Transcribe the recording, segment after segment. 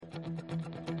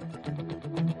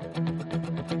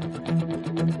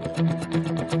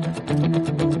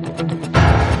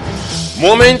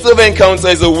Moments of Encounter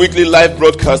is a weekly live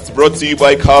broadcast brought to you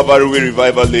by Calvary Way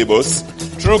Revival Labels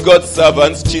through God's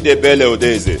servants Chidebele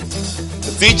Odeze.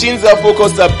 The teachings are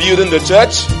focused on building the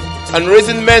church and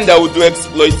raising men that will do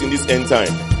exploits in this end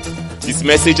time. This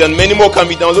message and many more can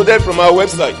be downloaded from our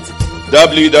website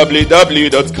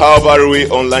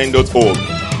www.calvarywayonline.org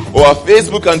or our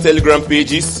Facebook and Telegram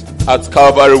pages at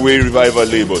Calvary Way Revival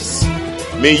Labels.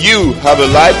 May you have a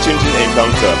life-changing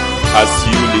encounter as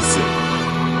you listen.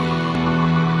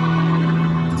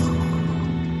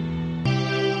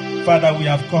 Father, we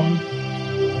have come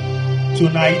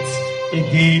tonight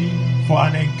again for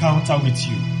an encounter with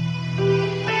you.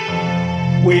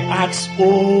 We ask,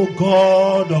 O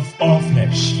God of all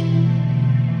flesh,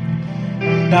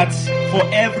 that for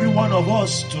every one of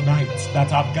us tonight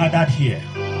that have gathered here,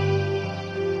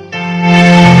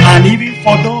 and even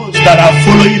for those that are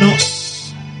following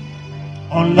us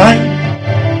online,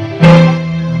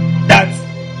 that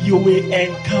you will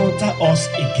encounter us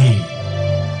again.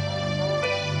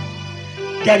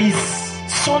 There is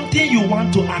something you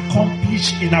want to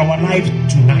accomplish in our life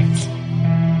tonight.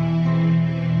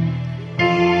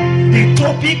 The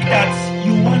topic that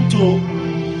you want to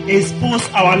expose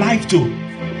our life to,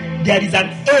 there is an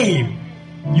aim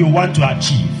you want to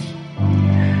achieve.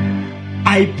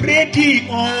 I pray thee,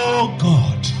 oh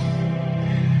God,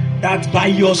 that by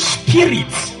your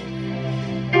Spirit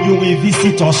you will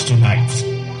visit us tonight,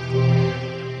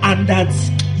 and that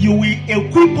you will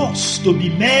equip us to be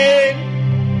men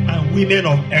and women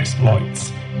of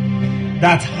exploits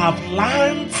that have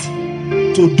learned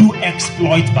to do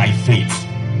exploit by faith,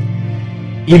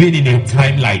 even in a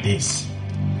time like this.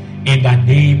 In the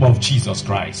name of Jesus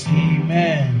Christ.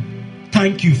 Amen.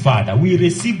 Thank you, Father. We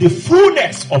receive the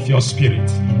fullness of your Spirit.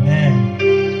 Amen.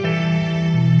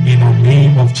 In the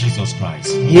name of Jesus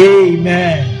Christ.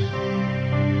 Amen.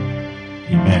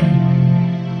 Amen.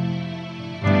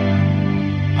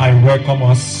 I welcome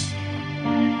us,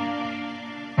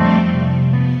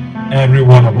 every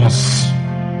one of us,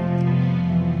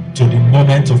 to the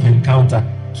moment of encounter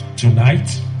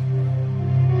tonight.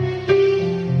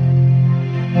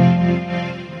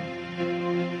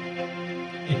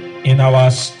 In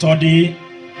our study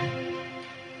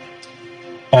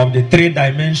of the 3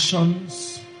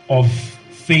 dimensions of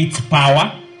faith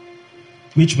power,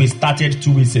 which we started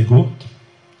 2 weeks ago,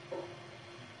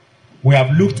 we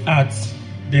have looked at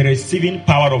the receiving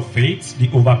power of faith, the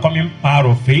overcoming power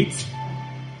of faith,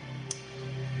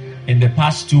 in the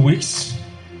past 2 weeks,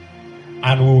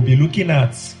 and we will be looking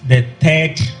at the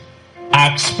 3rd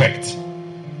aspect,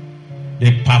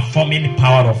 the performing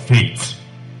power of faith.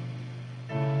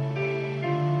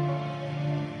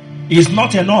 It's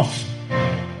not enough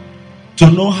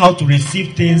to know how to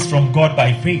receive things from God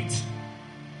by faith,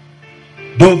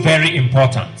 though very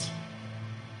important.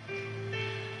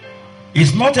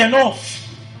 It's not enough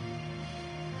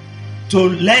to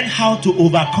learn how to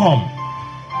overcome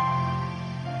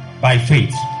by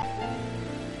faith.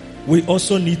 We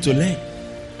also need to learn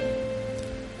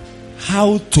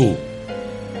how to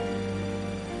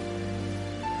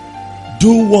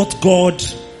do what God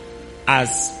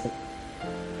has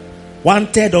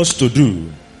wanted us to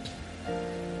do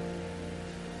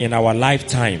in our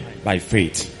lifetime by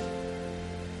faith.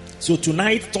 So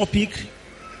tonight's topic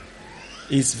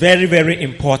is very, very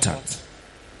important.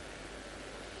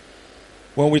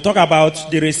 When we talk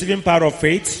about the receiving power of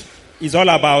faith, it's all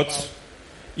about,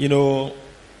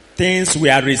 things we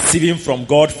are receiving from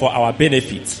God for our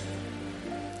benefit.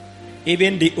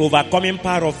 Even the overcoming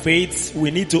power of faith, we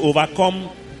need to overcome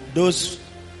those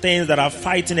things that are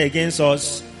fighting against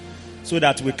us, so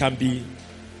that we can be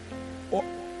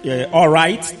all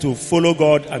right to follow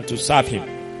God and to serve Him.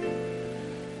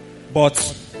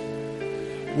 But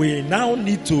we now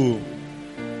need to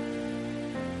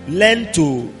learn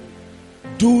to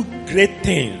do great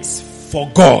things for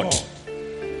God.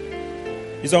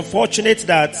 It's unfortunate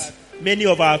that many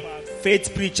of our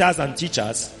faith preachers and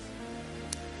teachers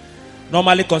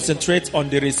normally concentrate on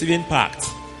the receiving part.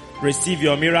 Receive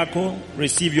your miracle,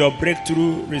 receive your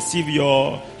breakthrough, receive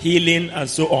your healing, and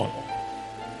so on.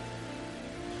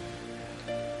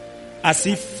 As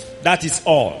if that is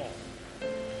all.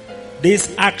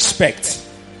 This aspect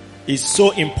is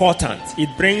so important. It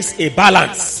brings a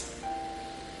balance,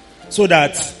 so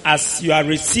that as you are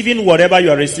receiving whatever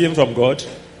you are receiving from God,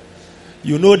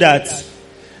 you know that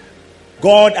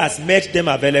God has made them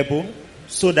available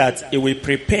so that He will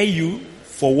prepare you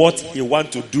for what He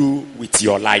wants to do with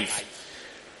your life.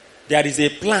 There is a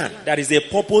plan, there is a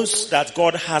purpose that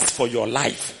God has for your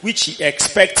life, which He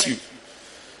expects you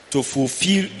to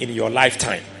fulfill in your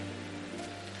lifetime.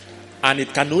 And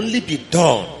it can only be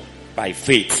done by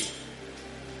faith.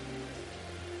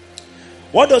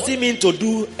 What does it mean to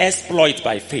do exploit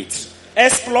by faith?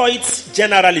 Exploit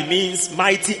generally means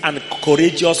mighty and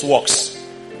courageous works.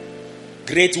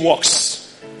 Great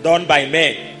works done by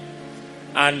men.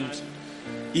 And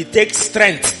it takes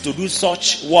strength to do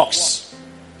such works.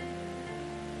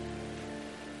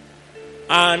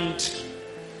 And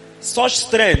such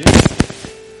strength,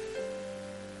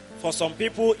 for some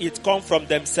people, it comes from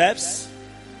themselves.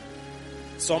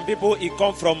 Some people, it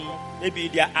comes from maybe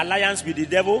their alliance with the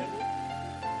devil.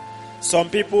 Some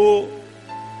people,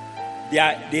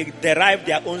 they derive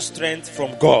their own strength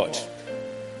from God.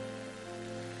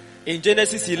 In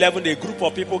Genesis 11, a group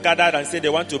of people gathered and said they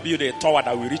want to build a tower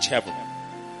that will reach heaven.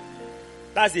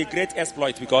 That's a great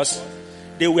exploit because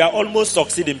they were almost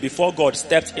succeeding before God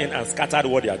stepped in and scattered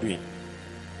what they are doing.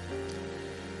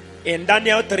 In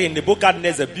Daniel 3,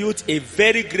 Nebuchadnezzar built a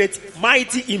very great,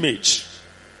 mighty image.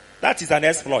 That is an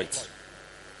exploit.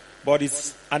 But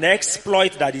it's an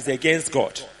exploit that is against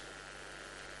God.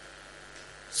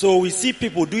 So we see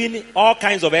people doing all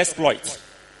kinds of exploits.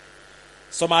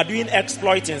 Some are doing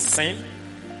exploit in sin.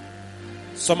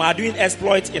 Some are doing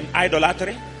exploit in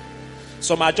idolatry.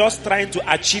 Some are just trying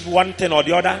to achieve one thing or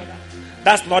the other.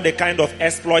 That's not the kind of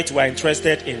exploit we're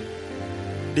interested in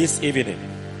this evening.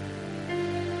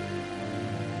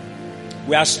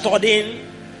 We are studying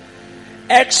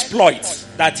exploit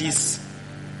that is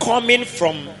coming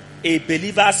from a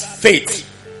believer's faith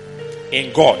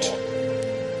in God,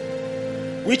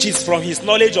 which is from his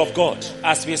knowledge of God,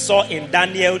 as we saw in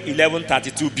Daniel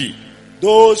 11:32b.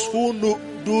 Those who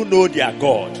do know their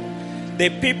God, the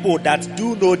people that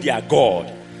do know their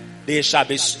God, they shall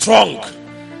be strong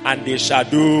and they shall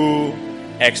do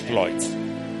exploits.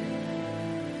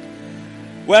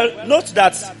 Well, note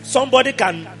that somebody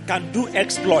can do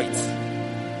exploits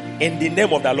in the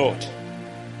name of the Lord.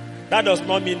 That does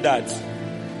not mean that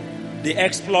the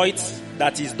exploit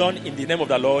that is done in the name of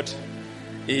the Lord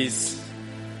is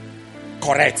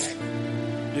correct.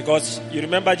 Because you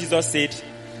remember Jesus said,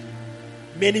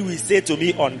 many will say to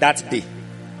me on that day,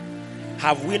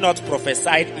 have we not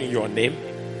prophesied in your name?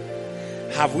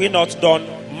 Have we not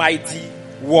done mighty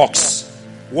works,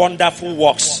 wonderful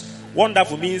works?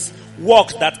 Wonderful means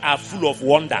works that are full of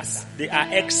wonders. They are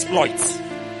exploits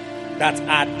that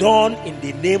are done in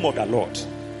the name of the Lord.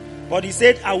 But he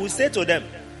said, I will say to them,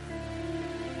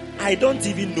 I don't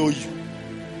even know you.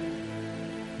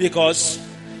 Because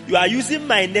you are using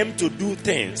my name to do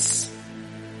things.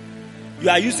 You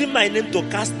are using my name to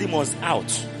cast demons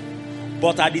out.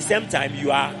 But at the same time,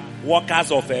 you are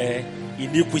workers of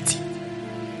iniquity.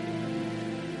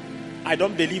 I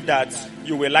don't believe that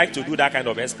you will like to do that kind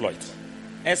of exploit.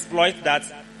 Exploit that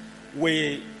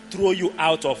will throw you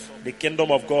out of the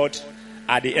kingdom of God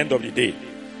at the end of the day.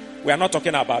 We are not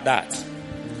talking about that.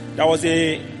 There was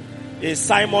a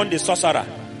Simon the sorcerer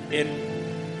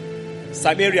in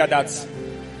Samaria that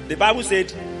the Bible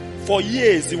said for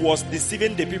years he was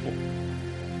deceiving the people.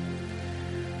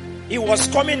 He was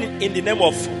coming in the name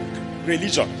of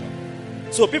religion.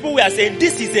 So people were saying,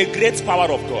 this is a great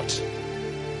power of God.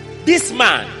 This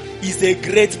man is a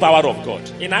great power of God.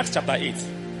 In Acts chapter 8,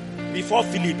 before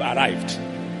Philip arrived,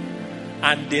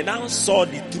 and they now saw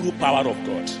the true power of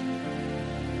God.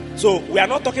 So we are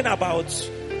not talking about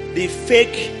the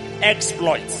fake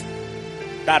exploit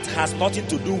that has nothing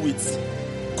to do with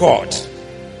God.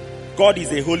 God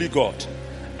is a holy God.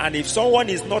 And if someone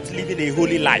is not living a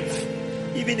holy life,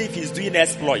 even if he's doing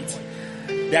exploit,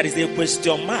 there is a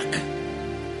question mark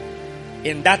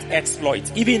in that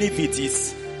exploit, even if it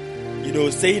is,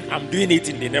 saying I'm doing it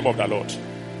in the name of the Lord.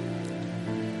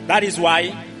 That is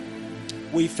why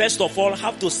we first of all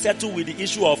have to settle with the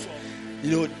issue of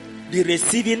the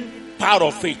receiving power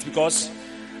of faith, because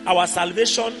our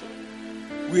salvation,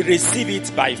 we receive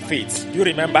it by faith. Do you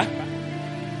remember?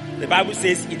 The Bible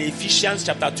says in Ephesians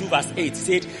chapter 2 verse 8, it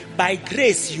said, by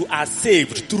grace you are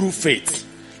saved through faith,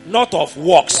 not of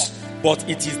works, but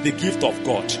it is the gift of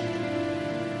God.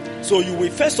 So you will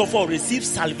first of all receive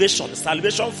salvation.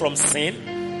 Salvation from sin,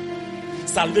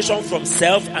 salvation from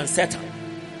self and Satan.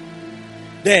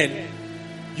 Then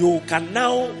you can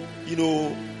now,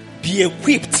 be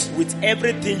equipped with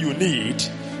everything you need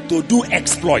to do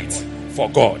exploit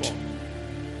for God.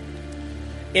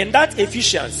 In that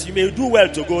Ephesians, you may do well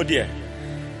to go there.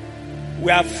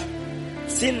 We have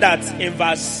seen that in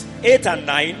verse 8 and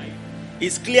 9,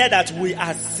 it's clear that we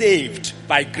are saved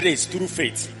by grace through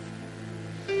faith.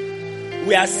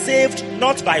 We are saved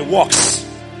not by works.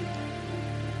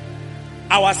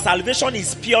 Our salvation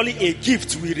is purely a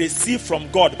gift we receive from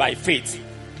God by faith.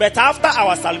 But after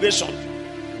our salvation,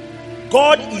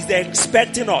 God is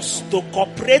expecting us to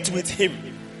cooperate with Him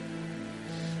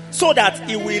so that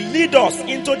he will lead us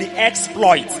into the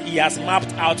exploits he has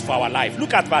mapped out for our life.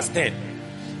 Look at verse 10.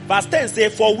 Verse 10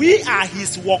 says, for we are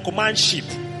his workmanship,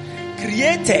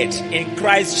 created in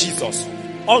Christ Jesus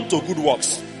unto good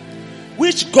works,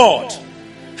 which God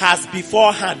has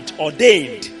beforehand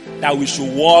ordained that we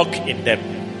should walk in them.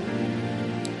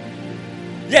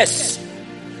 Yes,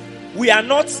 we are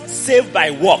not saved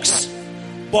by works,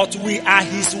 but we are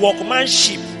his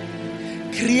workmanship,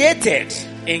 created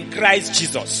in Christ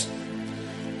Jesus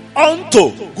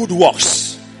unto good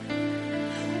works.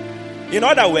 In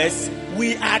other words,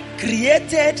 we are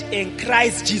created in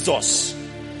Christ Jesus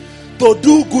to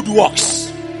do good works,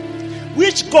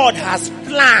 which God has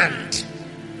planned.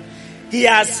 He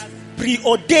has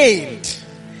preordained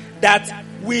that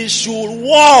we should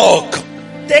walk.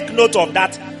 Take note of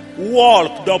that.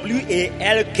 Walk,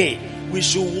 W-A-L-K. We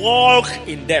should walk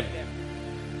in them.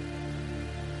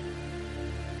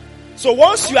 So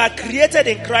once you are created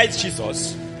in Christ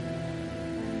Jesus,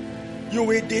 you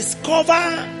will discover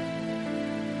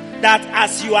that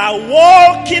as you are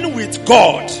walking with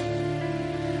God,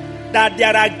 that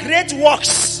there are great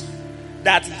works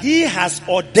that he has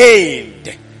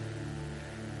ordained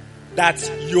that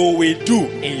you will do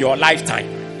in your lifetime.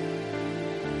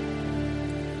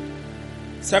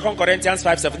 2 Corinthians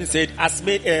 5:17 said, as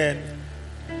made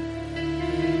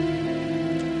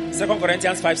 2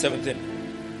 Corinthians 5:17.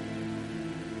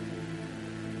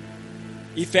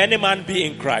 If any man be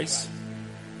in Christ,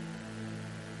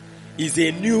 is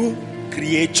a new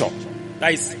creature.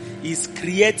 That is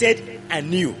created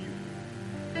anew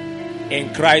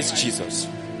in Christ Jesus.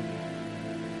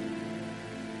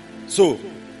 So,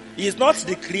 it's not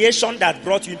the creation that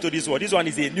brought you into this world. This one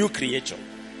is a new creature.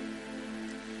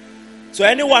 So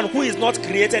anyone who is not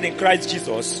created in Christ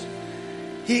Jesus,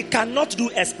 he cannot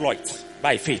do exploit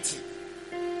by faith.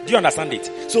 Do you understand it?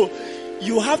 So,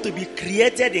 you have to be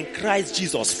created in Christ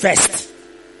Jesus first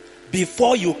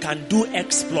before you can do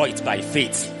exploit by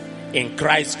faith in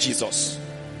Christ Jesus.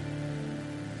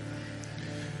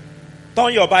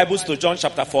 Turn your Bibles to John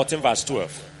chapter 14 verse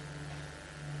 12.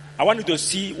 I want you to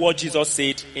see what Jesus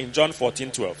said in John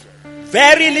 14:12.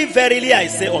 Verily, verily, I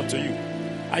say unto you.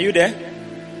 Are you there?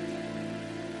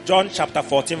 John chapter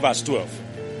 14 verse 12.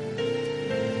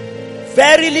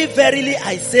 Verily, verily,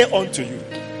 I say unto you,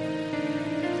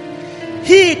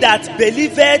 he that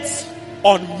believeth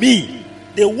on me,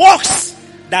 the works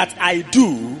that I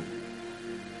do,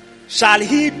 shall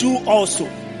he do also.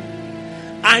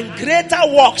 And greater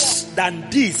works than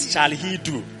these shall he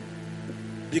do,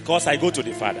 because I go to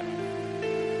the Father.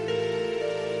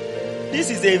 This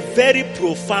is a very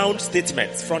profound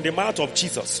statement from the mouth of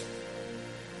Jesus.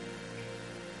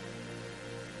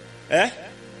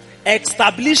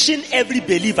 Establishing every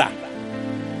believer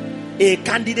a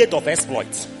candidate of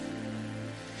exploit.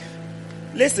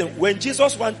 Listen, when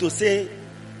Jesus wants to say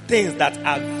things that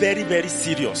are very, very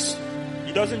serious,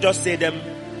 he doesn't just say them,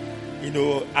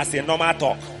 as a normal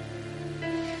talk.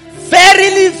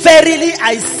 Verily, verily,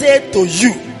 I say to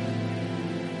you.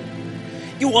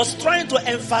 He was trying to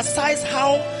emphasize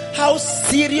how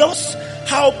serious,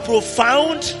 how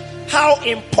profound, how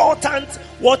important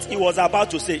what he was about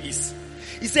to say is.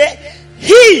 He said,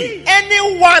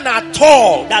 anyone at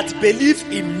all that believes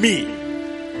in me,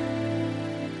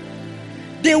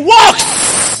 the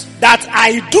works that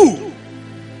I do,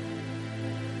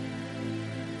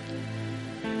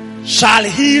 shall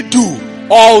he do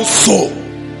also.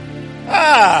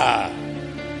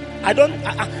 I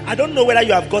don't know whether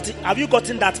you have you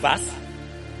gotten that verse?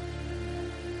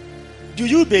 Do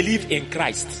you believe in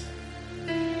Christ?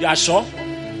 You are sure?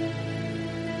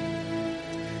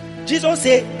 Jesus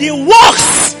said, the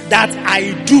works that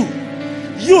I do,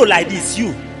 you like this,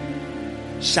 you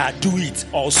shall do it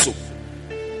also.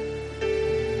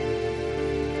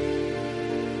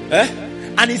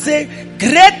 And he said,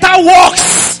 greater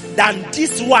works than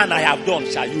this one I have done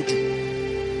shall you do.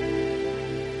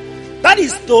 That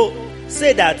is to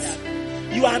say that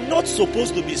you are not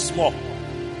supposed to be small.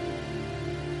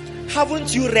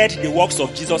 Haven't you read the works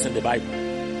of Jesus in the Bible?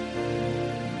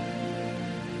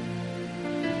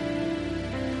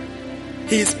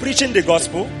 He is preaching the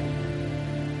gospel.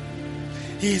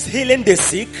 He is healing the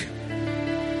sick.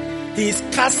 He is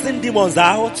casting demons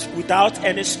out without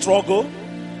any struggle.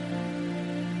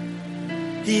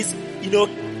 He is,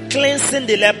 cleansing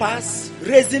the lepers,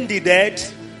 raising the dead,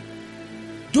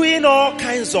 doing all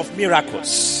kinds of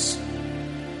miracles.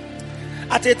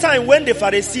 At a time when the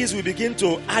Pharisees will begin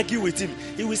to argue with him,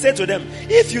 he will say to them,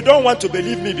 if you don't want to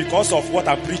believe me because of what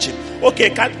I'm preaching,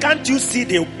 okay, can't you see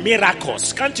the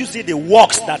miracles? Can't you see the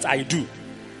works that I do?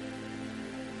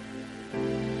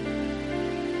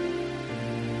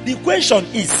 The question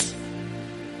is,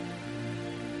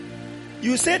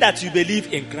 you say that you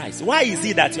believe in Christ. Why is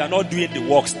it that you are not doing the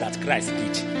works that Christ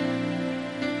did?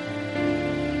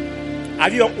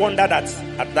 Have you wondered at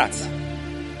that?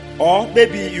 Or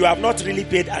maybe you have not really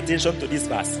paid attention to this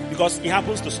verse, because it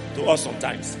happens to us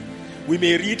sometimes. We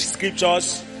may read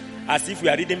scriptures as if we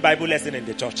are reading Bible lesson in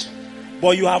the church,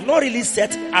 but you have not really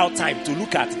set out time to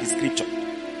look at the scripture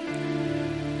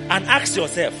and ask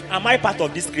yourself, am I part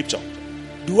of this scripture?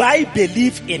 Do I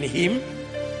believe in him?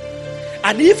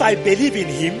 And if I believe in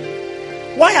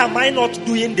him, why am I not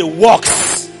doing the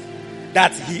works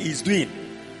that he is doing?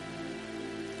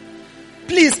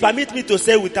 Please permit me to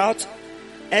say, without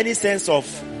any sense of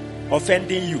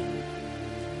offending you,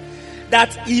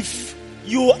 that if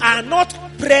you are not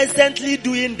presently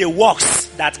doing the works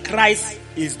that Christ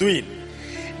is doing,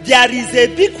 there is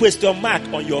a big question mark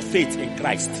on your faith in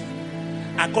Christ,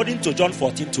 according to John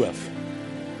 14:12.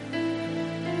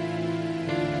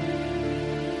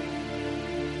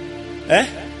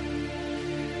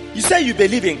 You say you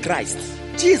believe in Christ.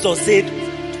 Jesus said,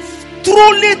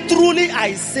 truly, truly,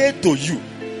 I say to you,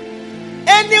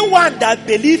 anyone that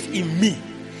believes in me,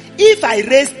 if I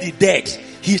raise the dead,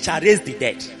 he shall raise the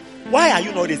dead. Why are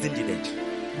you not raising the dead?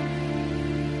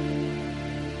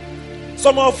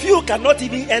 Some of you cannot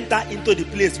even enter into the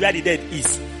place where the dead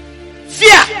is.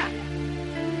 Fear.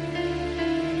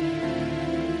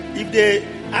 If they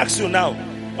ask you now,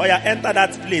 or you enter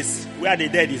that place where the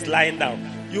dead is lying down,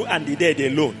 you and the dead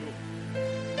alone.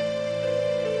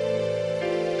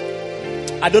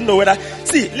 I don't know whether...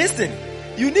 See, listen.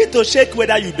 You need to check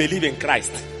whether you believe in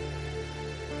Christ.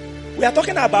 We are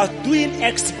talking about doing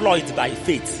exploits by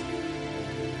faith.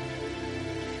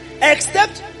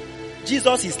 Except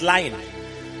Jesus is lying.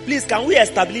 Please, can we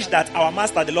establish that our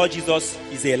Master, the Lord Jesus,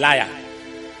 is a liar?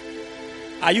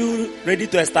 Are you ready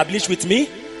to establish with me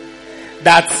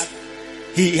that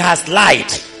he has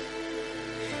lied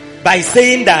by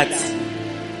saying that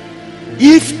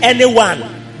if anyone,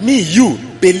 me, you,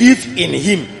 believe in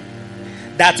him,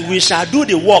 that we shall do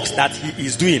the works that he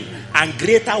is doing and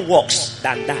greater works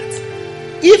than that?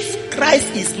 If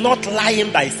Christ is not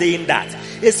lying by saying that,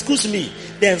 excuse me,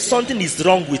 then something is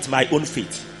wrong with my own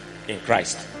faith in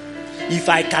Christ. If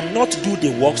I cannot do the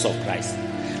works of Christ,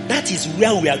 that is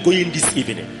where we are going this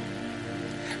evening.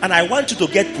 And I want you to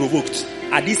get provoked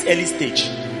at this early stage.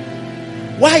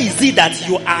 Why is it that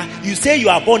you say you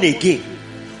are born again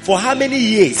for how many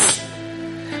years,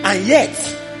 and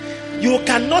yet you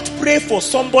cannot pray for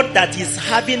somebody that is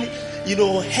having,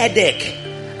 headache,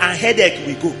 and headache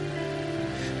will go?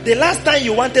 The last time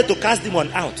you wanted to cast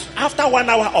demon out, after 1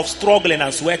 hour of struggling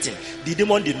and sweating, the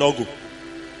demon did not go.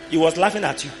 He was laughing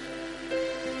at you.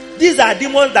 These are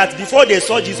demons that before they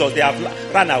saw Jesus, they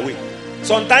have run away.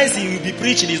 Sometimes he will be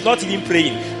preaching, he's not even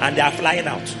praying, and they are flying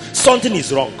out. Something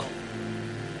is wrong.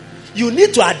 You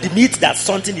need to admit that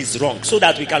something is wrong so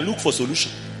that we can look for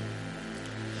solution.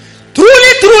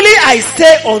 Truly, truly, I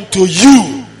say unto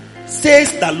you,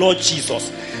 says the Lord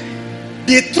Jesus,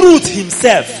 the truth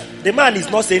himself. The man is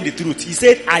not saying the truth. He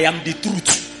said, I am the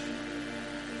truth.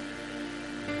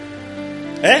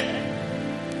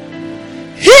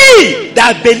 He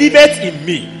that believeth in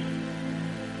me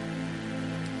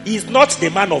is not the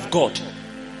man of God.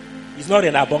 He's not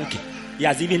an abonki. He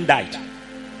has even died.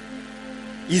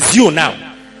 It's you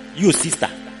now. You sister.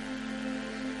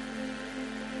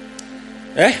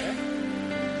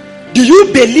 Do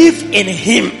you believe in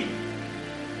him?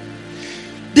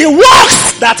 The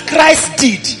works that Christ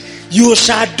did, you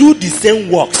shall do the same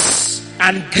works,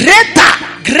 and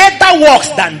greater works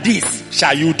than this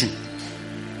shall you do.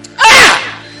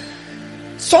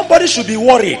 Somebody should be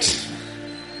worried.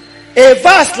 A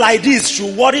verse like this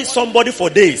should worry somebody for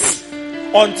days.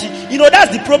 Until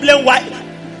that's the problem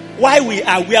why we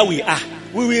are where we are.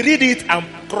 We will read it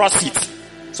and cross it.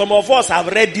 Some of us have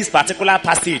read this particular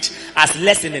passage as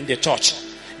lesson in the church.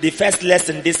 The first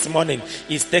lesson this morning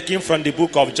is taken from the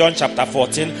book of John chapter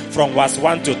 14 from verse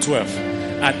 1 to 12.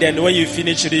 And then when you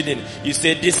finish reading, you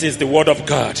say, this is the word of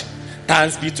God.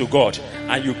 Thanks be to God.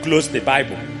 And you close the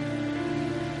Bible.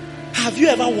 Have you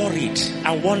ever worried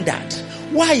and wondered,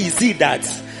 why is it that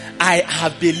I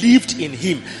have believed in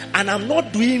him and I'm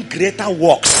not doing greater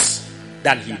works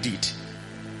than he did?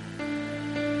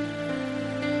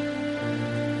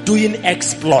 Doing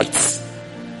exploits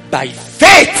by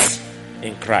faith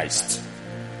in Christ.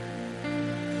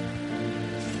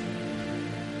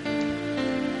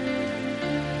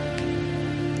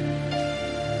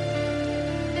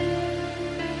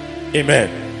 Amen.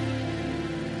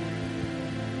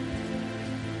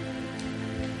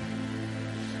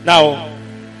 Now,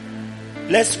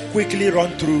 let's quickly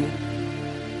run through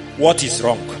what is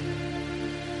wrong.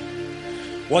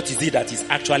 What is it that is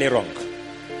actually wrong?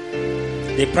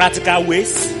 The practical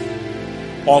ways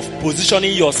of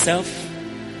positioning yourself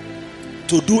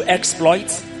to do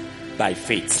exploits by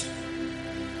faith.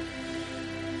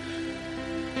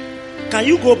 Can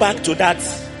you go back to that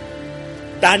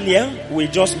Daniel? We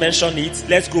just mentioned it.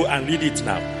 Let's go and read it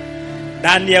now.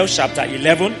 Daniel chapter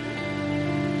 11,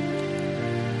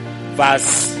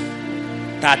 verse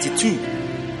 32.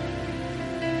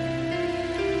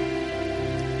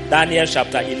 Daniel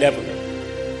chapter 11,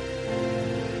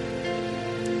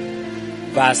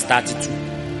 verse 32.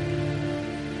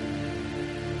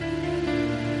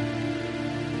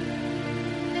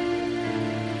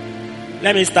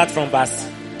 Let me start from verse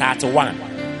 31.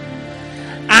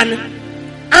 And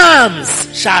arms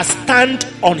shall stand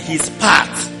on his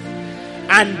path,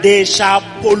 and they shall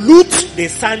pollute the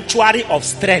sanctuary of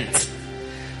strength,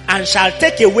 and shall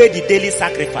take away the daily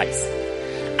sacrifice,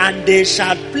 and they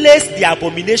shall place the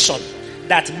abomination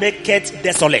that maketh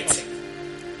desolate,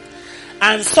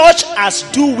 and such as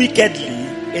do wickedly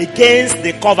against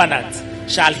the covenant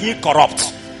shall he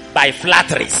corrupt by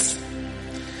flatteries.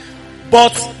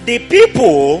 But the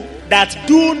people that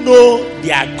do know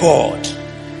their God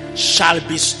shall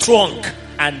be strong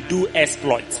and do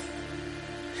exploit.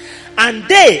 And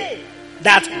they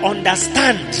that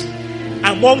understand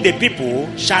among the people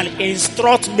shall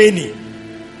instruct many.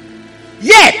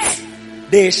 Yet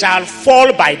they shall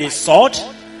fall by the sword,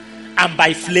 and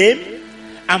by flame,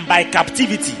 and by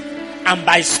captivity, and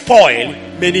by spoil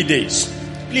many days.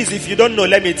 Please, if you don't know,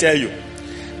 let me tell you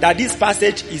that this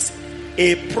passage is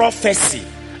a prophecy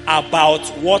about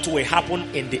what will happen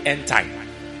in the end time.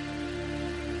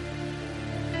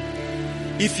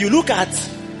 If you look at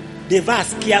the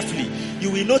verse carefully,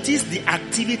 you will notice the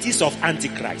activities of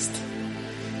Antichrist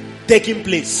taking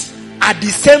place at the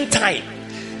same time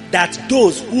that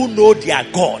those who know their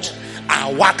God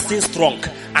are waxing strong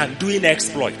and doing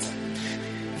exploits.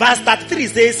 Verse 33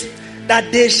 says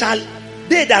that they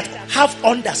that have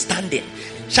understanding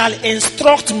shall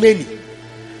instruct many.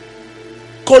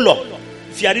 Colon.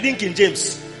 If you are reading King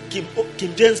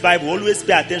James Bible, always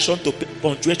pay attention to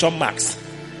punctuation marks.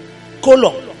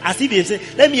 Colon. As if you say,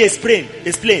 let me explain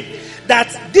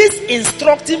that this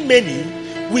instructing many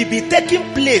will be taking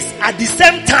place at the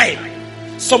same time.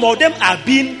 Some of them are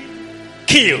being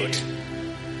killed.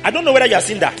 I don't know whether you have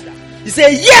seen that. He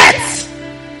said,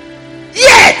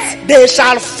 yet they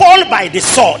shall fall by the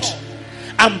sword,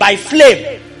 and by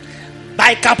flame,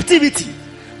 by captivity,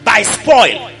 by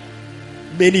spoil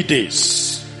many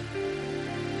days.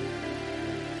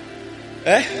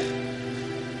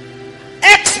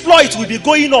 Exploits will be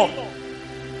going on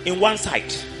in one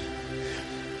side.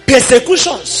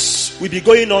 Persecutions will be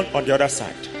going on the other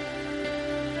side.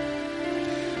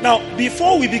 Now,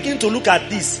 before we begin to look at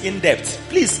this in depth,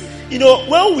 please,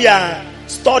 when we are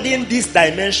studying these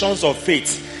dimensions of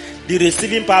faith, the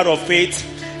receiving power of faith,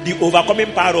 the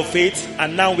overcoming power of faith,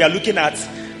 and now we are looking at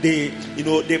the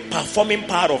performing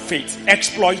power of faith,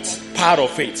 exploit power of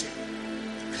faith.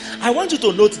 I want you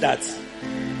to note that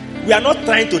we are not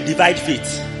trying to divide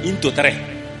faith into three.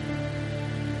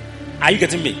 Are you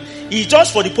getting me? It's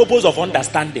just for the purpose of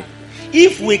understanding.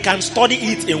 If we can study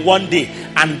it in one day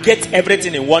and get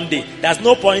everything in one day, there's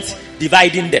no point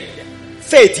dividing them.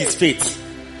 Faith is faith.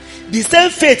 The same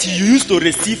faith you used to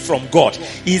receive from God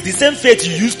is the same faith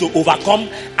you used to overcome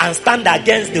and stand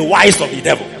against the wiles of the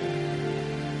devil.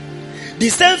 The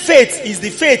same faith is the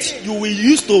faith you will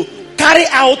use to carry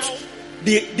out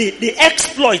the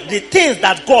exploit, the things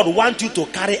that God wants you to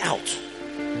carry out.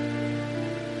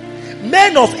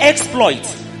 Men of exploit,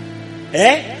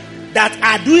 that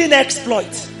are doing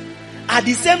exploit, at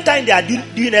the same time they are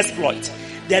doing exploit,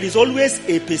 there is always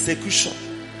a persecution.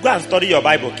 Go and study your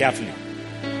Bible carefully.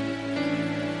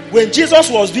 When Jesus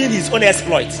was doing his own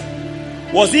exploit,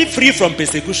 was he free from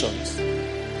persecutions?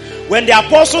 When the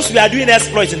apostles were doing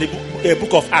exploits in the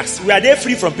book of Acts, were they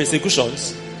free from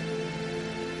persecutions?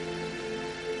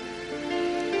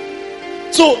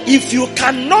 So if you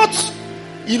cannot,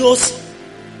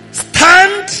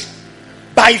 stand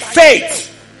by faith,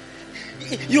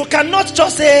 you cannot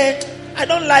just say, I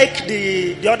don't like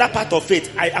the other part of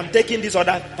faith, I am taking this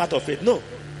other part of faith. No.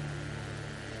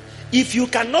 If you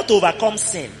cannot overcome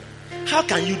sin, how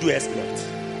can you do exploit?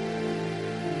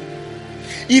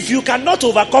 If you cannot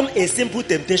overcome a simple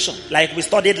temptation, like we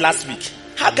studied last week,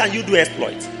 how can you do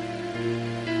exploit?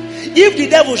 If the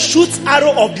devil shoots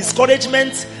arrow of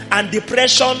discouragement and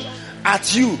depression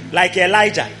at you, like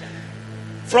Elijah,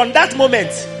 from that moment,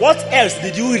 what else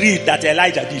did you read that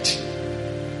Elijah did?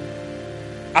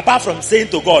 Apart from saying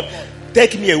to God,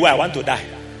 take me away, I want to die.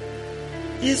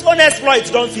 His own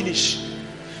exploits don't finish.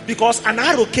 Because an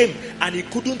arrow came and he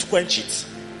couldn't quench it.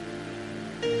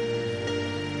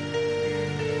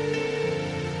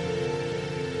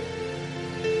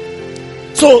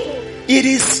 So it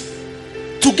is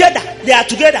together. They are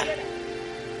together.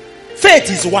 Faith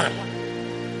is one.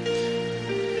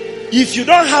 If you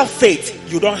don't have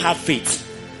faith, you don't have faith.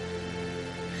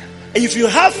 If you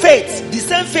have faith, the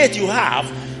same faith you have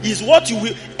is what you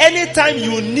will. Anytime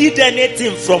you need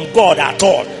anything from God at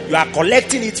all, you are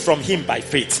collecting it from Him by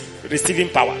faith, receiving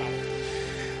power.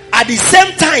 At the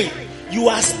same time, you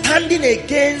are standing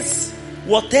against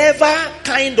whatever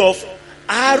kind of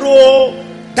arrow,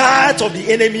 dart of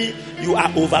the enemy. You are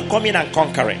overcoming and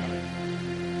conquering.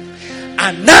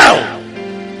 And now,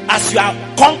 as you are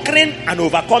conquering and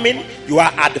overcoming, you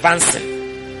are advancing.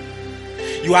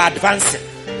 You are advancing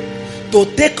to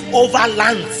take over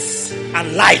lands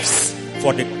and lives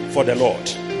for the Lord.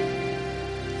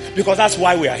 Because that's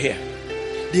why we are here.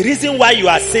 The reason why you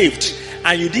are saved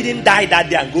and you didn't die that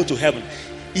day and go to heaven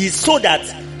is so that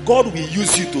God will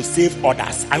use you to save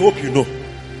others. I hope you know.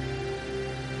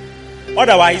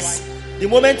 Otherwise, the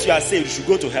moment you are saved, you should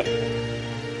go to heaven.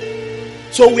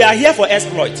 So we are here for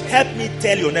exploit. Help me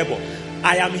tell your neighbor,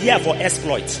 I am here for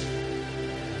exploit.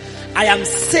 I am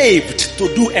saved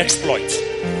to do exploit.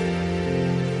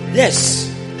 Yes,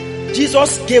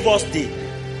 Jesus gave us the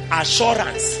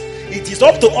assurance. It is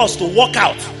up to us to work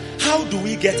out. How do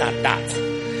we get at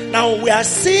that? Now we are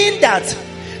seeing that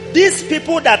these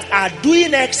people that are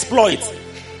doing exploit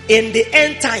in the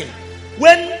end time,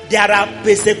 when there are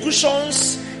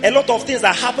persecutions, a lot of things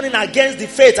are happening against the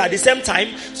faith at the same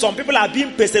time. Some people are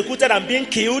being persecuted and being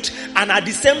killed, and at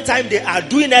the same time they are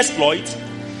doing exploit.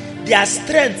 Their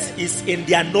strength is in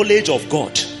their knowledge of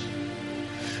God.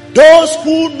 Those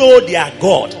who know their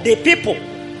God, the people,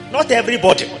 not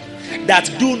everybody, that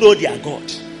do know their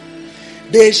God,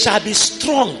 they shall be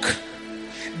strong.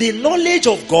 The knowledge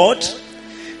of God,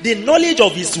 the knowledge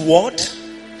of His word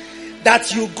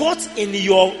that you got in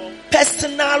your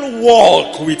personal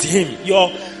walk with Him,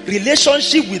 your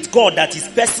relationship with God that is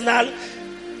personal,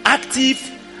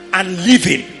 active, and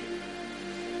living,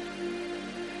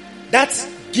 that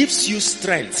gives you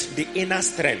strength, the inner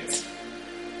strength.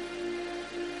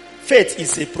 Faith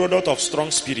is a product of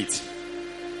strong spirit.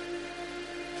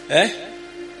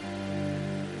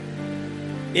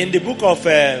 In the book of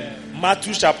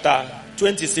Matthew chapter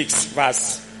 26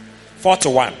 verse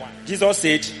 41, Jesus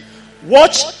said,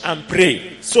 watch and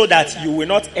pray so that you will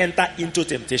not enter into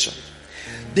temptation.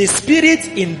 The spirit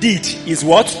indeed is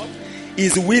what?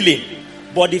 Is willing,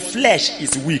 but the flesh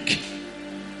is weak.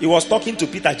 He was talking to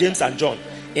Peter, James, and John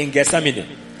in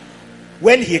Gethsemane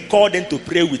when he called them to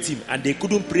pray with him and they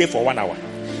couldn't pray for 1 hour.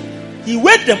 He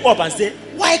waked them up and said,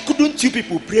 why couldn't you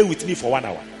people pray with me for 1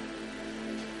 hour?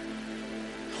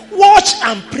 Watch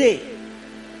and pray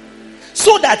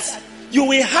so that you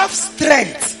will have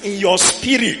strength in your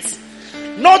spirit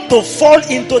not to fall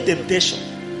into temptation.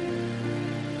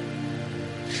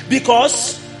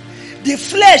 Because the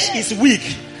flesh is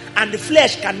weak, and the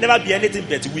flesh can never be anything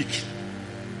but weak.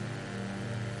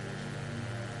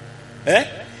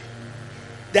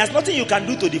 There's nothing you can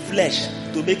do to the flesh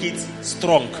to make it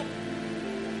strong,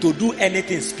 to do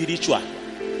anything spiritual.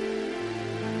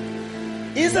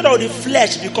 Instead of the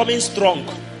flesh becoming strong,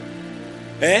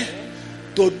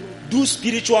 to do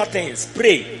spiritual things,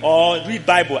 pray or read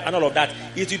Bible and all of that,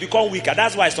 it will become weaker.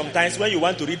 That's why sometimes when you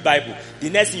want to read Bible, the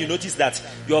next thing you notice that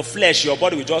your flesh, your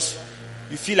body will just,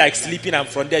 you feel like sleeping, and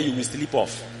from there you will sleep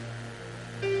off.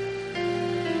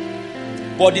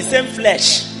 But the same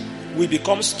flesh will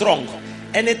become strong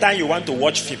anytime you want to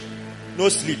watch film. No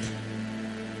sleep,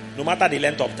 no matter the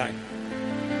length of time.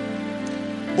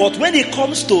 But when it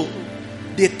comes to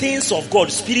the things of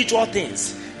God, spiritual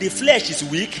things, the flesh is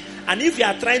weak. And if you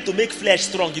are trying to make flesh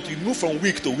strong, it will move from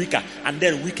weak to weaker and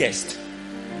then weakest.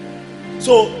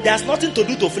 So there's nothing to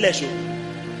do to flesh.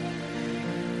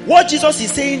 What Jesus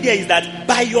is saying there is that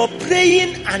by your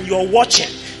praying and your watching,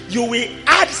 you will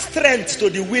add strength to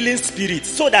the willing spirit,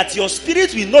 so that your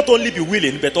spirit will not only be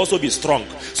willing but also be strong,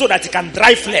 so that it can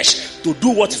drive flesh to do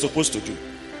what it's supposed to do.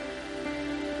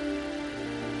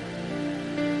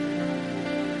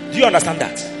 Do you understand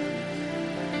that?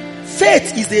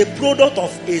 Faith is a product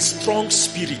of a strong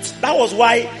spirit. That was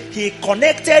why he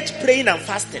connected praying and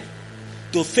fasting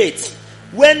to faith.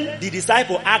 When the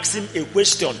disciple asked him a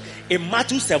question in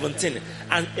Matthew 17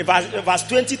 and verse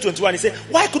 20-21, he said,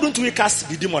 why couldn't we cast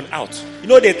the demon out? You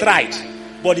know, they tried,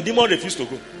 but the demon refused to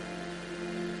go.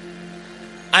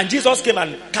 And Jesus came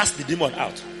and cast the demon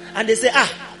out. And they said,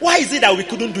 why is it that we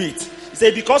couldn't do it? He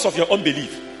said, because of your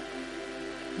unbelief.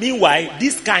 Meanwhile,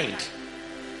 this kind,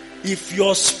 if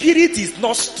your spirit is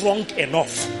not strong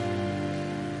enough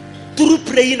through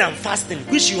praying and fasting,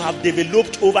 which you have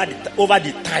developed over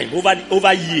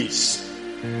years,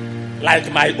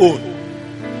 like my own,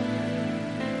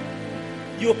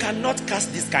 you cannot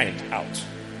cast this kind out.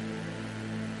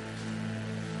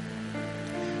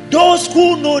 Those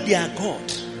who know their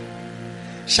God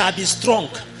shall be strong.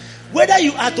 Whether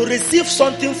you are to receive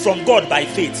something from God by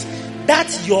faith,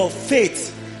 that your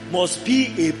faith must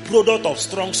be a product of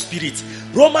strong spirit.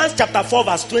 Romans chapter 4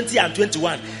 verse 20 and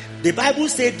 21. The Bible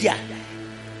said there,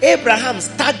 Abraham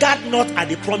staggered not at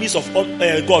the promise of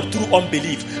God through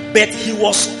unbelief, but he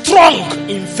was strong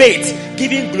in faith,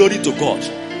 giving glory to God,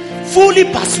 fully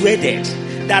persuaded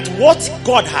that what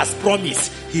God has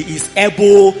promised, he is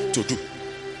able to do.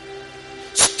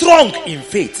 Strong in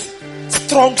faith,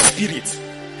 strong spirit.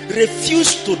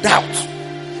 Refuse to doubt,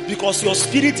 because your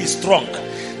spirit is strong.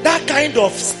 That kind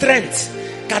of strength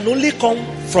can only come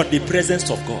from the presence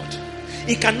of God.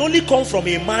 It can only come from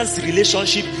a man's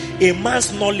relationship, a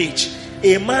man's knowledge,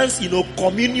 a man's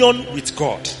communion with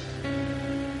God.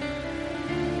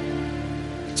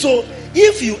 So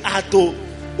if you are to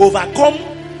overcome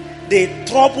the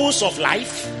troubles of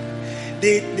life,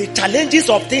 the challenges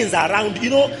of things around,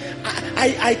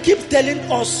 I keep telling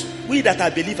us, we that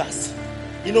are believers,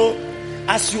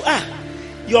 as you are,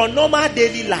 your normal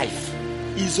daily life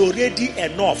is already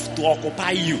enough to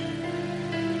occupy you.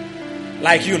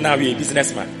 Like you now, you're a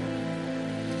businessman.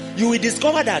 You will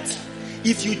discover that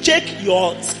if you check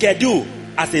your schedule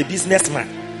as a businessman,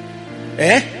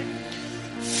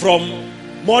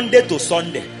 from Monday to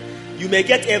Sunday, you may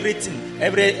get everything,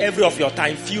 every of your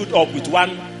time filled up with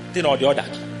one thing or the other.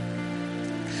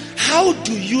 How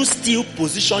do you still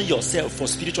position yourself for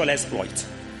spiritual exploit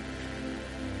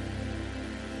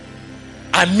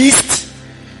amidst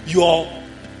your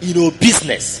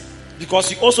business?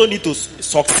 Because you also need to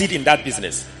succeed in that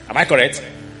business. Am I correct?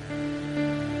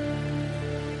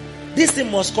 This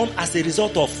thing must come as a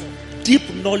result of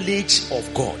deep knowledge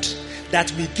of God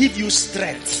that will give you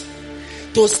strength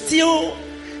to still,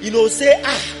 say,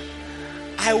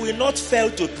 I will not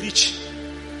fail to preach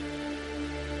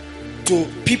to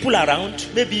people around.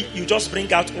 Maybe you just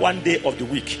bring out one day of the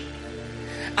week.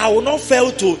 I will not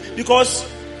fail to, because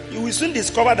you will soon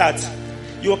discover that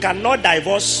you cannot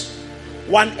divorce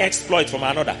one exploit from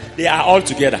another. They are all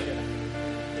together.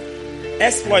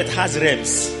 Exploit has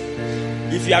realms.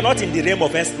 If you are not in the realm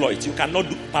of exploit, you cannot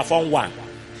perform one.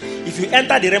 If you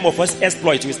enter the realm of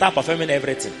exploit, you will start performing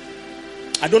everything.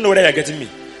 I don't know whether you are getting me.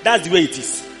 That's the way it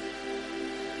is.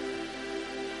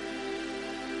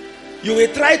 You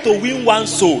will try to win one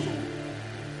soul.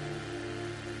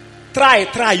 Try,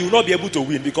 you will not be able to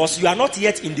win, because you are not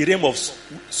yet in the realm of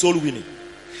soul winning.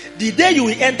 The day you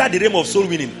will enter the realm of soul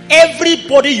winning,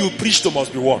 everybody you preach to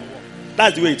must be won.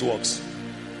 That's the way it works.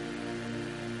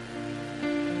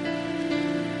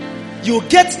 You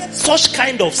get such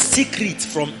kind of secret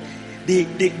from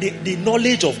the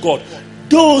knowledge of God.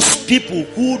 Those people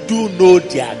who do know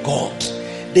their God,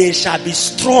 they shall be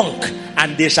strong,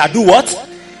 and they shall do what?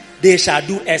 They shall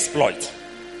do exploit.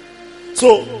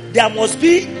 So there must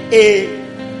be a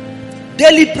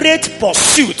deliberate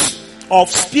pursuit of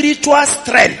spiritual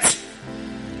strength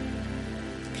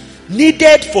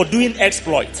needed for doing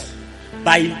exploit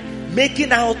by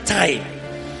making out time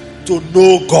to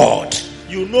know God.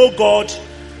 You know God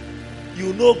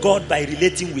by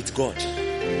relating with God,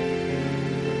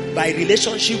 by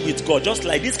relationship with God. Just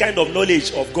like this kind of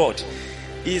knowledge of God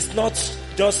is not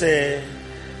just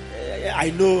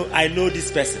I know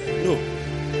this person. No,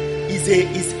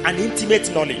 it's an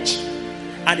intimate knowledge,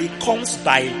 and it comes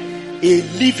by a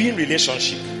living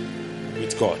relationship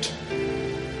with God.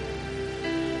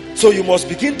 So you must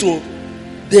begin to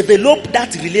develop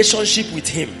that relationship with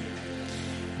Him.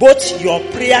 Both your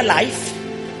prayer life,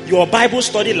 your Bible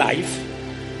study life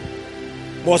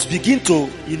must begin to,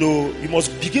 you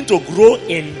must begin to grow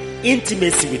in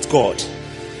intimacy with God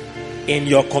in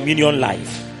your communion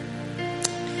life.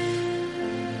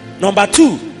 Number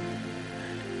 2,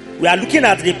 we are looking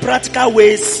at the practical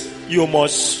ways you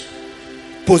must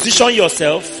position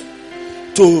yourself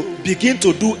to begin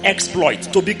to do exploit,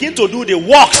 to begin to do the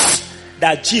works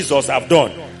that Jesus have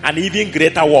done, and even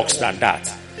greater works than that.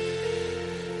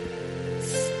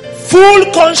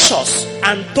 Full conscious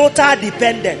and total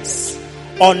dependence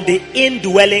on the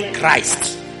indwelling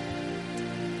Christ.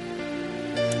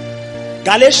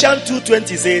 Galatians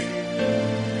 2:20 says,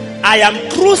 I am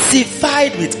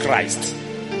crucified with Christ.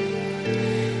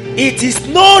 It is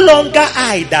no longer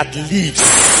I that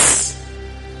lives,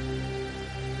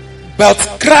 but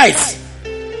Christ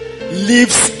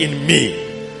lives in me.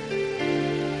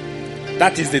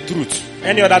 That is the truth.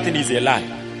 Any other thing is a lie.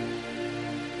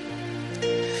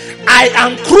 I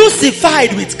am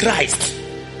crucified with Christ.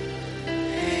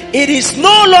 It is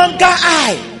no longer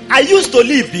I. I used to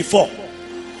live before.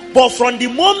 But from the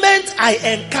moment I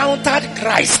encountered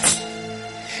Christ,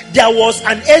 there was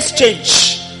an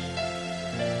exchange.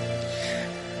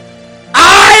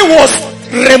 I was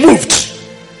removed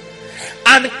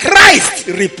and Christ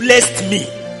replaced me.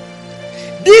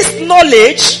 This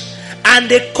knowledge and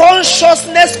the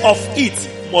consciousness of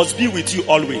it must be with you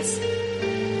always,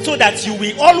 so that you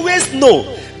will always know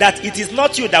that it is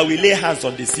not you that will lay hands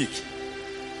on the sick.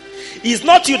 It's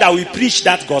not you that will preach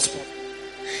that gospel.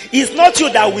 It's not you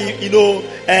that will,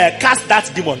 cast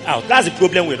that demon out. That's the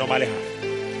problem we normally have.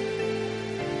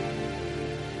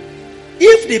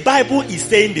 If the Bible is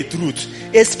saying the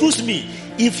truth, excuse me,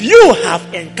 if you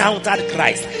have encountered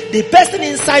Christ, the person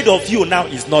inside of you now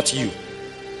is not you.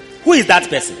 Who is that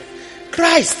person?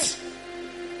 Christ.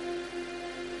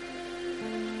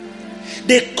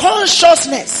 The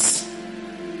consciousness,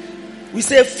 we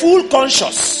say full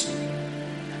conscious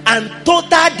and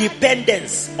total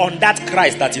dependence on that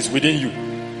Christ that is within you.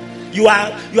 You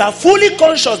are fully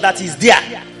conscious that He's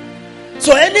there.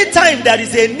 So anytime there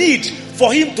is a need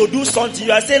for Him to do something,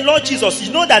 you are saying, Lord Jesus,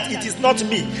 you know that it is not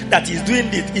me that is doing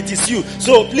it, it is you.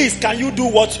 So please, can you do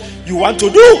what you want to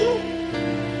do?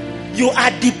 You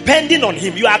are depending on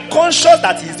Him. You are conscious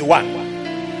that He is the one.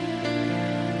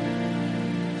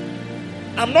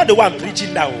 I'm not the one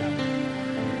preaching now.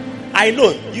 I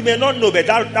know. You may not know, but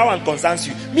that one concerns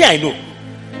you. Me, I know.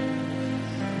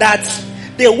 That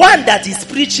the one that is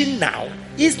preaching now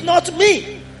is not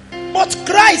me, but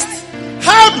Christ.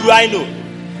 How do I know?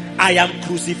 I am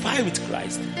crucified with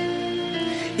Christ.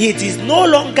 It is no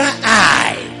longer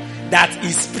I that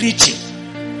is preaching,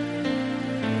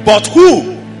 but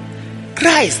who?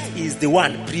 Christ is the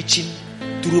one preaching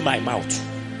through my mouth.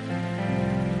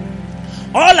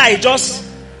 All I just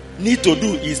need to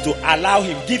do is to allow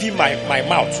Him, give Him my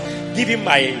mouth, give Him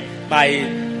my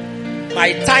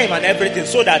time and everything,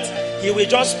 so that He will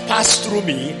just pass through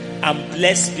me and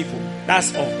bless people.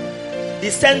 That's all. The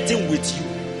same thing with you.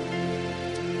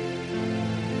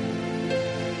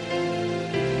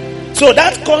 So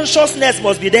that consciousness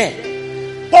must be there.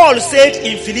 Paul said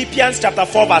in Philippians chapter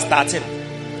 4 verse 13,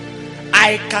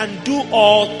 I can do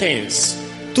all things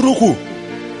through who?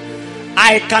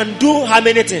 I can do how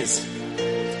many things?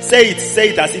 Say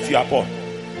it as if you are Paul.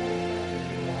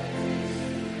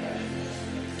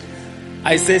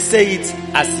 I say it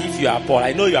as if you are Paul.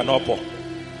 I know you are not Paul.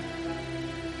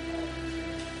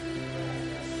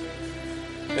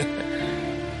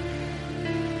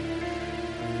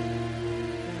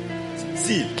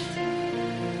 See,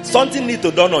 something needs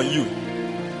to dawn on you,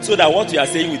 so that what you are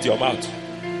saying with your mouth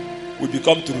will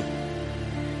become true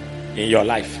in your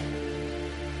life.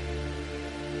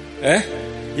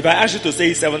 If I ask you to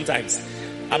say it 7 times,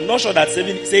 I'm not sure that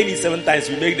saying it 7 times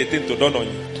will make the thing to dawn on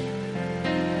you.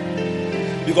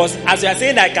 Because as you are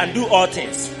saying, I can do all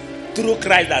things through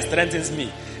Christ that strengthens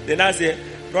me, then I say,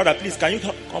 brother, please, can you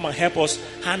come and help us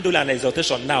handle an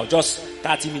exhortation now? Just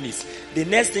 30 minutes. The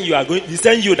next thing you are going, the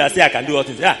same you that say I can do all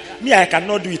things. Yeah, me, I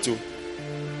cannot do it too.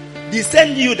 The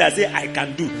same you that say I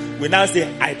can do will now say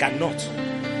I cannot.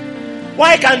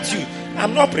 Why can't you?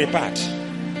 I'm not prepared.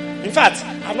 In fact,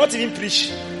 I've not even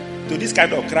preached to this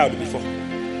kind of crowd before.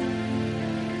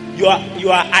 Your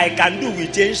I can do will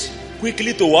change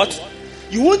quickly to what?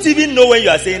 You won't even know when you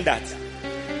are saying that.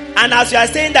 And as you are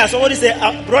saying that, somebody say,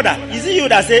 brother, is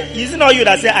it not you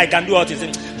that say I can do all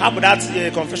things? How about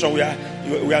that confession we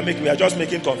are making? We are just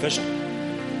making confession.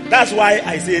 That's why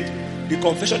I said the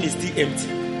confession is still empty.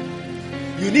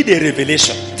 You need a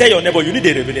revelation. Tell your neighbor, you need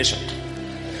a revelation.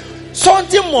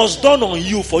 Something must dawn on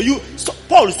you for you. So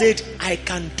Paul said, I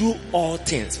can do all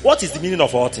things. What is the meaning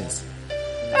of all things?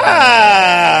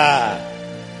 That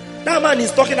man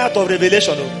is talking out of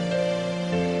revelation.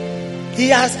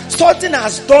 Something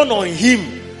has dawned on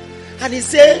him. And he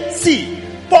said, see,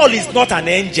 Paul is not an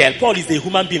angel. Paul is a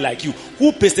human being like you,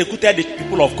 who persecuted the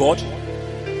people of God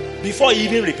before he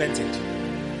even repented.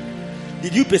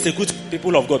 Did you persecute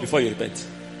people of God before you repent?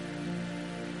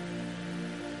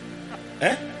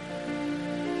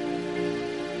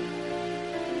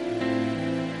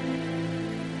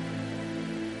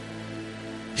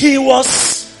 He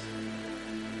was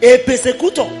a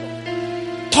persecutor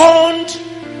turned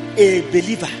a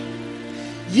believer.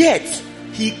 Yet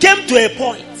he came to a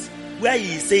point where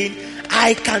he is saying,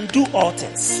 I can do all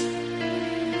things.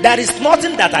 There is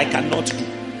nothing that I cannot do.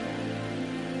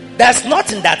 There's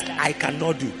nothing that I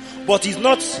cannot do. But it's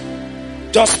not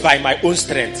just by my own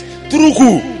strength. Through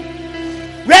who?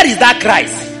 Where is that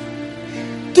Christ?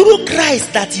 through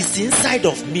Christ that is inside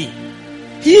of me,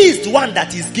 He is the one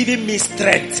that is giving me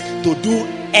strength to do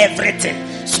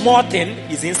everything. Small thing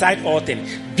is inside all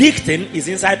things. Big thing is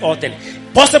inside all things.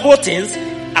 Possible things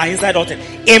are inside all things.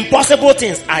 Impossible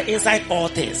things are inside all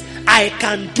things. I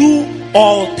can do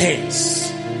all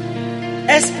things.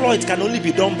 Exploit can only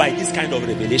be done by this kind of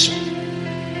revelation.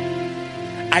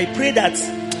 I pray that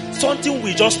something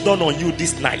will just dawn on you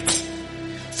this night.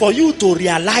 For you to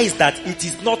realize that it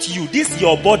is not you. This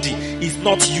your body is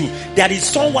not you. There is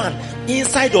someone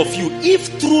inside of you.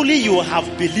 If truly you have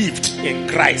believed in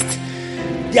Christ,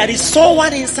 there is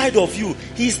someone inside of you.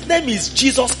 His name is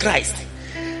Jesus Christ.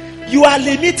 You are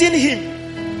limiting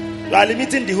Him. You are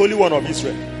limiting the Holy One of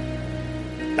Israel.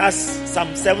 That's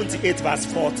Psalm 78 verse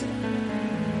 40.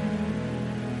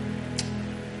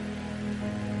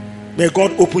 May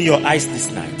God open your eyes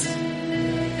this night.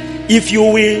 If you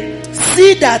will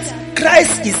see that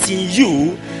Christ is in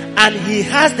you and He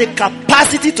has the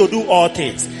capacity to do all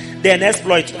things, then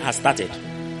exploit has started.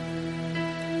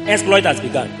 Exploit has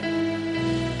begun.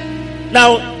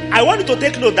 Now, I want you to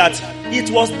take note that it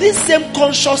was this same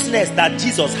consciousness that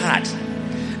Jesus had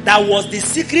that was the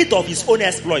secret of His own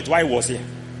exploit. Why was He?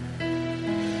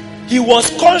 He was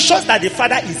conscious that the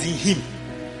Father is in Him.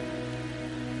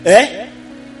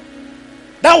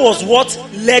 That was what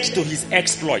led to His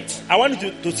exploit. I want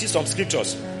you to see some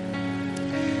scriptures.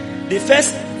 The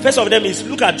first of them is,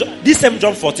 look at this same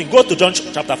John 14. Go to John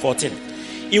chapter 14.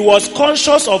 He was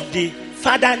conscious of the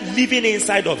Father living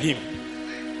inside of Him.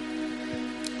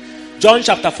 John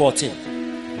chapter 14.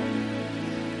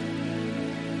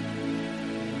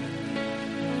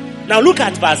 Now look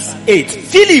at verse 8.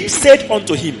 Philip said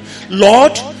unto Him,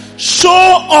 Lord,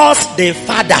 show us the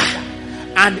Father,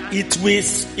 and it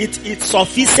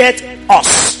sufficeth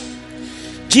us.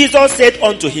 Jesus said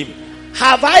unto him,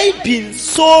 have I been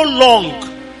so long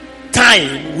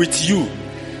time with you,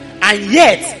 and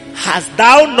yet hast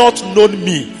thou not known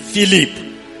me, Philip?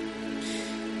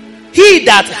 He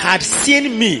that had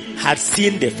seen me had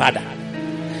seen the Father.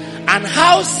 And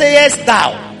how sayest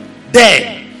thou,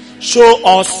 then, show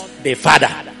us the Father?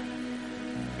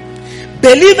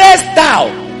 Believest thou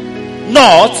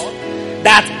not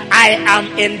that I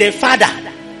am in the Father,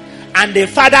 and the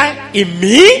Father in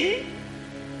me?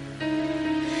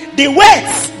 The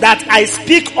words that I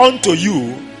speak unto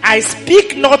you, I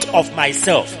speak not of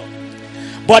myself,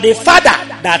 but the Father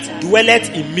that dwelleth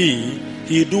in me,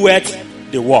 He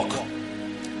doeth the work.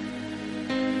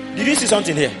 Did you see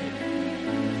something here?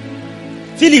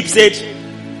 Philip said,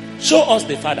 show us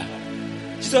the Father.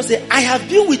 Jesus said, I have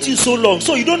been with you so long,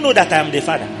 so you don't know that I am the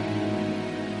Father.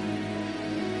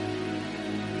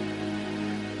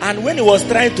 And when he was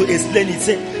trying to explain it, he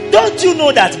said, don't you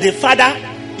know that the Father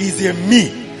is in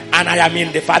me and I am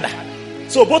in the Father?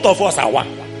 So both of us are one.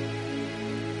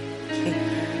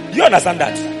 Do you understand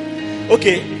that?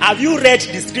 Okay, have you read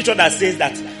the scripture that says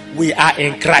that we are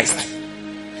in Christ?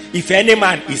 If any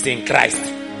man is in Christ.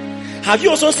 Have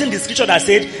you also seen the scripture that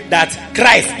said that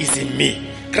Christ is in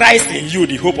me, Christ in you,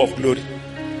 the hope of glory?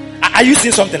 Are you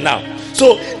seeing something now?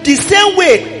 So the same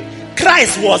way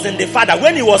Christ was in the Father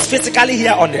when He was physically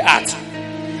here on the earth,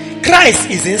 Christ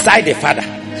is inside the Father,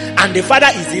 and the Father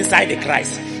is inside the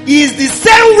Christ. It is the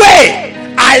same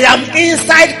way I am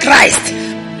inside Christ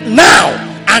now,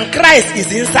 and Christ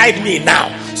is inside me now.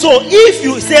 So if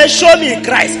you say, show me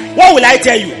Christ, what will I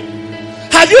tell you?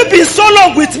 Have you been so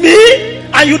long with me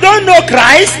and you don't know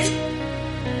Christ?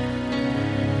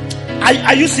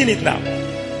 Are you seeing it now?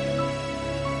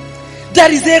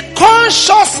 There is a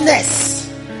consciousness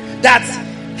that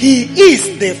He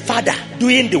is the Father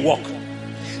doing the work.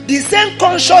 The same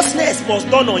consciousness must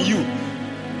dawn on you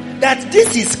that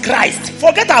this is Christ.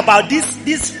 Forget about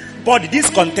this body, this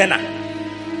container.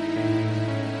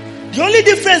 The only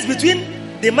difference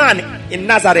between the man in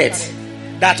Nazareth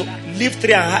that lived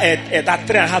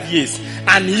 3.5 years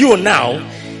and you now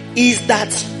is that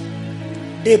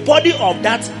the body of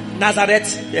that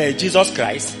Nazareth Jesus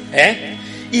Christ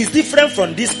is different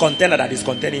from this container that is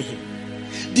containing Him.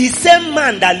 The same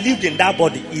man that lived in that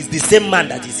body is the same man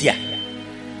that is here.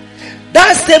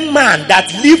 That same man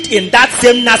that lived in that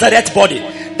same Nazareth body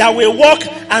that will walk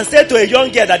and say to a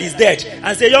young girl that is dead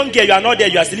and say, young girl, you are not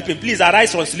dead, you are sleeping, please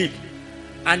arise from sleep.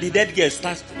 And the dead girl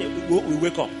will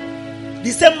wake up.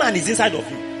 The same man is inside of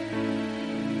you.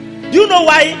 Do you know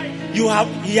why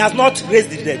he has not raised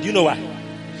the dead? Do you know why?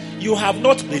 You have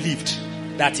not believed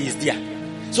that He is there.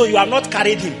 So you have not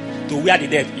carried Him to where the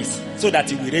dead is so that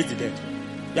He will raise the dead.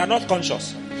 You are not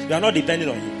conscious. You are not depending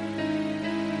on Him.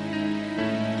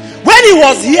 When He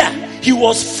was here, He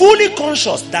was fully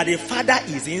conscious that the Father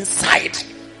is inside.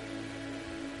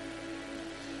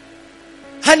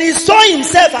 And he saw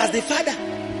himself as the Father.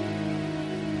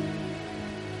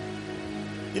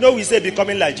 You know, we say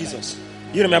becoming like Jesus.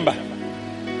 You remember?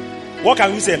 What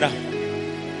can we say now?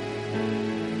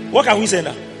 What can we say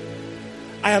now?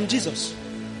 I am Jesus.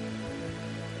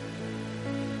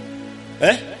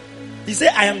 He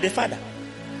said, I am the Father.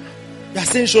 You are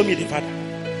saying, show me the Father.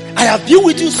 I have been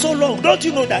with you so long. Don't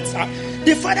you know that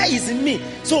the Father is in me?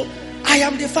 So I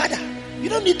am the Father. You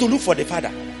don't need to look for the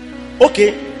Father.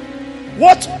 Okay.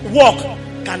 What work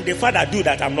can the Father do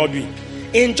that I'm not doing?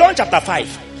 In John chapter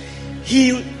 5,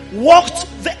 he walked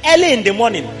early in the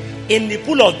morning in the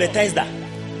pool of Bethesda,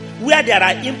 where there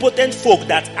are impotent folk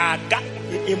that are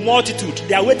a multitude.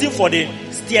 They are waiting for the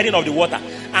stirring of the water.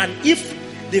 And if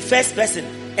the first person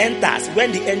enters,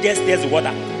 when the angel stirs the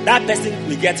water, that person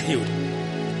will get healed.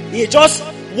 He just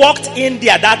walked in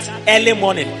there that early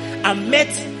morning and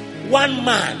met one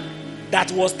man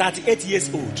that was 38 years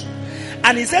old.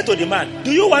 And he said to the man,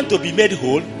 do you want to be made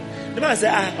whole? The man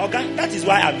said, okay, that is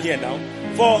why I'm here now.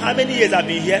 For how many years I've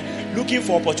been here looking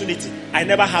for opportunity. I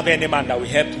never have any man that will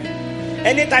help me.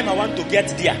 Anytime I want to get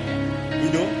there,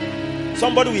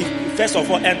 somebody will first of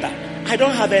all enter. I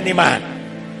don't have any man.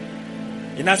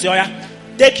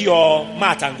 Take your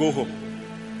mat and go home.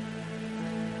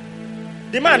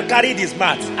 The man carried his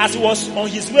mat. As he was on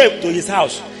his way to his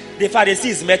house, the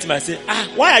Pharisees met him and said,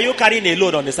 why are you carrying a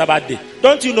load on the Sabbath day?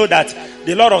 Don't you know that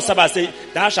the Lord of Sabbath said,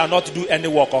 thou shalt not do any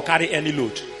work or carry any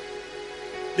load?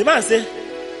 The man said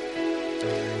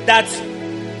that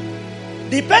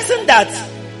the person that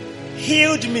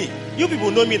healed me, you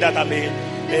people know me that I'm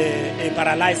a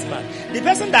paralyzed man. The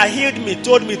person that healed me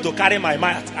told me to carry my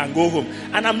mat and go home.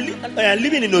 And I'm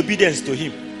living in obedience to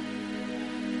him.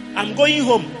 I'm going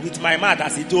home with my mat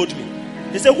as he told me.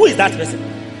 They said, who is that person?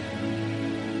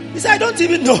 He said, I don't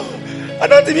even know. I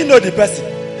don't even know the person.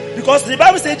 Because the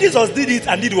Bible says Jesus did it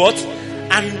and did what?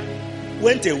 And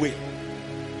went away.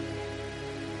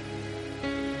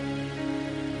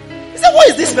 He said, who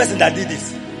is this person that did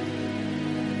this?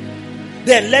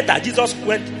 Then later, Jesus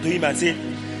went to him and said,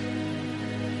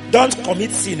 don't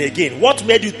commit sin again. What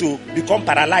made you to become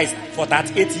paralyzed for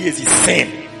 38 years is sin.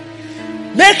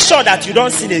 Make sure that you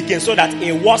don't sin again so that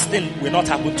a worse thing will not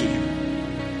happen to you.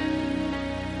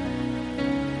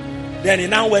 Then he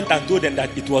now went and told them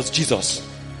that it was Jesus.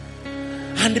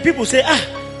 And the people say,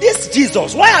 this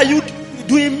Jesus, why are you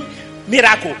doing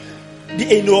miracle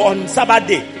on Sabbath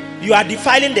day? You are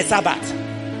defiling the Sabbath.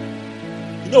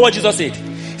 You know what Jesus said?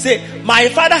 He said, my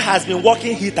Father has been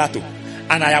working hitherto,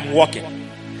 and I am working.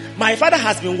 My Father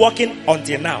has been working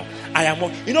until now. I am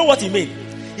working. You know what he meant?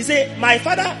 He said, my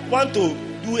Father want to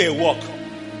do a work.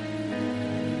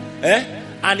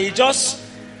 And he just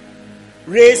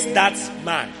raised that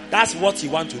man. That's what he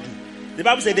want to do. The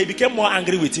Bible said they became more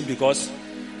angry with him because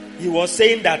he was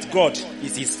saying that God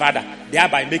is his Father,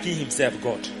 thereby making himself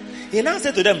God. He now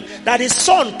said to them that his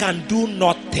Son can do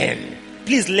nothing.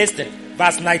 Please listen.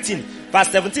 Verse 19. Verse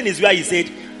 17 is where he said,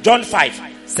 John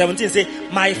 5:17 says,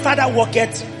 my Father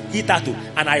worketh hitherto,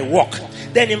 and I walk.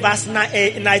 Then in verse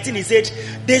 19 he said,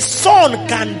 the Son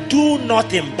can do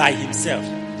nothing by himself.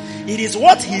 It is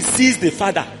what he sees the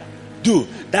Father do.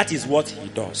 That is what he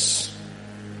does.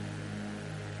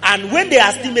 And when they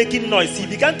are still making noise, he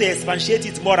began to expatiate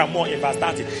it more and more in verse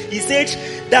 30. He said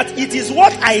that it is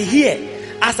what I hear.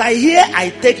 As I hear, I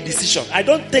take decision. I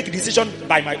don't take decision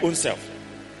by my own self.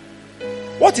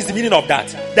 What is the meaning of that?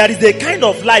 That is the kind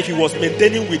of life he was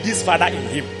maintaining with this Father in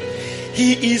him.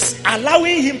 He is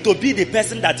allowing him to be the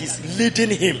person that is leading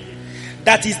him.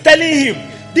 That is telling him,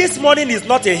 this morning is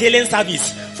not a healing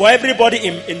service for everybody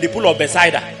in the pool of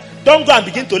Bethesda. Don't go and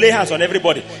begin to lay hands on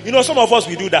everybody. You know, some of us,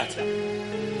 we do that.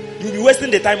 You'll be wasting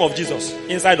the time of Jesus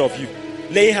inside of you,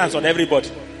 laying hands on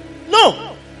everybody.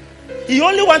 No. He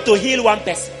only wants to heal one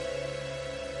person.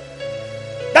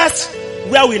 That's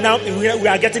where we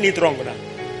are getting it wrong now.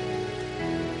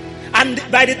 And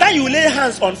by the time you lay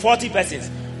hands on 40 persons,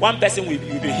 one person will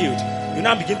be healed. You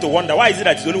now begin to wonder, why is it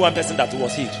that it's only one person that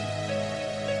was healed?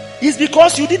 It's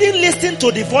because you didn't listen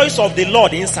to the voice of the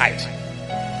Lord inside.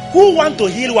 Who want to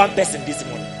heal one person this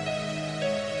morning?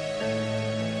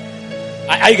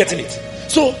 Are you getting it?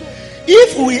 So,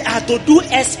 if we are to do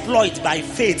exploit by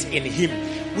faith in him,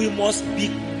 we must be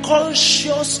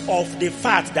conscious of the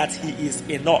fact that he is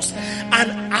in us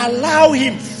and allow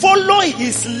him, follow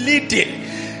his leading.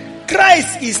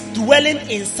 Christ is dwelling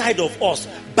inside of us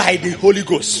by the Holy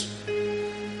Ghost.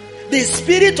 The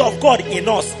Spirit of God in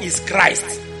us is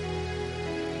Christ.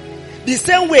 The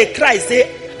same way Christ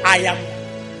said, I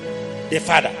am the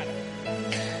Father.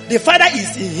 The Father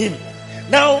is in him.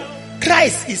 Now,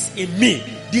 Christ is in me.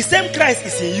 The same Christ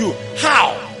is in you.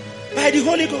 How? By the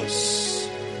Holy Ghost.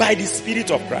 by the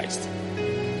Spirit of Christ.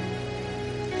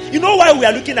 You know why we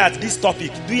are looking at this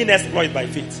topic, doing exploit by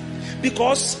faith?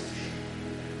 Because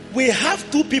we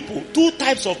have two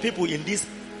types of people in this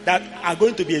that are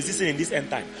going to be existing in this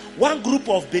end time. One group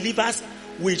of believers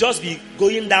will just be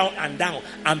going down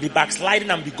and be backsliding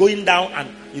and be going down, and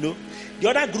the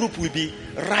other group will be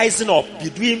rising up, be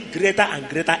doing greater and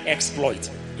greater exploit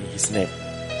in His name.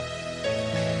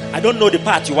 I don't know the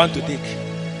path you want to take.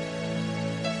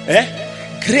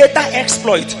 Greater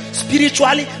exploit,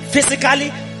 spiritually,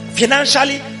 physically,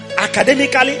 financially,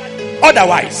 academically,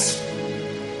 otherwise.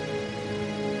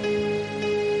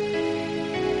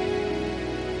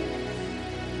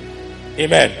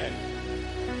 Amen.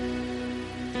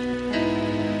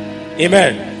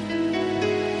 Amen.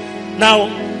 Now,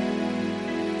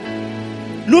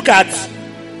 look at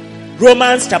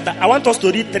Romans chapter. I want us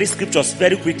to read 3 scriptures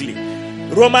very quickly.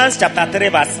 Romans chapter 3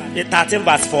 verse 13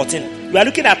 verse 14. We are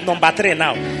looking at number 3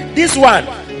 now. This one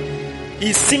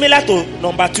is similar to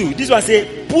number 2. This one says,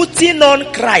 putting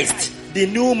on Christ, the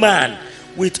new man,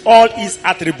 with all his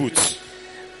attributes.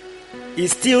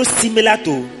 Is still similar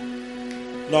to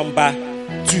number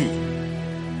 2.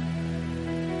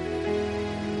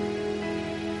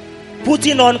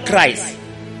 Putting on Christ,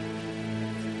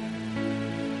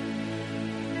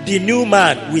 the new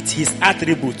man with his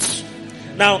attributes.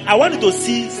 Now, I want you to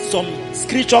see some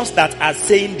scriptures that are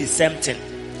saying the same thing.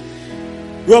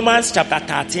 Romans chapter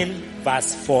 13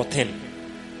 verse 14.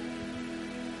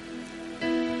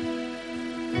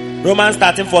 Romans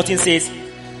 13:14 says,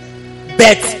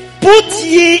 but put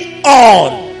ye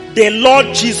on the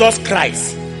Lord Jesus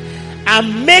Christ,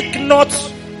 and make not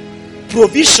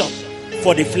provision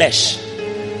for the flesh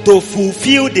to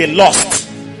fulfill the lust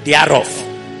thereof.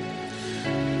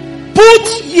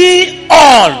 Put ye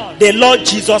on the Lord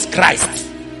Jesus Christ.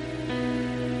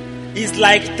 It's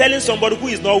like telling somebody who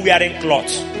is not wearing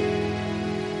cloth,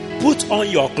 put on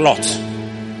your cloth.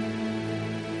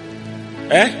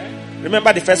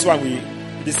 Remember the first one,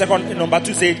 the second, number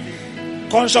 2 said,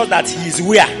 conscious that he is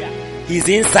where? He is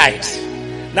inside.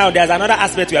 Now there's another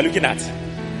aspect we are looking at.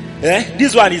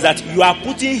 This one is that you are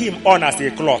putting him on as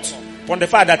a cloth from the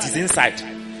fact that he's inside.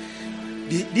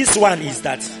 This one is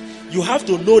that you have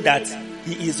to know that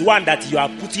he is one that you are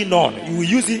putting on. You will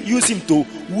use him to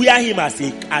wear him as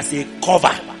a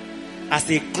cover, as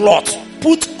a cloth.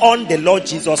 Put on the Lord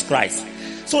Jesus Christ,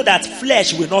 so that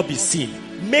flesh will not be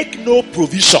seen. Make no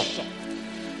provision.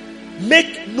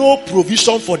 Make no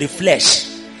provision for the flesh.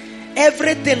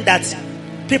 Everything that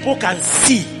people can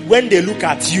see when they look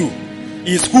at you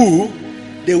is who?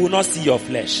 They will not see your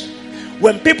flesh.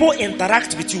 When people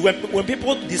interact with you, when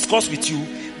people discuss with you,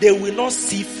 they will not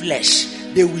see flesh.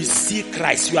 They will see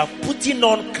Christ. You are putting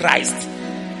on Christ.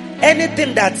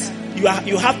 Anything that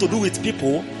you have to do with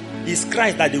people is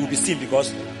Christ that they will be seen,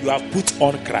 because you have put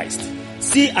on Christ.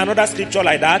 See another scripture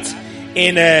like that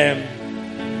in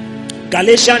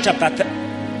Galatians chapter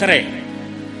 3.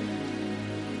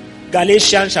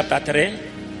 Galatians chapter 3.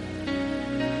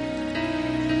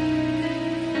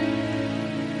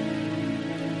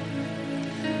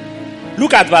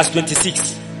 Look at verse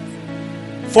 26.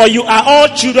 For you are all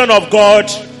children of God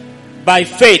by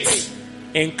faith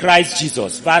in Christ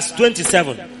Jesus. Verse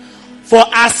 27. For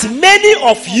as many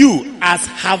of you as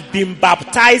have been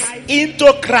baptized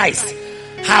into Christ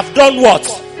have done what?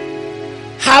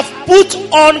 Have put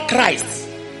on Christ.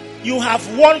 You have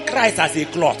worn Christ as a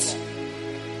cloth.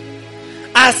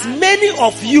 As many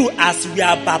of you as we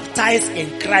are baptized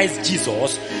in Christ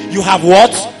Jesus, you have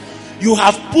what? You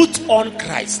have put on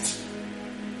Christ.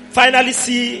 Finally,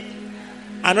 see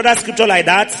another scripture like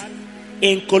that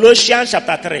in Colossians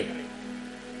chapter 3.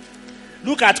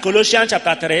 Look at Colossians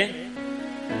chapter 3.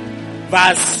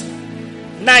 Verse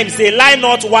 9 say, lie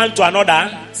not one to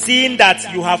another, seeing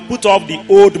that you have put off the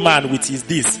old man which is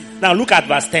this. Now look at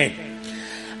verse 10.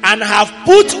 And have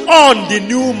put on the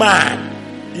new man.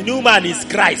 The new man is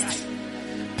Christ.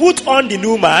 Put on the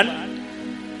new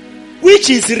man, which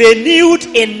is renewed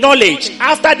in knowledge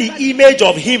after the image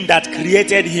of him that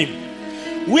created him.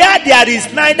 Where there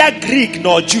is neither Greek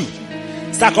nor Jew,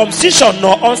 circumcision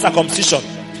nor uncircumcision,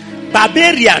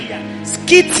 barbarian,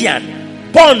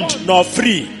 Scythian, bond nor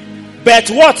free, but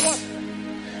what?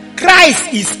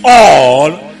 Christ is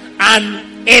all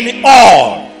and in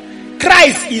all.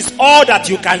 Christ is all that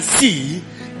you can see.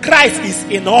 Christ is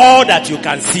in all that you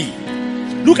can see.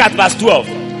 Look at verse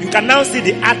 12. You can now see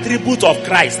the attribute of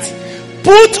Christ.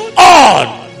 Put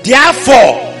on,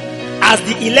 therefore, as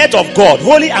the elect of God,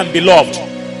 holy and beloved.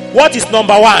 What is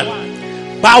number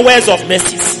 1? Bowels of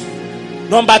mercies.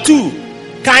 Number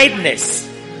 2, kindness.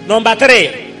 Number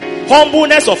 3,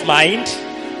 humbleness of mind.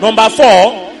 Number 4,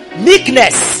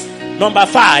 Meekness. Number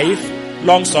 5,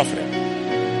 long suffering.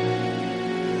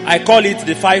 I call it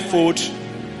the 5-fold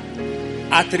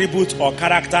attribute or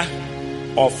character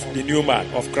of the new man,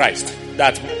 of Christ,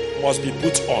 that must be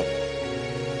put on.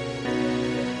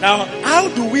 Now, how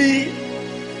do we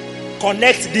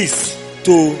connect this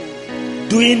to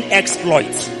doing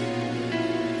exploits?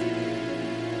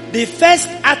 The first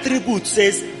attribute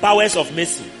says bowels of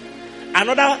mercy.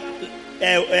 Another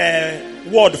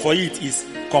word for it is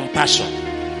compassion.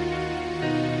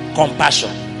 Compassion.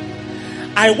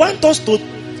 I want us to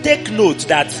take note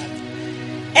that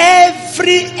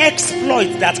every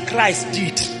exploit that Christ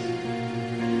did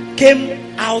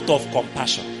came out of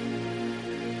compassion.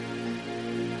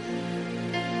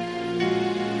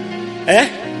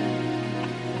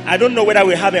 I don't know whether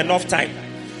we have enough time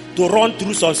to run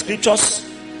through some scriptures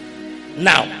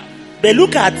now. But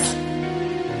look at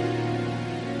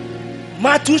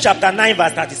Matthew chapter 9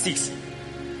 verse 36.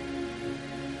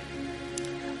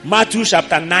 Matthew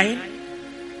chapter 9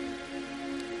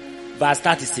 verse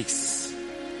 36.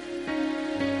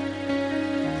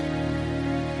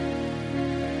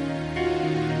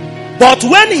 But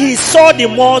when he saw the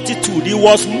multitude, he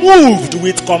was moved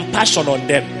with compassion on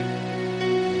them,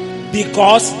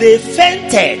 because they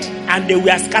fainted and they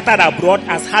were scattered abroad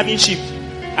as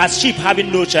sheep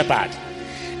having no shepherd.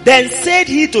 Then said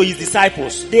he to his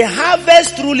disciples, the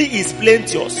harvest truly is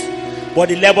plenteous, but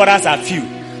the laborers are few.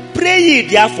 Pray ye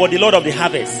therefore the Lord of the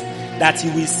harvest, that he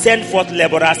will send forth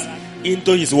laborers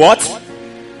into his what?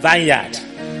 Vineyard.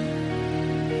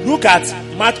 Look at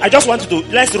Matthew. I just wanted to,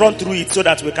 let's run through it so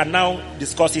that we can now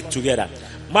discuss it together.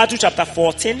 Matthew chapter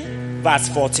 14 verse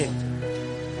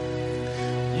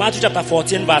 14. Matthew chapter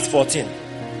 14 verse 14.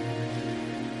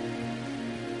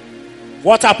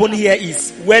 What happened here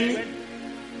is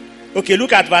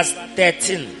look at verse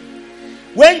 13.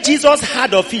 When Jesus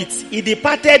heard of it, he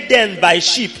departed then by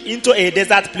ship into a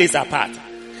desert place apart.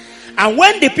 And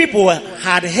when the people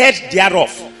had heard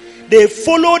thereof, they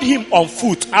followed him on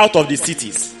foot out of the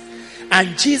cities.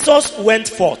 And Jesus went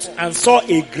forth and saw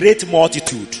a great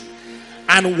multitude,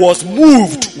 and was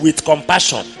moved with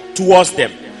compassion towards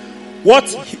them. What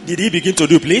did he begin to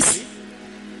do, please?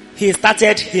 He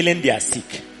started healing their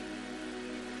sick.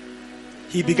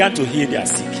 He began to heal their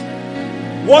sick.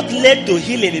 What led to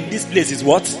healing in this place is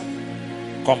what?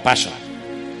 Compassion.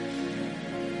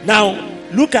 Now,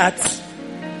 look at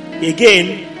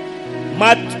again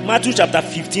Matthew chapter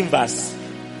 15 verse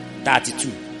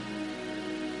 32.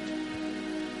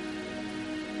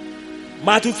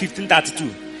 Matthew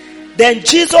 15:32. Then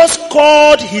Jesus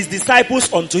called his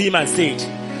disciples unto him and said,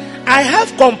 I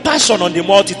have compassion on the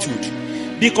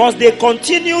multitude, because they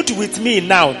continued with me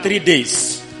now 3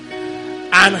 days,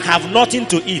 and have nothing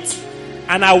to eat,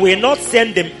 and I will not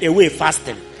send them away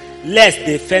fasting, lest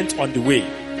they faint on the way.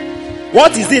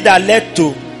 What is it that led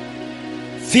to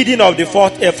feeding of the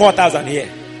 4,000 here?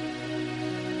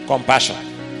 Compassion.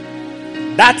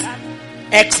 That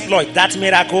exploit, that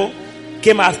miracle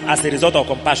came as a result of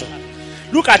compassion.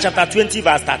 Look at chapter 20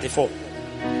 verse 34.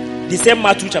 The same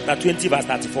Matthew chapter 20 verse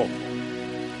 34.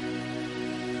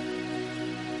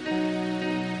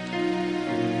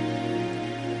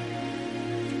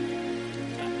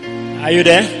 Are you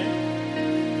there?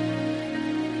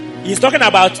 He's talking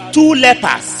about 2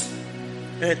 lepers,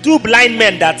 2 blind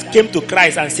men that came to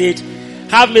Christ and said,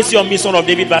 have mercy on me, son of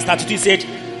David. Verse 32, he said,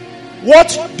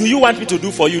 what do you want me to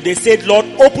do for you? They said, Lord,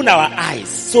 open our eyes.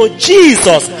 So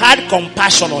Jesus had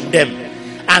compassion on them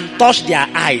and touched their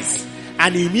eyes,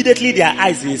 and immediately their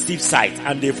eyes received sight,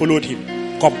 and they followed him.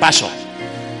 Compassion.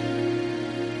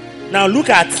 Now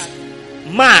look at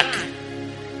Mark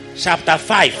chapter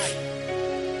 5.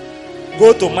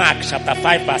 Go to Mark chapter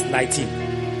 5 verse 19.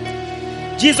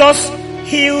 Jesus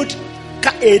healed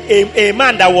a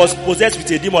man that was possessed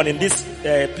with a demon in this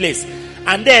place.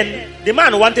 And then the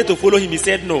man wanted to follow him. He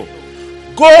said, no.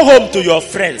 Go home to your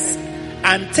friends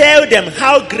and tell them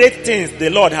how great things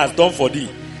the Lord has done for thee,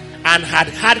 and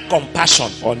had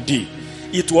compassion on thee.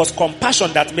 It was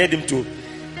compassion that made him to,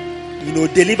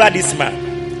 deliver this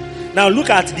man. Now look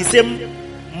at the same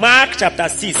Mark chapter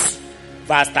 6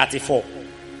 verse 34.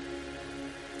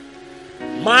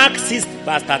 Mark 6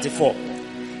 verse 34.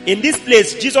 In this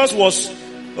place, Jesus was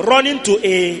running to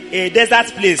a desert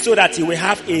place so that he will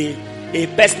have a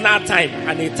personal time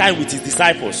and a time with his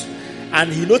disciples.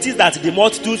 And he noticed that the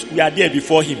multitudes were there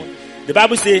before him. The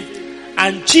Bible says,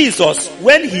 and Jesus,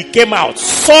 when he came out,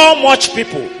 saw much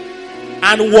people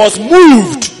and was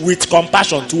moved with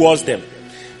compassion towards them,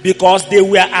 because they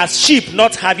were as sheep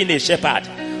not having a shepherd.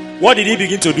 What did he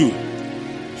begin to do?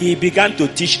 He began to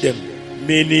teach them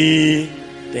many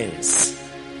things.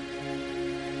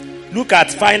 Look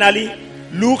at finally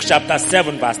Luke chapter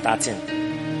 7 verse 13.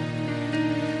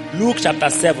 Luke chapter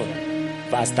 7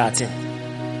 verse 13.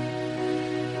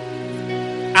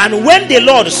 And when the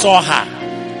Lord saw her,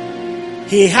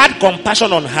 he had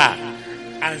compassion on her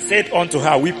and said unto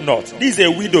her, weep not. This is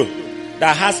a widow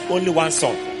that has only one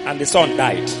son, and the son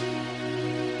died.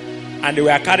 And they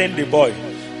were carrying the boy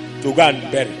to go and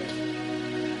bury.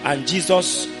 And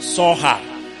Jesus saw her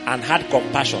and had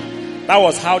compassion. That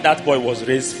was how that boy was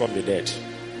raised from the dead.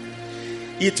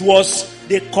 It was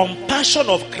the compassion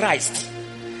of Christ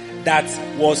that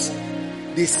was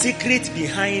the secret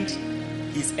behind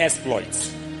his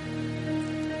exploits.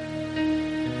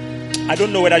 I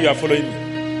don't know whether you are following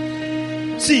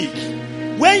me. See,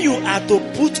 when you are to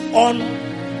put on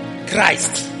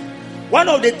Christ, one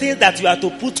of the things that you are to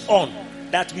put on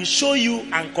that will show you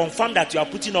and confirm that you are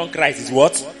putting on Christ is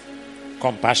what?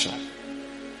 Compassion.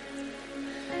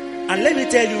 And let me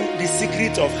tell you the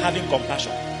secret of having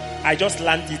compassion. I just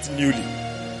learned it newly.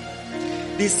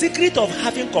 The secret of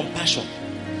having compassion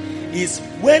is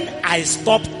when I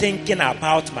stop thinking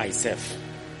about myself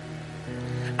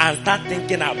and start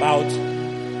thinking about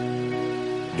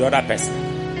the other person.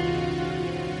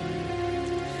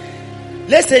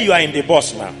 Let's say you are in the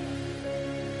bus now,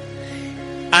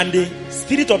 and the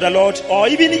Spirit of the Lord, or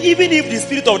even if the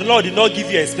Spirit of the Lord did not give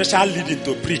you a special leading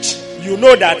to preach, you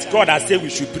know that God has said we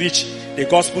should preach the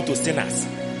gospel to sinners.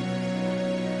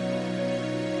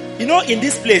 You know, in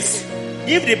this place,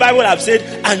 if the Bible had said,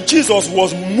 and Jesus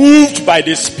was moved by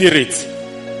the Spirit,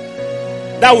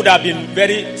 that would have been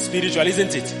very spiritual,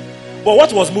 isn't it? But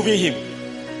what was moving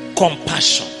him?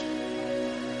 Compassion.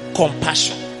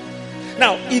 Compassion.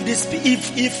 Now, if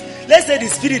let's say the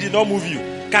Spirit did not move you,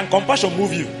 can compassion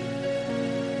move you?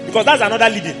 Because that's another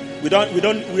leading. We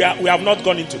have not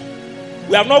gone into.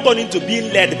 We have not gone into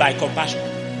being led by compassion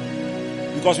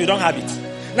because we don't have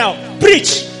it. Now,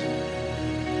 preach.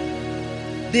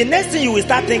 The next thing you will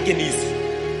start thinking is,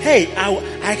 hey,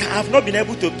 I have not been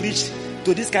able to preach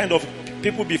to this kind of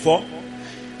people before.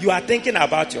 You are thinking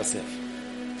about yourself.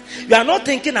 You are not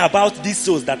thinking about these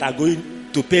souls that are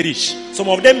going to perish. Some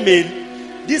of them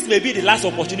this may be the last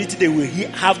opportunity they will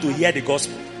have to hear the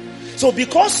gospel. So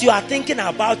because you are thinking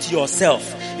about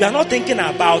yourself, you are not thinking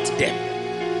about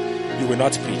them, you will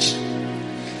not preach.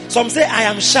 Some say, I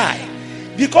am shy.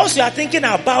 Because you are thinking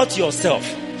about yourself,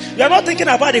 you are not thinking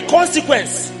about the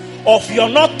consequence of your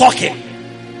not talking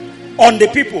on the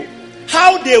people.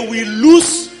 How they will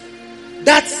lose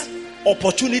that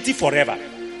opportunity forever.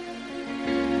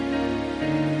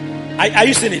 Are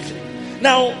you seeing it?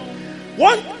 Now,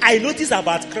 what I noticed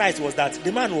about Christ was that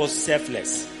the man was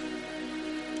selfless.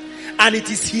 And it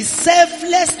is his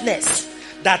selflessness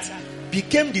that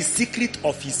became the secret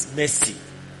of his mercy.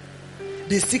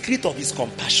 The secret of his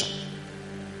compassion.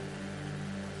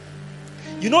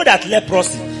 You know that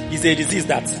leprosy is a disease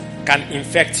that can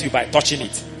infect you by touching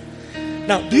it.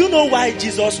 Now, do you know why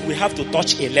Jesus will have to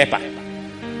touch a leper?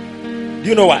 Do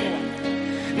you know why?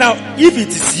 Now, if it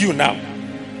is you now,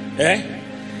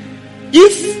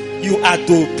 if you are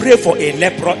to pray for a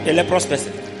leprous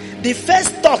person, the first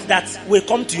thought that will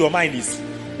come to your mind is,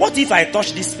 what if I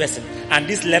touch this person and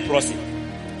this leprosy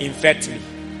infects me?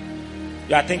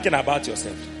 You are thinking about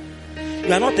yourself.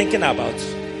 You are not thinking about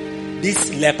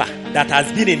this leper that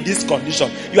has been in this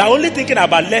condition. You are only thinking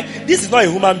about this is not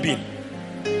a human being.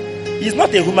 He's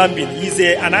not a human being. He's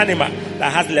an animal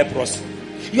that has leprosy.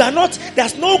 You are not,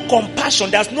 there's no compassion,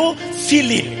 there's no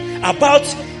feeling about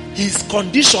his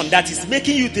condition that is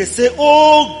making you to say,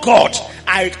 oh God,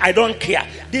 I don't care.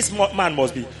 This man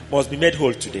must be made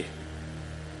whole today.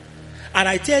 And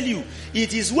I tell you,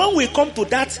 it is when we come to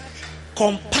that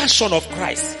compassion of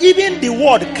Christ, even the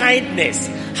word kindness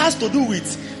has to do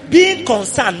with being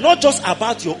concerned not just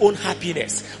about your own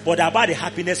happiness, but about the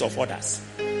happiness of others.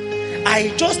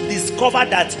 I just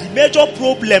discovered that the major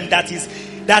problem that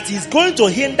is going to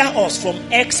hinder us from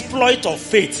exploit of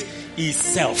faith is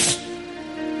self.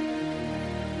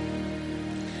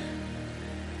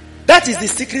 That is the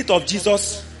secret of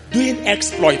Jesus doing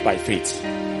exploit by faith.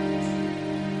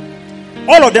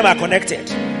 All of them are connected.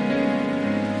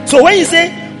 So when you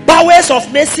say bowels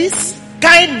of mercies,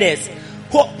 kindness,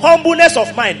 humbleness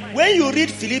of mind, when you read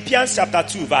Philippians chapter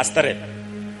 2 verse 3,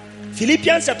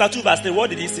 Philippians chapter 2 verse 3, what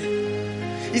did he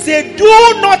say? He said,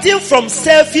 do nothing from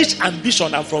selfish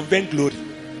ambition and from vainglory.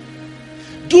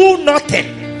 Do nothing.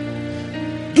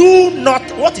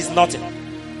 What is nothing?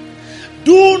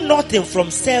 Do nothing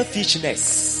from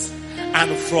selfishness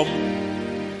and from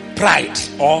pride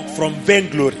or from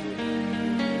vainglory.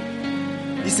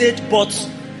 He said, but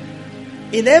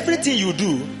in everything you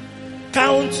do,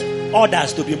 count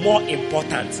others to be more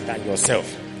important than yourself.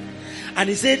 And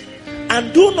he said,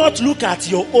 and do not look at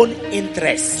your own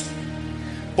interest,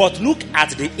 but look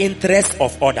at the interest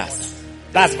of others.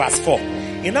 That's verse 4.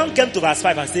 He now came to verse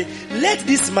 5 and said, let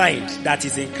this mind that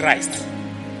is in Christ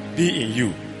be in you,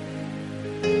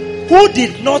 who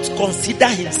did not consider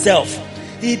himself.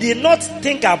 He did not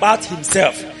think about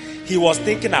himself. He was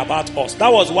thinking about us.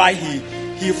 That was why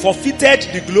he forfeited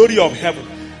the glory of heaven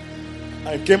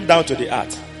and came down to the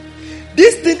earth.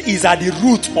 This thing is at the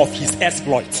root of his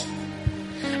exploit.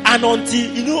 And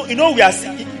until, we are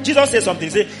seeing, Jesus said something.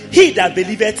 He said, he that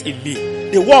believeth in me,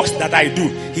 the works that I do,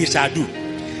 he shall do.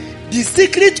 The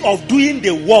secret of doing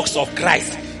the works of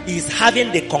Christ is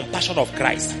having the compassion of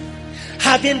Christ,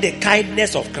 having the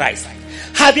kindness of Christ,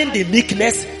 having the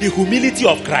meekness, the humility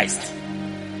of Christ.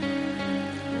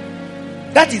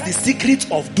 That is the secret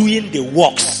of doing the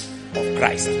works of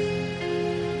Christ.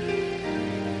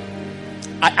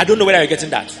 I don't know whether you're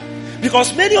getting that.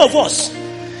 Because many of us,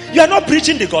 you are not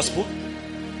preaching the gospel.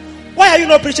 Why are you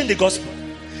not preaching the gospel?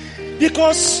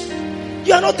 Because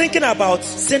you are not thinking about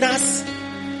sinners,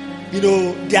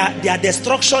 their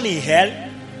destruction in hell.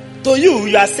 To you,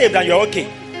 you are saved and you're okay.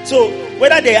 So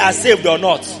whether they are saved or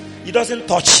not, it doesn't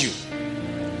touch you.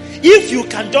 If you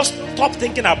can just stop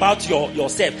thinking about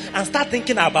yourself and start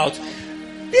thinking about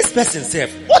this person's self.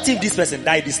 What if this person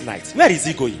died this night? Where is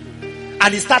he going?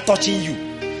 And he start touching you.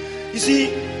 You see,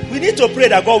 we need to pray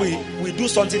that God will do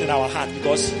something in our heart,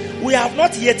 because we have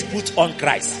not yet put on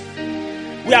Christ.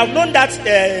 We have known that,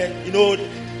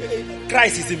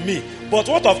 Christ is in me. But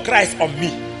what of Christ on me?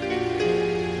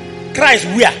 Christ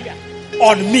where?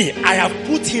 On me. I have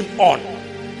put him on.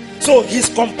 So his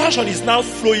compassion is now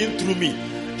flowing through me,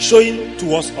 showing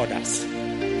towards others.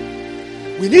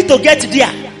 We need to get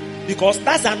there, because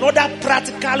that's another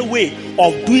practical way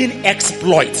of doing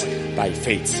exploit by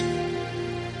faith.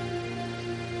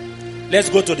 Let's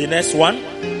go to the next one.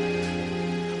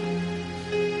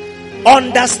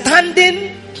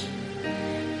 Understanding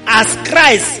as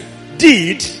Christ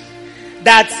did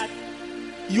that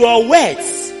your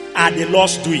words are the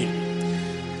Lord's doing.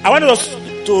 I want us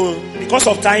to, because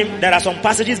of time, there are some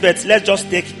passages, but let's just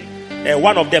take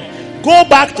one of them. Go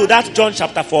back to that John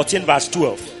chapter 14 verse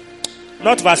 12.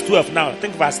 Not verse 12 now, I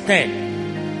think verse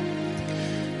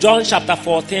 10. John chapter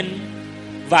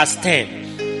 14 verse 10.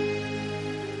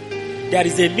 There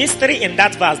is a mystery in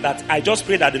that verse that I just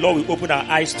pray that the Lord will open our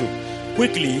eyes to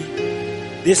quickly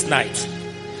this night.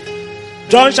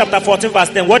 John chapter 14 verse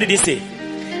 10. What did he say?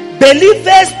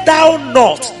 Believest thou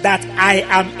not that I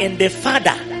am in the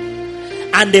Father,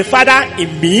 and the Father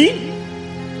in me?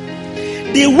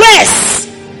 The words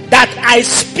that I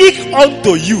speak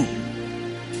unto you,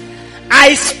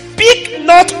 I speak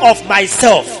not of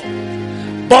myself,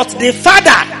 but the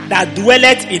Father that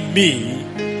dwelleth in me,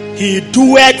 he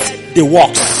doeth the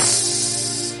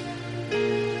works.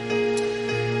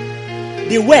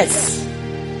 The words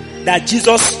that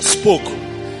Jesus spoke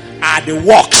are the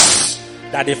works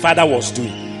that the Father was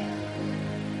doing.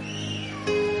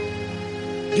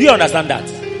 Do you understand that?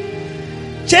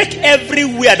 Check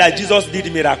everywhere that Jesus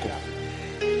did miracle.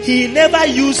 He never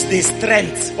used the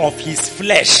strength of his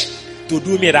flesh to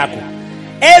do miracle.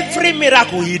 Every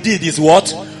miracle he did is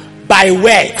what? By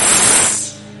words.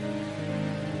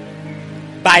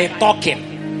 By talking.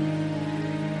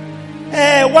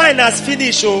 Wine has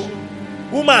finished. Oh,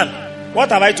 woman, what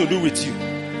have I to do with you?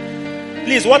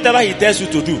 Please, whatever he tells you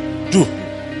to do, do.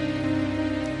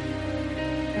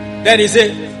 Then he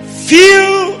said,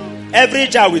 fill every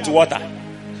jar with water.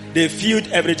 They filled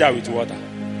every jar with water.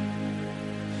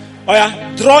 Oh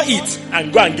yeah, draw it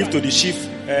and go and give to the chief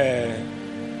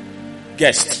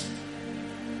guest.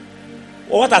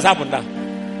 What has happened now?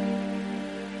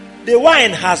 The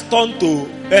wine has turned to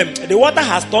the water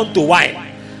has turned to wine.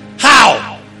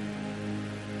 How?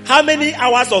 How many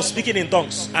hours of speaking in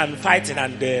tongues and fighting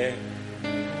and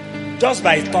just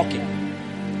by talking,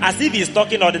 as if he's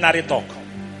talking ordinary talk.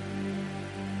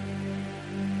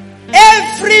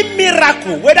 Every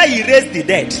miracle, whether he raised the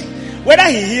dead, whether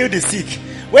he healed the sick,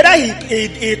 whether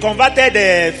he converted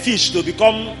the fish to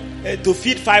become to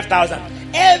feed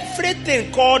 5,000,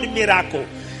 everything called miracle,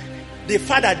 the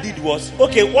Father did was,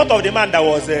 okay, what of the man that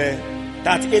was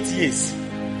 38 years?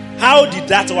 How did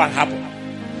that one happen?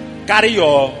 Carry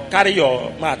your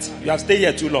mat. You have stayed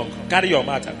here too long. Carry your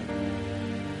mat.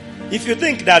 If you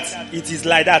think that it is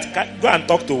like that, go and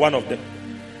talk to one of them.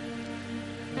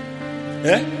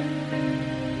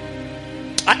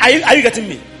 Are you getting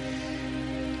me?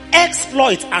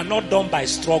 Exploits are not done by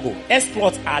struggle.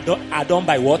 Exploits are done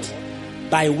by what?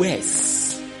 By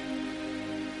words.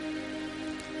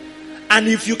 And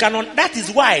if you cannot, that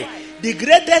is why the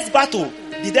greatest battle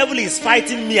the devil is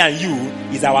fighting me and you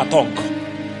is our tongue.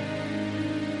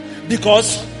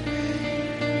 Because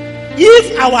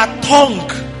if our tongue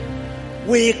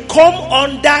will come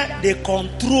under the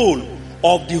control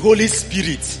of the Holy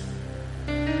Spirit,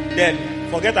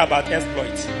 then forget about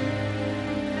exploit.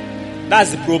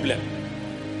 That's the problem.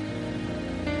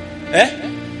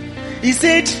 He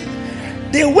said,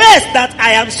 the words that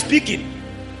I am speaking,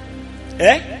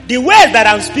 the words that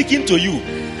I'm speaking to you,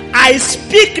 I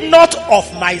speak not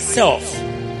of myself.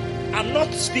 I'm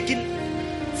not speaking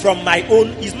from my own.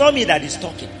 It's not me that is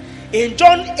talking. In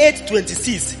John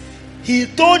 8:26, he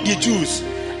told the Jews,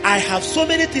 I have so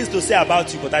many things to say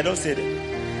about you, but I don't say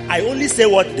them. I only say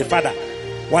what the Father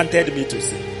wanted me to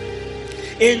say.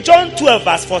 In John 12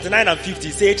 verse 49 and 50,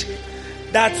 he said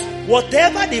that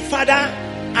whatever the Father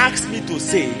asks me to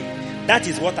say, that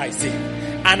is what I say.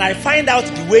 And I find out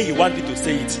the way he wants me to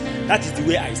say it. That is the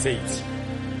way I say it.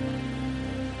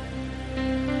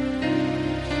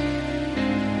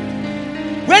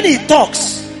 When he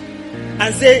talks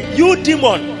and say, you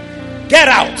demon, get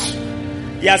out,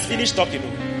 he has finished talking.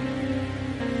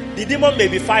 The demon may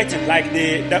be fighting like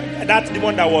that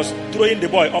demon that was throwing the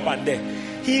boy up and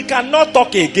down. He cannot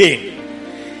talk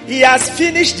again. He has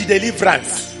finished the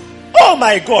deliverance. Oh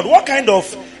my God, what kind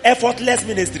of effortless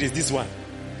ministry is this one?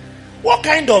 What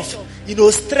kind of,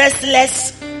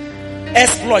 stressless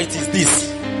exploit is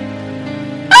this?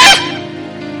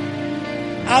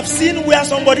 I've seen where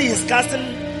somebody is casting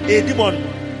a demon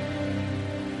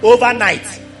overnight.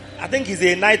 I think it's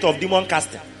a night of demon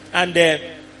casting. And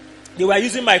they were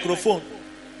using microphone.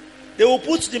 They will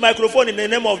put the microphone in the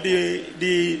name of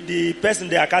the person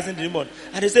they are casting the demon.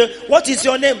 And they say, what is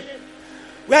your name?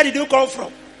 Where did you come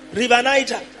from? River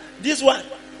Niger. This one.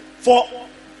 For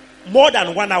more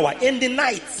than 1 hour. In the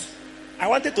night. I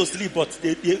wanted to sleep, but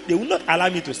they would not allow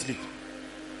me to sleep.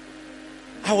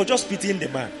 I was just pitying the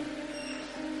man.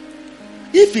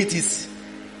 If it is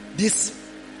this,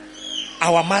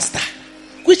 our master,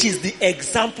 which is the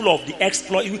example of the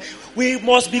exploit, we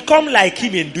must become like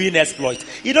him in doing exploit.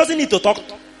 He doesn't need to talk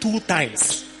 2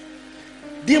 times.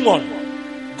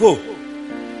 Demon, go.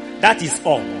 That is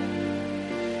all.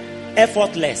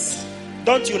 Effortless.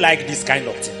 Don't you like this kind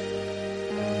of thing?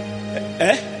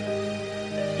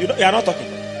 You are not talking.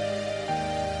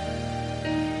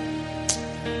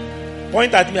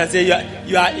 Point at me and say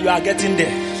you are getting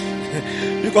there.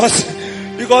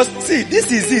 because see,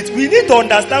 this is it. We need to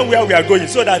understand where we are going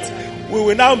so that we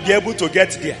will now be able to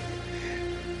get there.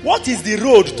 What is the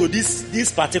road to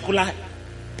this particular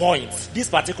point, this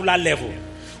particular level,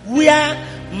 where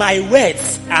my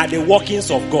words are the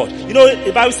workings of God?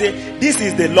 The Bible says this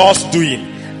is the Lord's doing,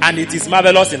 and it is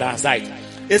marvelous in our sight.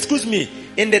 Excuse me,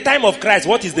 in the time of Christ,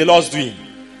 what is the Lord's doing?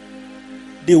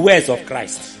 The words of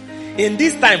Christ. In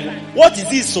this time, what is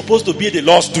this supposed to be the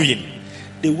Lord's doing?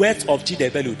 The words of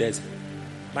Chidebelu Udeze.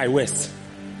 My words.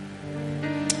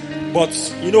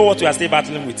 But you know what we are still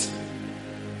battling with?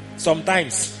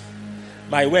 Sometimes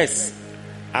my words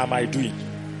are my doing.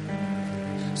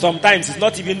 Sometimes it's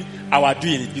not even our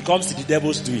doing, it becomes the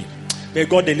devil's doing. May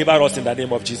God deliver us in the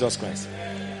name of Jesus Christ.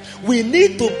 We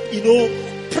need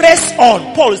to, press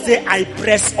on. Paul said, I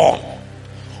press on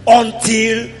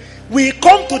until we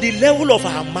come to the level of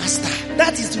our master.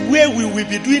 That is where we will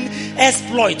be doing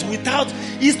exploit without,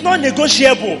 it's not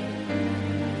negotiable.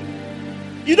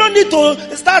 You don't need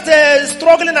to start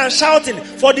struggling and shouting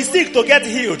for the sick to get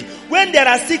healed. When there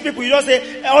are sick people, you don't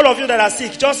say, all of you that are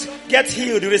sick, just get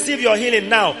healed. You receive your healing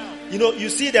now. You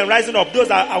see them rising up. Those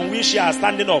that are on wheelchair are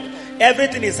standing up.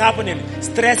 Everything is happening.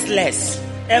 Stressless.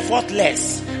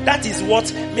 Effortless. That is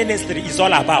what ministry is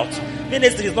all about.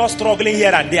 Ministry is not struggling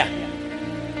here and there.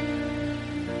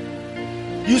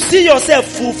 You see yourself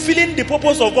fulfilling the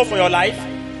purpose of God for your life.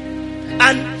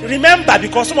 And remember,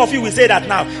 because some of you will say that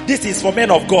now, this is for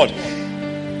men of God.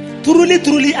 Truly,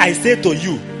 truly, I say to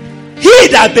you, he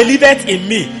that believeth in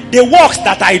me, the works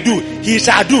that I do, he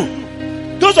shall do.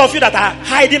 Those of you that are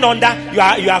hiding under,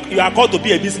 you are called to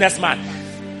be a businessman.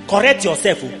 Correct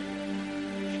yourself.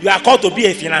 You are called to be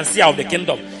a financier of the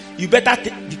kingdom. You better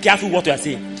be careful what you are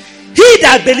saying. He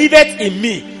that believeth in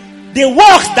me, the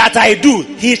works that I do,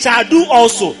 he shall do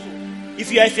also.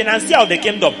 If you are a financier of the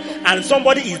kingdom and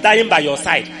somebody is dying by your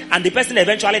side and the person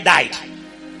eventually died,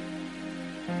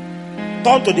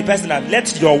 turn to the person and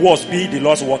let your words be the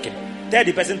Lord's working. Tell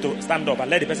the person to stand up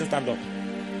and let the person stand up.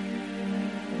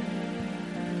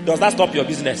 Does that stop your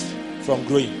business from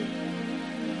growing?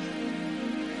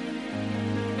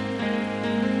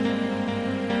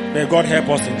 May God help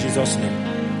us in Jesus' name.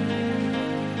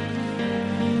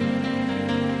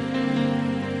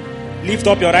 Lift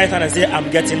up your right hand and say,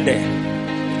 I'm getting there.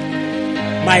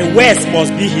 My words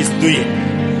must be his doing.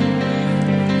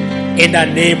 In the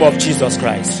name of Jesus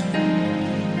Christ.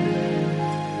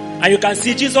 And you can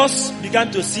see Jesus began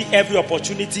to see every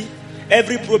opportunity,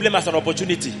 every problem as an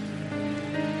opportunity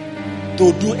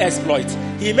to do exploit.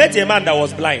 He met a man that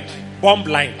was blind, born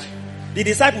blind. The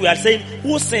disciples were saying,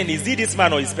 who sinned? Is it this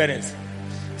man or his parents?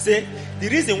 Say, the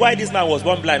reason why this man was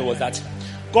born blind was that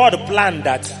God planned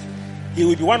that he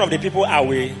will be one of the people I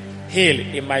will heal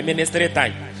in my ministry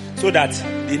time, so that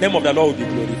the name of the Lord will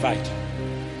be glorified.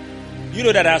 You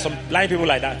know that there are some blind people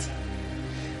like that.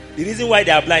 The reason why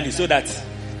they are blind is so that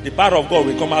the power of God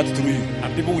will come out through you,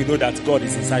 and people will know that God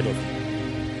is inside of you.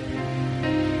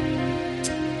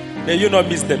 May you not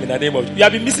miss them in the name of Jesus. You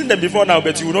have been missing them before now,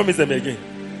 but you will not miss them again.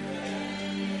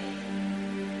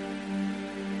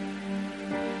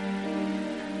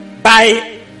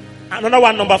 By another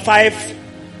one, number 5,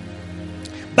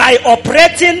 by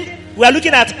operating, we are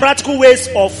looking at practical ways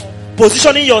of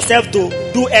positioning yourself to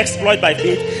do exploit by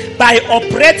faith. By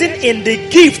operating in the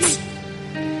gift,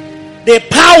 the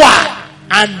power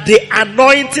and the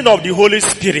anointing of the Holy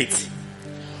Spirit.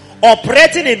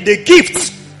 Operating in the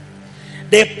gift,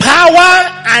 the power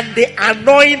and the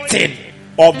anointing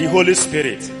of the Holy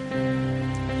Spirit.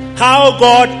 How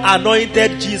God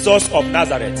anointed Jesus of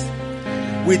Nazareth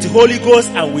with Holy Ghost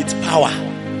and with power,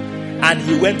 and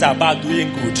he went about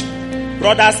doing good.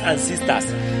 Brothers and sisters,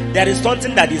 there is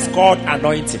something that is called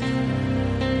anointing.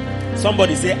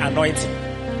 Somebody say anointing.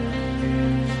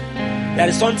 There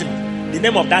is something. The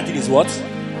name of that thing is what?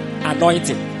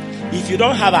 Anointing. If you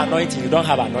don't have anointing, you don't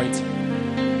have anointing.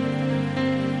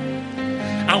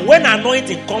 And when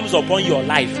anointing comes upon your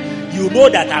life, you know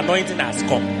that anointing has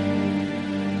come.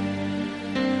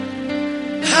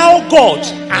 How God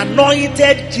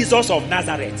anointed Jesus of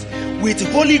Nazareth with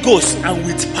Holy Ghost and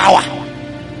with power.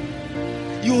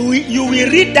 You will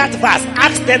read that verse,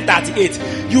 Acts 10:38.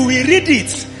 You will read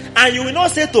it and you will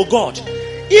not say to God,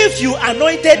 if you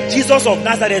anointed Jesus of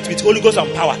Nazareth with Holy Ghost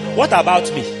and power, what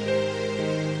about me?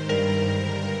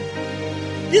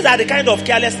 These are the kind of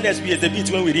carelessness we exhibit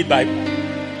when we read Bible.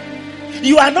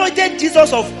 You anointed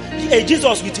Jesus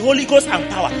with Holy Ghost and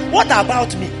power. What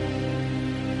about me?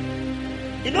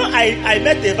 You know, I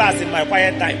met a verse in my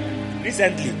quiet time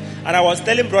recently, and I was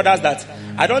telling brothers that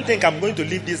I don't think I'm going to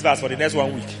leave this verse for the next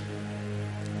 1 week.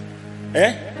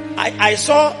 I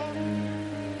saw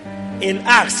in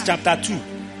Acts chapter 2,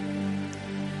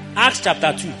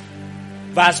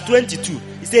 verse 22.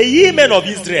 It says, ye men of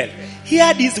Israel,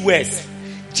 hear these words.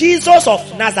 Jesus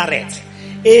of Nazareth,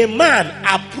 a man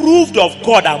approved of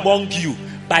God among you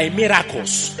by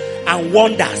miracles and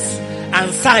wonders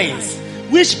and signs,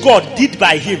 which God did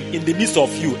by him in the midst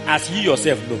of you, as ye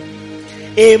yourself know.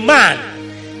 A man,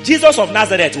 Jesus of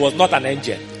Nazareth was not an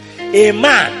angel. A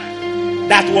man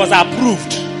that was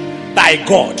approved by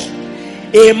God.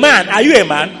 A man, are you a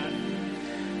man?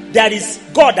 There is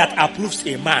God that approves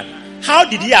a man. How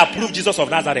did he approve Jesus of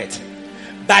Nazareth?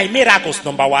 By miracles,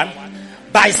 number 1.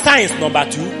 By signs, number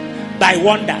 2. By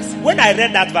wonders. When I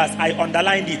read that verse, I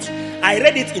underlined it. I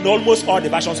read it in almost all the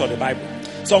versions of the Bible.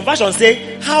 Some versions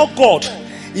say how God,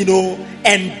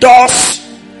 endorsed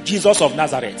Jesus of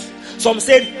Nazareth. Some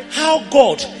say how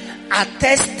God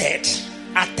attestation,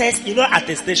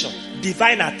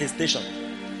 divine attestation.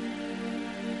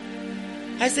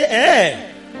 I say,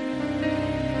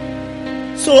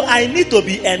 so I need to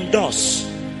be endorsed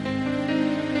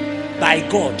by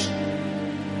God.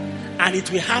 And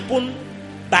it will happen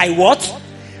by what?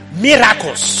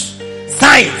 Miracles,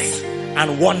 signs,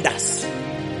 and wonders.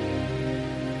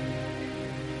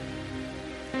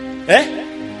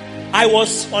 I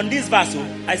was on this verse.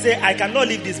 I say I cannot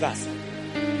leave this verse.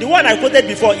 The one I quoted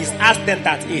before is Acts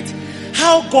 10:38.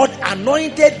 How God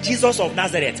anointed Jesus of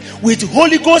Nazareth with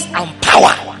Holy Ghost and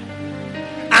power,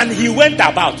 and he went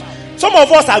about. Some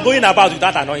of us are going about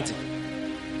without anointing.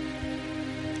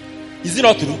 Is it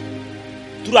not true?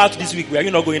 Throughout this week, were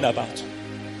you not going about?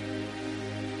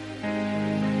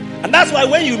 And that's why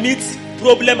when you meet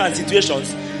problems and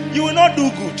situations, you will not do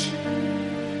good.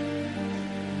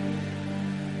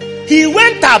 He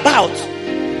went about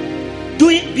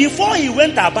before he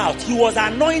went about, he was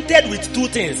anointed with 2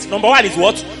 things. Number 1 is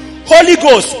what? Holy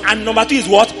Ghost. And number 2 is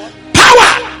what?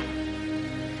 Power.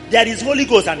 There is Holy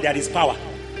Ghost and there is power.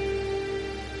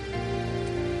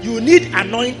 You need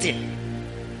anointing.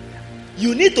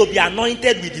 You need to be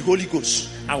anointed with the Holy Ghost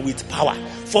and with power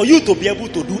for you to be able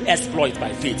to do exploit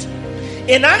by faith.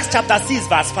 In Acts chapter 6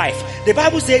 verse 5, the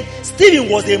Bible says Stephen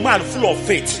was a man full of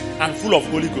faith and full of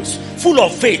Holy Ghost. Full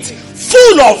of faith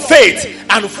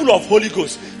and full of Holy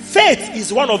Ghost. Faith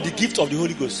is one of the gifts of the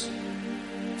Holy Ghost.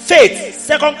 faith,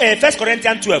 1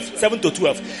 Corinthians 12,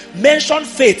 7-12, mention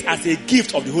faith as a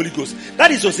gift of the Holy Ghost.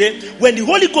 That is to say, when the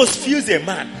Holy Ghost fills a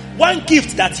man, one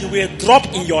gift that he will drop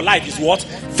in your life is what?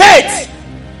 Faith.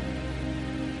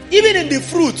 Even in the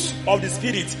fruit of the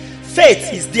Spirit,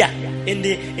 faith is there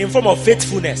in form of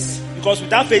faithfulness. Because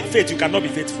without faith, you cannot be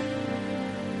faithful.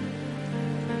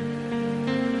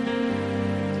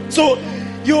 So,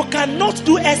 you cannot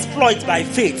do exploit by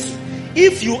faith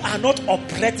if you are not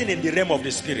operating in the realm of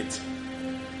the Spirit.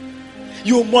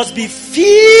 You must be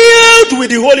filled with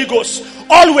the Holy Ghost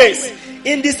always.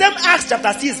 In the same Acts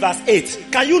chapter 6 verse 8,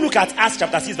 can you look at Acts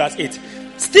chapter 6 verse 8?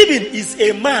 Stephen is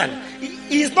a man.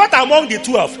 He is not among the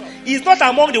 12. He is not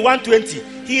among the 120.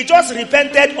 He just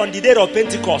repented on the day of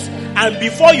Pentecost. And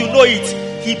before you know it,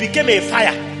 he became a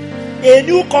fire. A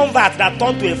new convert that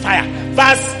turned to a fire.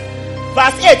 Verse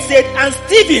 8 said, and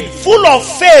Stephen, full of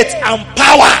faith and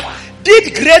power,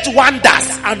 did great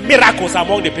wonders and miracles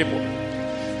among the people.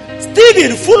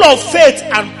 Stephen, full of faith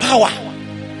and power,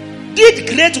 did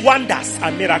great wonders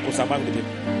and miracles among the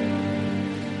people.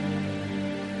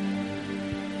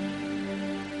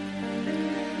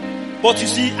 But you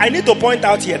see, I need to point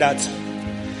out here that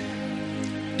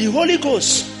the Holy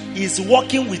Ghost is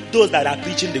working with those that are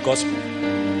preaching the gospel.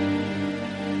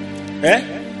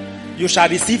 You shall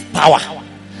receive power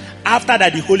after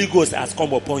that the Holy Ghost has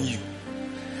come upon you.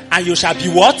 And you shall be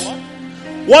what?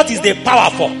 What is the power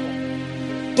for?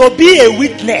 To be a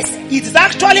witness. It is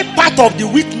actually part of the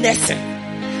witnessing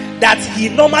that he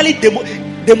normally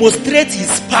demonstrates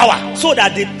his power so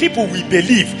that the people will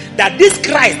believe that this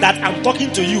Christ that I'm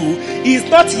talking to you is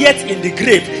not yet in the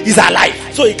grave, he's alive.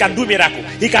 So he can do miracles,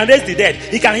 he can raise the dead,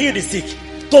 he can heal the sick.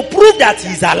 To prove that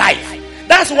he's alive.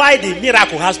 That's why the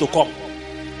miracle has to come.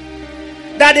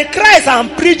 That the Christ I'm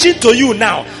preaching to you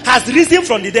now has risen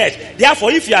from the dead.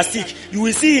 Therefore, if you are sick, you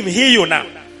will see him heal you now.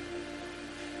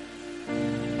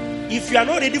 If you are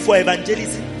not ready for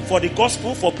evangelism, for the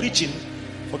gospel, for preaching,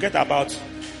 forget about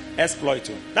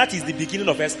exploit. That is the beginning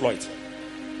of exploit.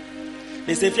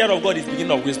 They say fear of God is the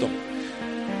beginning of wisdom.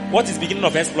 What is the beginning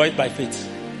of exploit? By faith.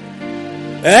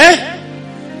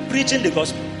 Preaching the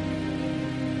gospel.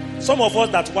 Some of us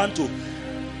that want to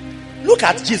look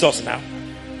at Jesus now.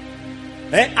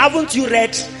 Haven't you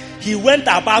read? He went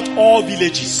about all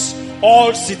villages,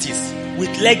 all cities with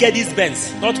Legady's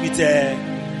Benz, not with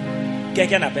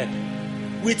Keke Napep,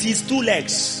 with his 2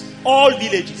 legs, all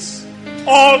villages,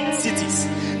 all cities,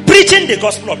 preaching the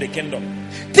gospel of the kingdom,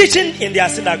 teaching in their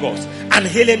synagogues, and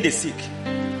healing the sick.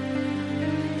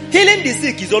 Healing the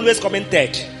sick is always coming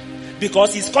third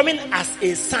because it's coming as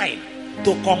a sign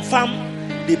to confirm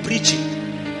the preaching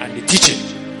and the teaching.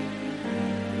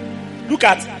 Look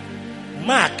at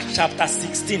Mark chapter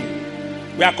 16.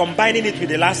 We are combining it with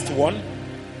the last one.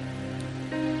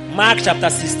 Mark chapter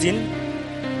 16.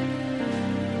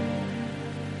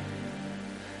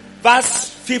 Verse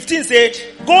 15 said,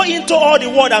 go into all the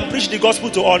world and preach the gospel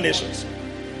to all nations.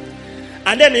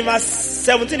 And then in verse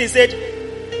 17 he said,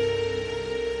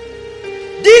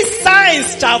 these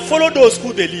signs shall follow those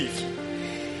who believe.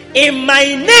 In my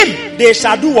name they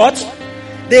shall do what?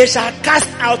 They shall cast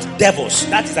out devils.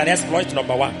 That is an exploit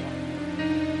number 1.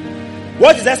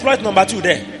 What is exploit number 2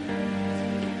 there?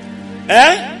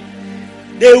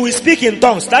 They will speak in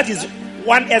tongues. That is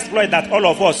one exploit that all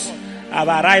of us have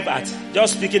arrived at.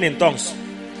 Just speaking in tongues.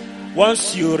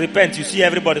 Once you repent, you see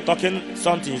everybody talking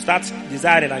something, you start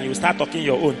desiring and you start talking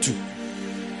your own too.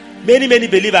 Many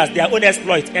believers, their own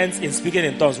exploit ends in speaking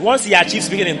in tongues. Once you achieve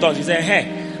speaking in tongues, you say,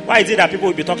 hey, why is it that people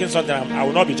will be talking something and I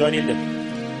will not be joining them?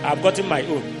 I've gotten my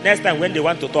own. Next time when they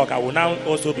want to talk, I will now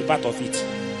also be part of it.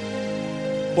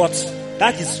 But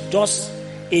that is just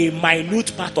a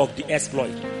minute part of the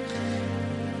exploit.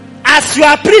 As you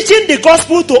are preaching the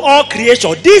gospel to all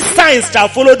creation, these signs shall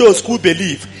follow those who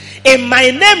believe. In my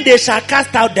name they shall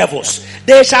cast out devils.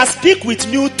 They shall speak with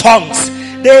new tongues.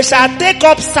 They shall take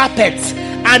up serpents.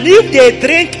 And if they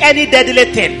drink any deadly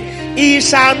thing, it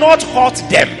shall not hurt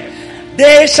them.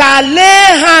 They shall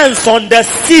lay hands on the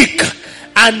sick,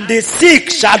 and the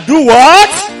sick shall do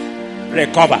what?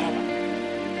 Recover.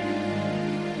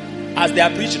 As they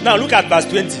are preaching. Now look at verse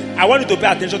 20. I want you to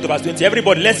pay attention to verse 20.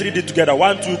 Everybody, let's read it together.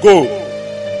 1, 2, go.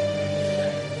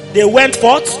 They went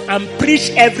forth and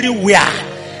preached everywhere,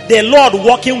 the Lord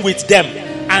walking with them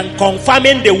and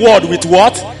confirming the word with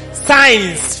what?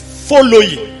 Signs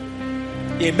following.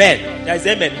 Amen. There is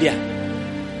amen there.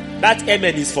 That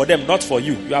amen is for them, not for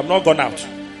you. You have not gone out.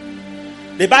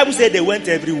 The Bible said they went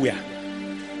everywhere.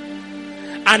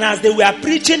 And as they were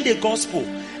preaching the gospel,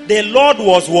 the Lord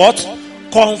was what?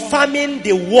 Confirming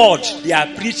the word they are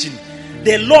preaching.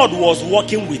 The Lord was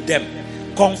working with them.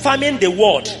 Confirming the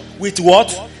word with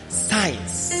what?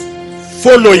 signs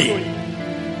following.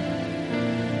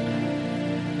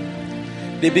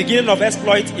 The beginning of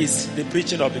exploit is the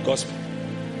preaching of the gospel.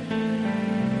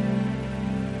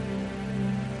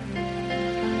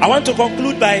 I want to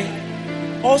conclude by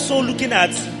also looking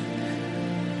at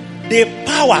the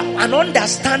power and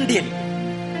understanding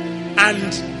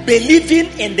and believing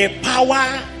in the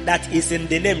power that is in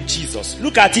the name Jesus.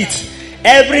 Look at it.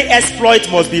 Every exploit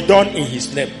must be done in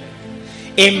his name.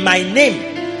 In my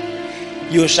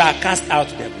name, you shall cast out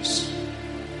devils.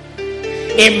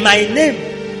 In my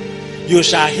name, you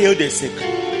shall heal the sick.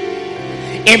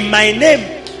 In my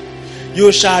name,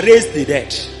 you shall raise the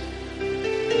dead.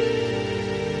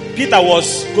 Peter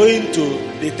was going to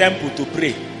the temple to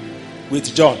pray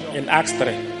with John in Acts 3.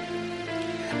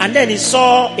 And then he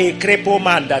saw a crippled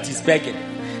man that is begging.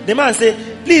 The man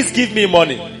said, please give me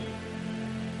money.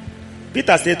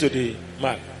 Peter said to the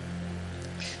man,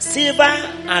 silver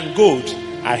and gold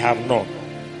I have none,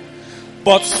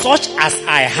 but such as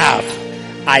I have,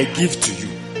 I give to you.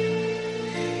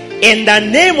 In the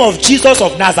name of Jesus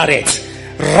of Nazareth,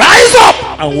 rise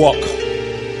up and walk.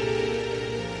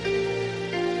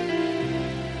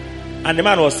 And the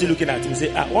man was still looking at him and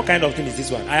said, what kind of thing is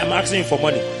this one? I am asking you for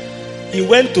money. He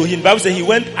went to him. The Bible says he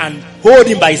went and hold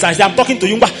him by his hand. He said, I'm talking to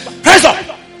you. Rise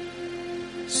up.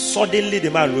 Suddenly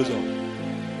the man rose up.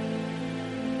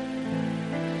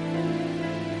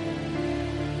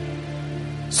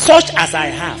 Such as I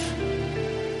have.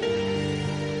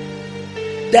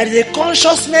 There is a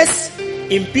consciousness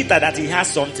in Peter that he has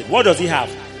something. What does he have?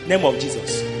 Name of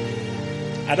Jesus.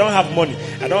 I don't have money.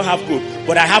 I don't have gold.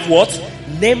 But I have what?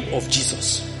 Name of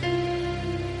Jesus.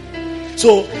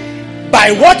 So,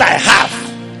 by what I have,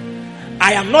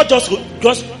 I am not just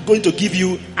going to give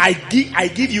you, I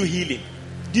give you healing.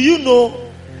 Do you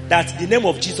know that the name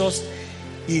of Jesus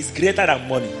is greater than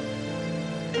money?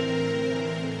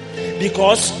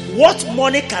 Because what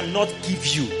money cannot give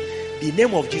you, the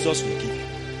name of Jesus will give you.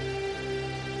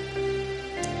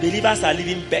 Believers are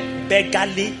living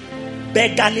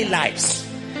beggarly lives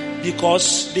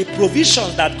because the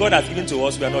provisions that God has given to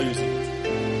us, we are not using it.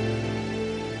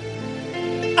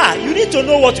 You need to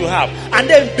know what you have and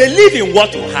then believe in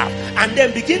what you have and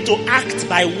then begin to act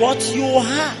by what you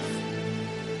have.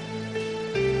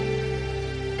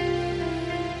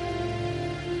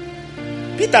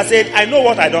 Peter said, I know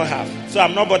what I don't have, so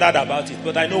I'm not bothered about it,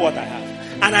 but I know what I have.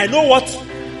 And I know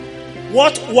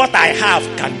what I have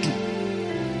can do.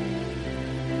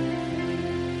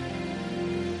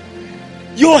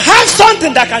 You have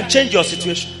something that can change your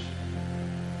situation.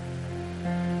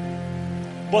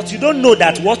 But you don't know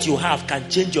that what you have can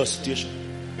change your situation.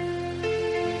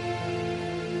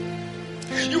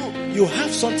 You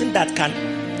have something that can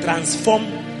transform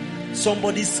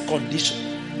somebody's condition.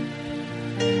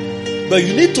 But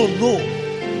you need to know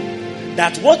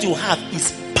that what you have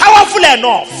is powerful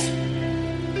enough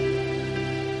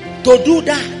to do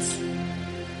that.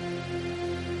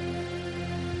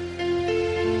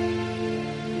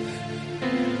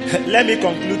 Let me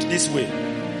conclude this way.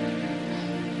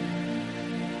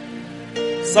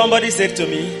 Somebody said to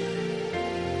me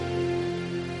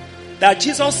that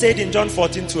Jesus said in John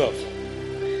 14:12,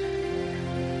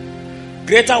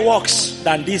 greater works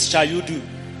than this shall you do.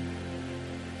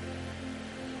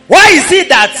 Why is it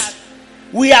that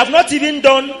we have not even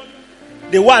done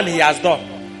the one he has done?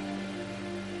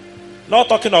 Not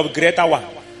talking of greater one.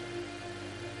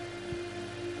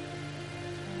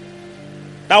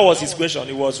 That was his question.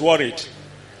 He was worried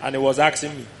and he was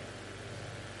asking me.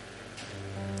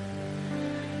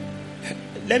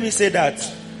 Let me say that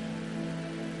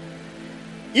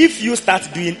if you start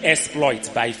doing exploits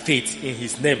by faith in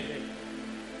his name,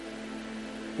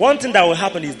 one thing that will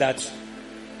happen is that,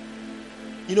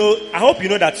 I hope you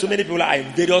know that so many people are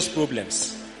in various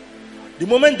problems. The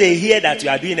moment they hear that you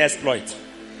are doing exploit,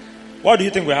 what do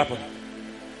you think will happen?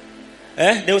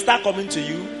 They will start coming to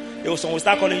you. Someone will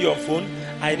start calling you on phone.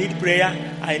 I need prayer.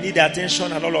 I need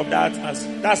attention and all of that.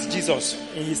 And that's Jesus.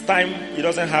 In his time, he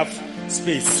doesn't have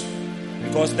space.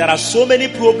 Because there are so many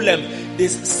problems.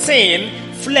 This sin,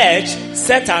 flesh,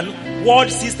 Satan,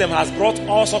 world system has brought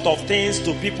all sorts of things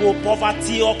to people.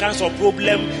 Poverty, all kinds of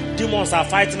problems. Demons are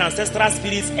fighting ancestral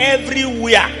spirits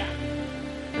everywhere.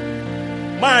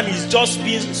 Man is just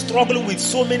struggling with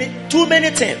too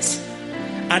many things.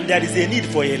 And there is a need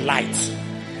for a light.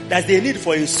 There's a need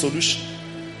for a solution.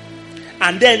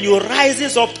 And then you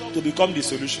rises up to become the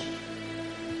solution.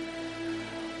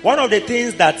 One of the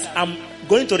things that I'm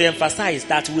going to emphasize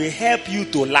that will help you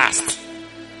to last.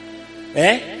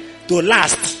 To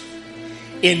last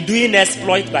in doing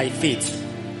exploit by faith.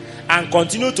 And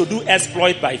continue to do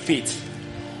exploit by faith.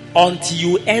 until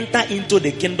you enter into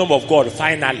the kingdom of God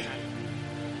finally.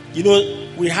 You know,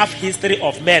 we have history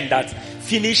of men that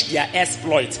finished their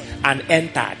exploit and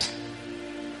entered.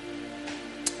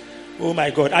 Oh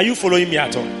my God, are you following me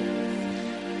at all?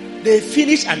 They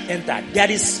finished and entered.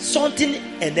 There is something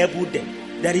enabled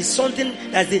them. There is something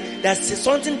that's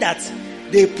something that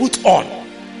they put on.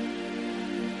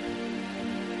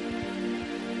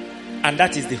 And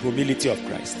that is the humility of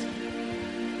Christ.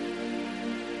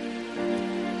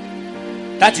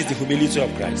 That is the humility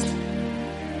of Christ.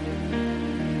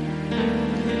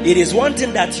 It is one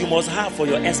thing that you must have for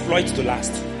your exploit to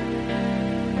last.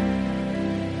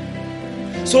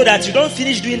 So that you don't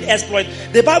finish doing exploit.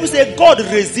 The Bible says God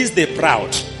resists the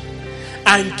proud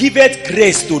and giveth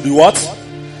grace to the what?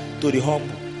 To the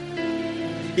humble.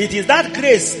 It is that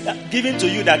grace given to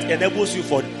you that enables you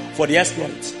for the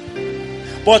exploit.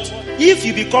 But if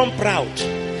you become proud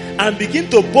and begin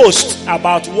to boast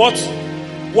about what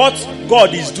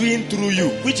God is doing through you,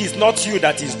 which is not you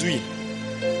that is doing.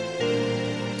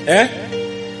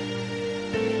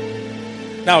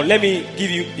 Now let me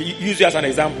use you as an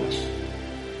example.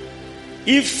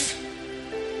 If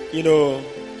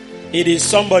it is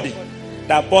somebody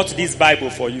that bought this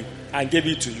Bible for you and gave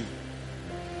it to you,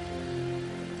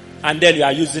 and then you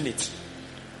are using it,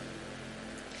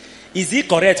 is it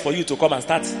correct for you to come and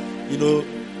start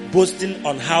boasting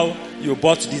on how you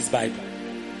bought this Bible?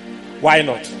 Why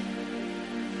not?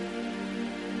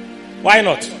 Why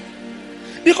not?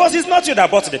 Because it's not you that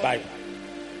bought the Bible.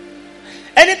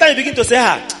 Anytime you begin to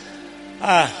say,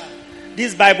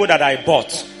 this Bible that I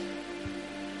bought,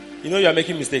 you are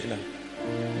making a mistake now.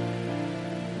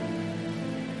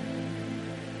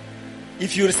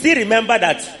 If you still remember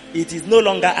that it is no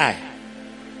longer I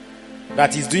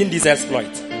that is doing this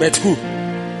exploit, but who?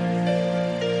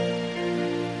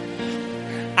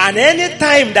 And any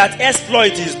time that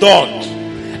exploit is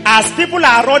done, as people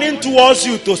are running towards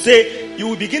you to say, you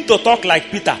will begin to talk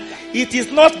like Peter. It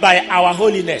is not by our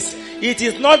holiness. It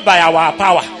is not by our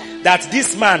power that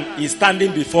this man is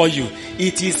standing before you.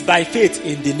 It is by faith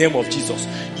in the name of Jesus.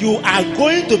 You are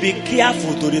going to be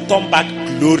careful to return back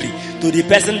glory to the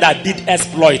person that did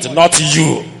exploit, not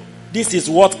you. This is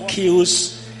what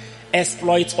kills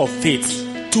exploits of faith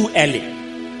too early.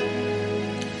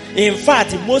 In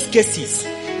fact, in most cases,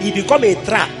 it becomes a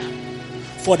trap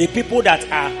for the people that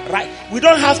are right. We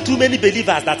don't have too many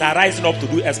believers that are rising up to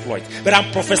do exploit. But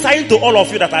I'm prophesying to all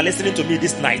of you that are listening to me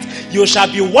this night. You shall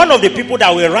be one of the people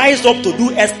that will rise up to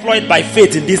do exploit by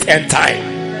faith in this end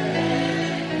time.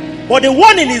 But the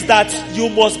warning is that you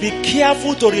must be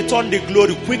careful to return the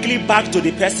glory quickly back to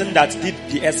the person that did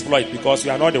the exploit, because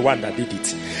you are not the one that did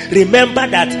it. Remember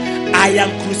that I am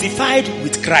crucified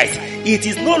with Christ. It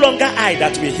is no longer I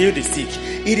that will heal the sick.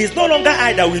 It is no longer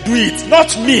I that will do it.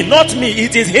 Not me.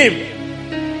 It is Him.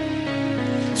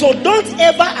 So don't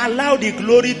ever allow the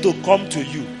glory to come to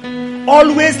you.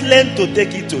 Always learn to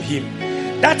take it to Him.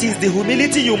 That is the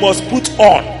humility you must put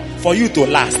on for you to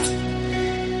last.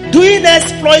 Doing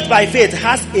exploit by faith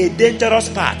has a dangerous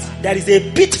part. There is a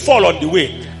pitfall on the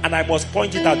way, and I must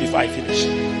point it out before I finish.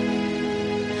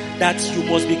 That you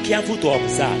must be careful to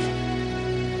observe,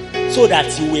 so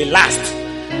that you will last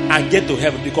and get to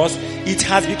heaven, because it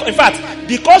has become, in fact,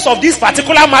 because of this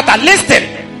particular matter, listen,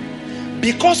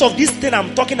 because of this thing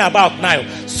I'm talking about now,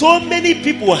 so many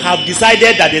people have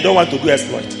decided that they don't want to do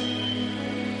exploit.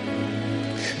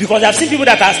 Because I've seen people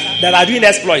that are doing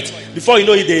exploit, before you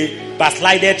know it, they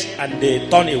backslided and they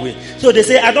turn away. So they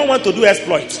say, I don't want to do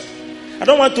exploit. I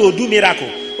don't want to do miracle.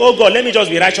 Oh God, let me just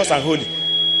be righteous and holy.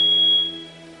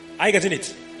 Are you getting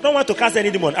it? I don't want to cast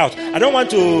any demon out. I don't want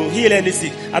to heal any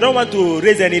sick. I don't want to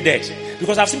raise any dead.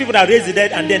 Because I've seen people that raise the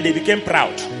dead and then they became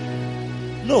proud.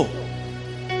 No.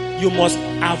 You must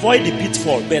avoid the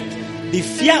pitfall. But the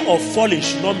fear of falling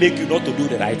should not make you not to do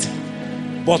the right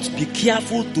thing. But be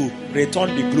careful to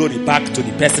return the glory back to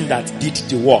the person that did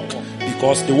the work.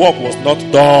 Because the work was not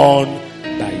done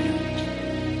by you.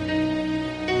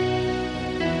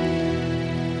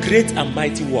 Great and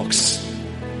mighty works.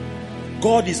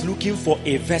 God is looking for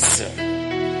a vessel.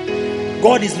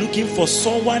 God is looking for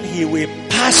someone He will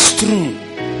pass through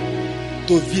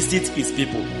to visit His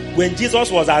people. When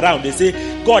Jesus was around, they say,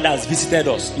 God has visited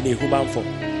us in a human form.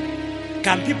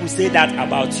 Can people say that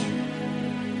about you?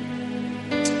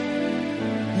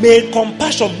 May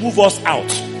compassion move us out.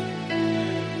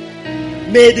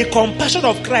 May the compassion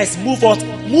of Christ move us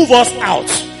out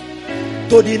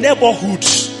to the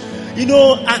neighborhoods.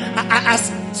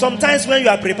 As sometimes when you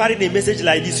are preparing a message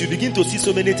like this, you begin to see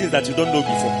so many things that you don't know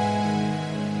before.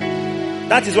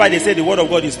 That is why they say the word of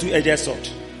God is two-edged sword.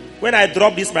 When I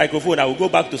drop this microphone, I will go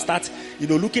back to start,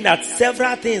 looking at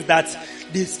several things that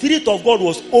the Spirit of God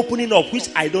was opening up, which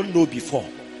I don't know before.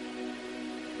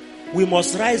 We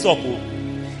must rise up.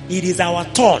 It is our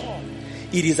turn.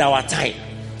 It is our time.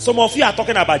 Some of you are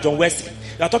talking about John Wesley.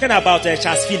 You are talking about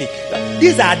Charles Finney.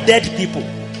 These are dead people.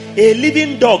 A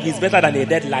living dog is better than a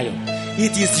dead lion.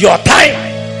 It is your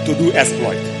time to do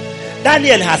exploit.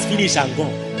 Daniel has finished and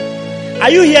gone. Are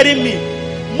you hearing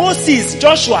me? Moses,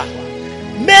 Joshua,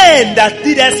 men that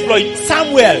did exploit,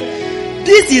 Samuel.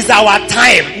 This is our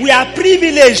time. We are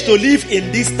privileged to live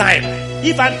in this time.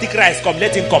 If Antichrist come,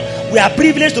 let him come. We are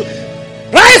privileged to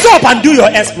rise up and do your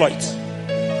exploit.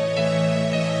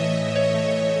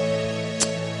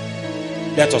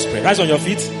 Let us pray. Rise on your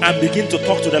feet and begin to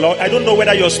talk to the Lord. I don't know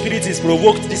whether your spirit is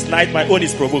provoked this night. My own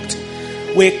is provoked.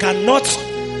 We cannot,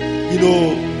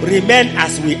 remain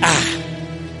as we are.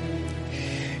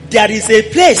 There is a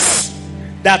place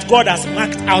that God has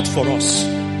marked out for us,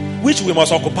 which we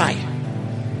must occupy.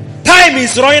 Time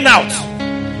is running out.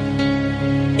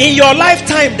 In your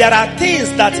lifetime, there are things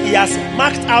that He has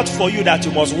marked out for you that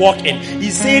you must walk in.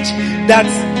 He said that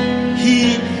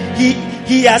He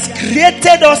has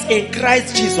created us in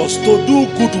Christ Jesus to do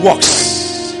good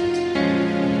works.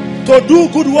 To do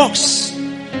good works,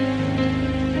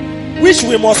 which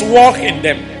we must walk in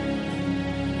them.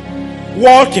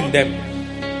 Walk in them.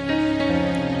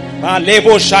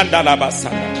 Malebo shandala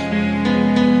basanda.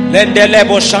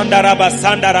 Lendelebo shandara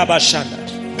basanda rabashanda.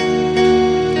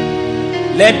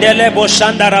 Lendelebo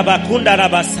shandara bakunda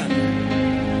rabasanda.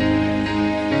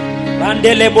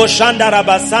 Randelebo shandara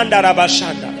basanda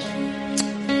rabashanda.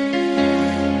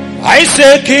 I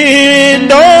say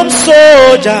kingdom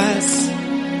soldiers,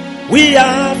 we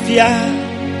are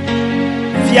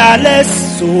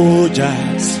fearless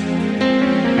soldiers.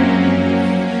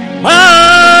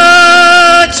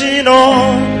 Marching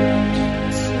on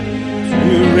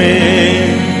to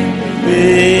reign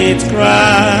with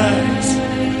Christ.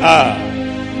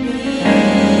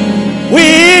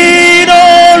 With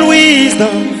all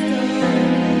wisdom,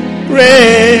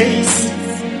 grace,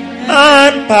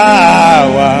 and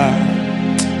power,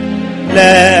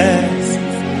 let's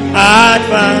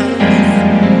advance.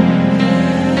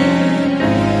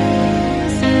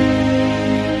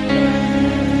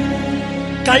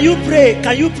 Can you pray?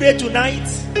 Can you pray tonight?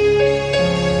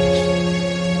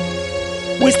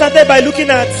 We started by looking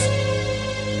at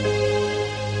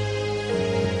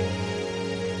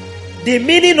the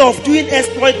meaning of doing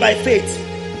exploit by faith.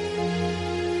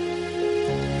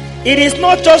 It is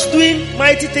not just doing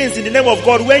mighty things in the name of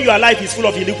God when your life is full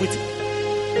of iniquity.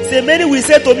 Say, many will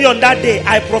say to me on that day,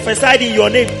 I prophesied in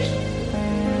your name.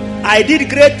 I did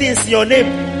great things in your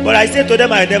name. But I said to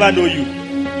them, I never know you.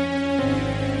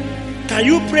 Can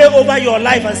you pray over your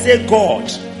life and say,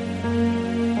 God,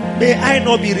 may I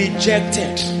not be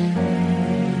rejected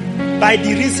by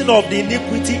the reason of the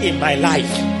iniquity in my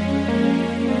life,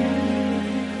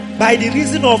 by the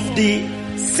reason of the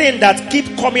sin that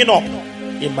keep coming up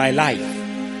in my life,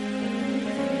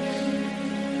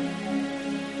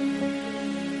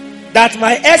 that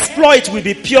my exploit will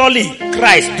be purely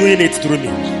Christ doing it through me.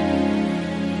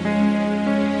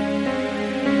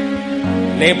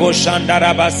 Lebo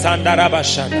shandaraba sandaraba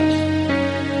shanda.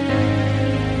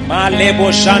 Ma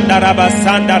lebo shandaraba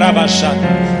sandaraba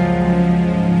shanda.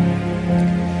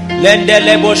 Lende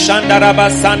lebo shandaraba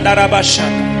sandaraba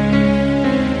shanda.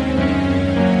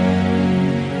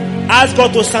 Ask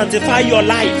God to sanctify your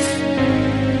life,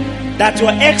 that your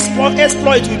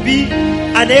exploit will be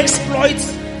an exploit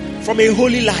from a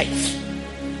holy life.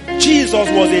 Jesus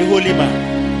was a holy man,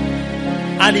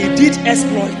 and he did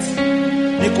exploits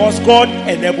because God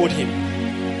enabled him.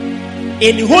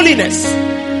 In holiness,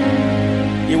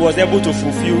 he was able to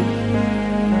fulfill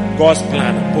God's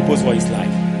plan and purpose for his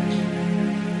life.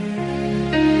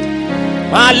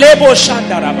 Malebo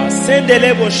shandaraba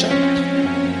sendelebo shanda.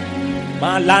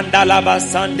 Malanda laba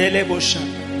sandelebo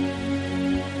shanda.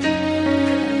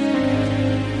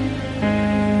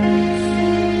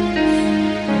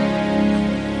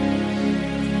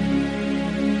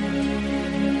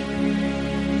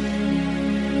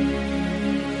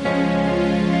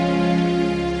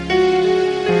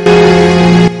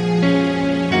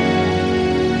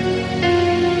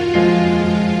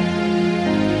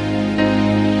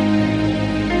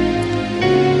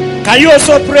 Can you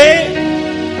also pray?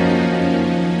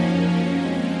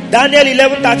 Daniel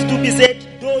 11:32 said,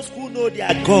 those who know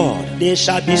their God, they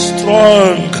shall be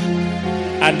strong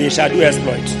and they shall do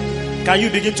exploit. Can you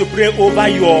begin to pray over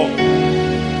your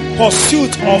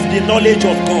pursuit of the knowledge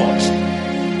of God?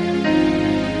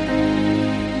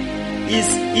 Is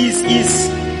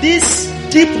this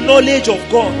deep knowledge of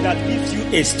God that gives you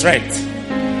a strength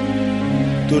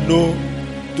to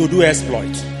do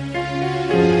exploit.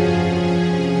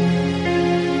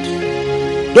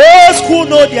 Those who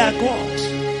know their God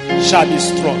shall be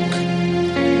strong,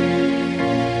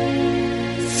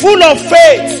 full of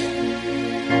faith.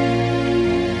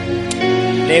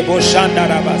 Lebo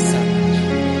shandarabasa,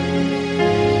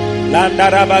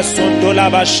 landarabasondo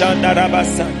laba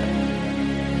shandarabasa,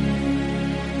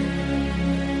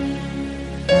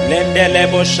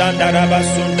 lendelebo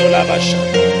shandarabasondo laba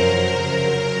shandarabasa.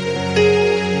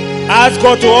 Ask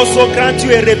God to also grant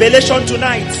you a revelation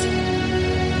tonight,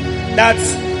 that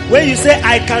when you say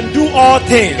I can do all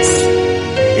things,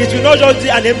 it will not just be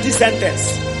an empty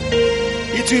sentence.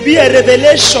 It will be a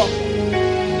revelation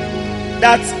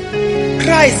that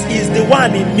Christ is the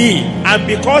one in me, and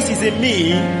because he's in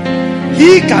me,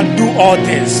 he can do all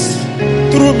things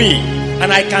through me,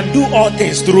 and I can do all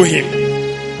things through him.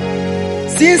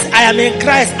 Since I am in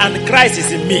Christ and Christ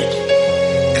is in me,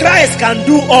 Christ can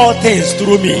do all things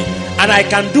through me, and I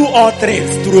can do all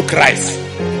things through Christ.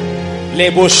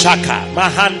 Lebo shaka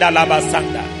mahanda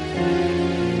labasanda.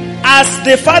 As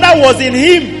the Father was in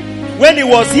him when he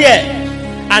was here,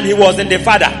 and he was in the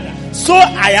Father, so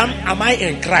am I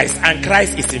in Christ, and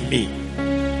Christ is in me.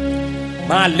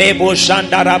 Ma lebo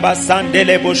shanda rabasande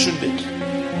lebo shunde.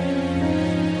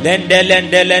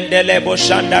 Lende lebo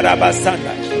shanda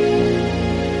rabasanda.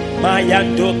 Ma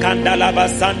yando kanda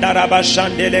labasanda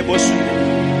rabashande lebo shunde.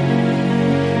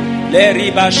 Le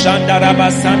riba shanda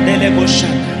rabasande lebo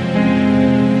shanda.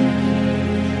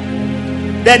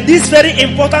 Then this very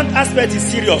important aspect is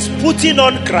serious. Putting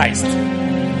on Christ.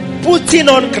 Putting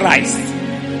on Christ.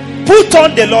 Put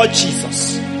on the Lord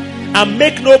Jesus and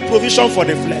make no provision for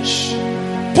the flesh.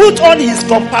 Put on his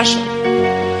compassion.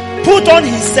 Put on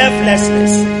his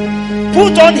selflessness.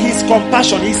 Put on his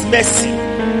compassion, his mercy.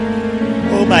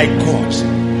 Oh my God.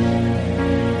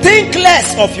 Think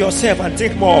less of yourself and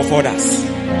think more of others.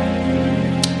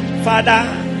 Father,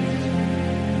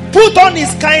 put on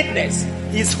his kindness,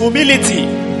 his humility,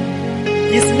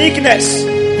 his meekness,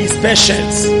 his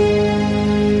patience.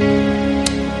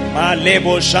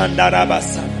 Malebo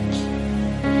shandarabasa.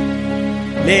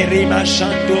 Lerima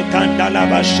shando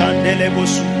kandalaba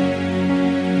shandelebusu.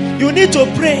 You need to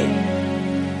pray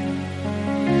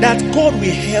that God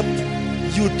will help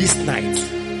you this night.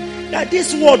 That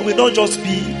this word will not just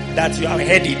be that you have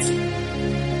heard it,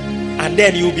 and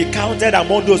then you will be counted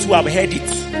among those who have heard it,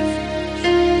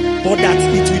 but that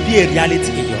it will be a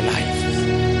reality in your life.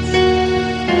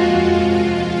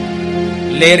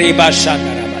 Lerima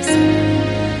shandarabasa.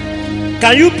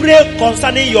 Can you pray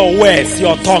concerning your words,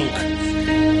 your tongue?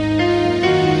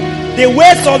 The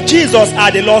words of Jesus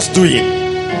are the Lord's doing.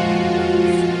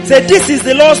 Say, this is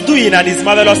the Lord's doing and it's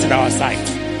marvelous in our sight.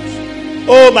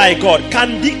 Oh my God,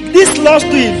 can this Lord's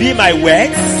doing be my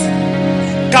words?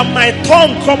 Can my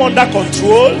tongue come under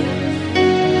control?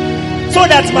 So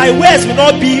that my words will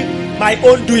not be my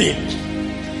own doing.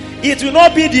 It will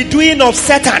not be the doing of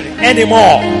Satan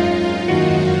anymore.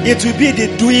 It will be the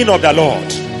doing of the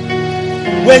Lord.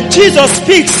 When Jesus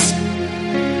speaks,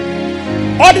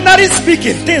 ordinary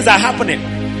speaking, things are happening.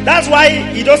 That's why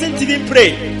he doesn't even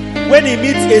pray. When he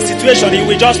meets a situation, he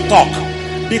will just talk.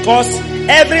 Because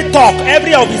every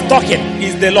of his talking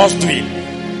is the Lord's doing.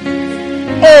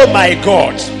 Oh my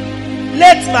God.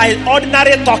 Let my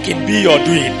ordinary talking be your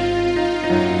doing.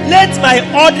 Let my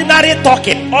ordinary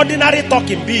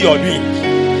talking be your doing.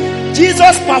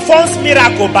 Jesus performs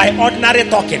miracle by ordinary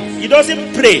talking. He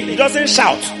doesn't pray. He doesn't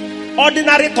shout.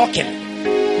 Ordinary talking.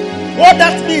 What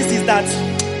that means is that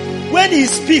when he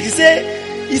speaks,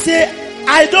 he say,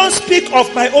 I don't speak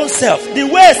of my own self. The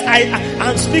words I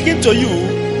am speaking to you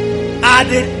are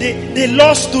the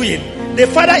Lord's doing. The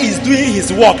Father is doing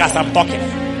his work as I'm talking,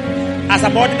 as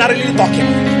I'm ordinarily talking.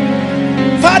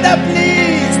 Father,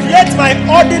 please let my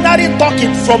ordinary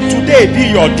talking from today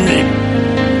be your doing.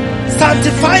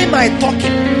 Sanctify my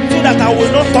talking so that I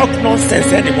will not talk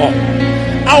nonsense anymore.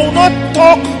 I will not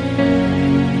talk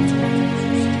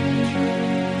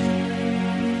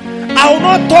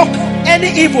any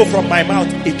evil from my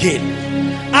mouth again.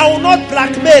 I will not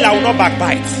blackmail. I will not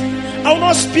backbite. I will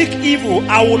not speak evil.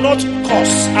 I will not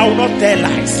curse. I will not tell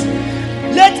lies.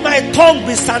 Let my tongue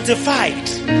be sanctified,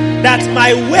 that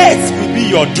my words will be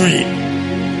your doing.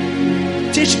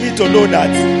 Teach me to know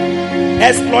that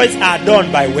exploits are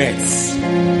done by words.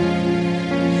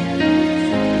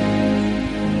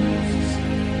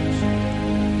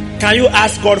 Can you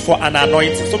ask God for an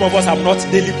anointing? Some of us have not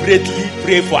deliberately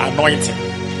prayed for anointing.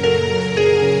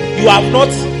 You have not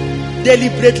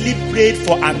deliberately prayed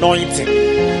for anointing.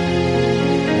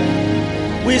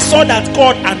 We saw that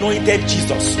God anointed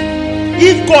Jesus.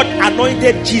 If God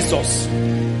anointed Jesus,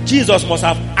 Jesus must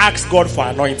have asked God for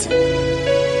anointing.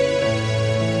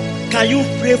 Can you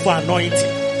pray for anointing?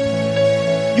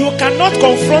 You cannot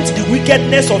confront the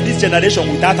wickedness of this generation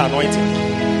without anointing.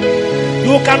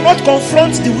 You cannot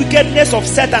confront the wickedness of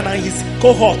Satan and his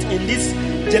cohort in this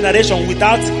generation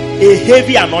without a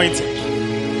heavy anointing.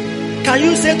 Can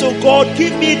you say to God,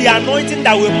 give me the anointing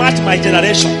that will match my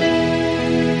generation?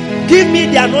 Give me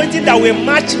the anointing that will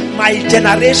match my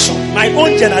generation, my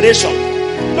own generation.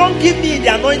 Don't give me the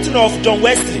anointing of John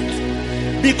Wesley,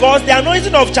 because the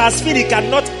anointing of Charles Finney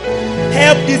cannot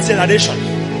help this generation.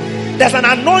 There's an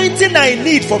anointing I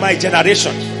need for my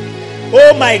generation.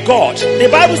 Oh my God. The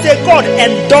Bible says God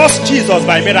endorsed Jesus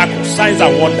by miracles, signs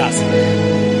and wonders.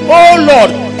 Oh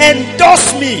Lord,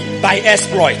 endorse me by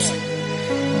exploits.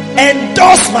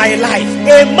 Endorse my life.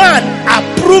 A man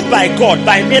approved by God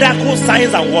by miracles,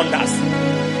 signs and wonders.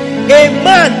 A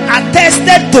man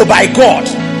attested to by God.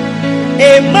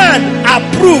 A man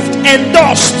approved,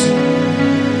 endorsed.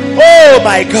 Oh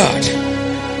my God.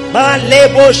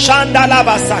 Malebo shandala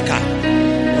basaka.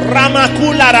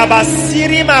 Ramakula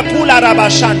rabasiri makula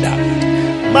rabashanda.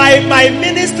 My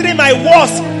ministry, my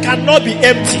words cannot be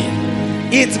empty.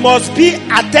 It must be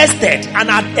attested and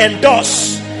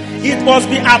endorsed. It must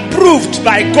be approved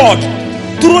by God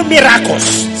through miracles,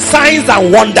 signs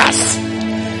and wonders.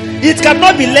 It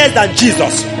cannot be less than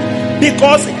Jesus,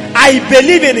 because I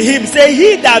believe in him. Say,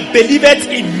 he that believeth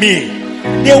in me,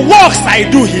 the works I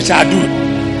do, he shall do.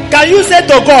 Can you say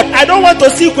to God, I don't want to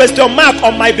see question mark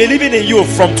on my believing in you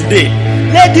from today.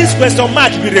 Let this question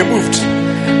mark be removed.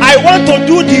 I want to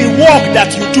do the work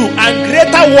that you do and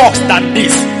greater works than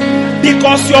this,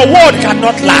 because your word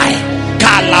cannot lie.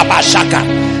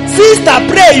 Kalabashaka. Sister,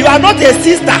 pray. You are not a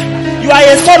sister. You are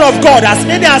a son of God. As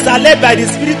many as are led by the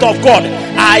Spirit of God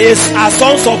are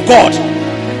sons of God.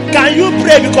 Can you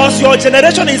pray? Because your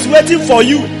generation is waiting for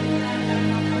you.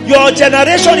 Your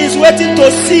generation is waiting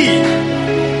to see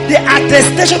the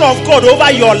attestation of God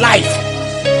over your life,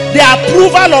 the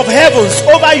approval of heavens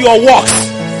over your works.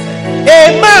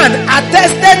 A man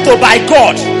attested to by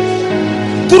God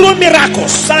through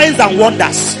miracles, signs and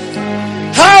wonders.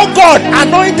 How God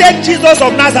anointed Jesus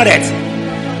of Nazareth.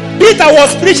 Peter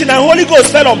was preaching and Holy Ghost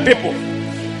fell on people.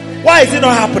 Why is it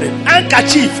not happening?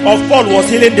 Handkerchief of Paul was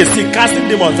healing the sick, casting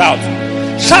demons out.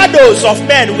 Shadows of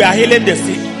men were healing the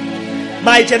sick.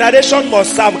 My generation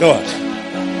must serve God.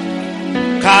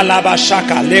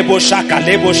 Kalabashaka, lebo shaka,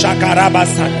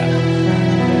 rabasanda.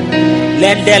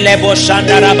 Lende lebo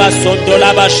shanda rabasondo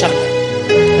labashanda.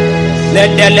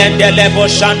 Lende lebo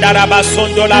shanda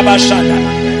rabasondo labashanda.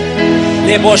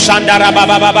 Lebo shanda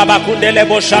rabababa kunde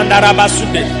lebo shanda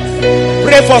rabasunde.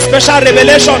 Pray for special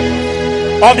revelation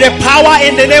of the power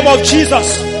in the name of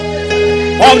Jesus,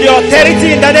 of the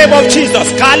authority in the name of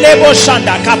Jesus. Kalebo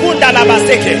shanda kabunda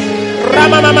labaseke.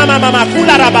 Ramamamamama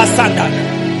kula rabasanda.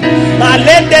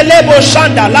 Malende lebo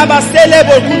shanda labase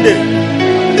lebo kunde.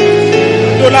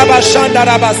 Dolaba shanda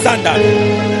rabasanda.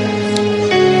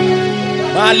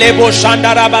 Malebo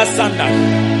shanda rabasanda.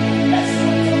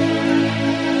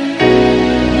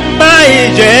 My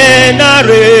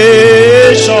generation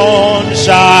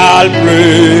shall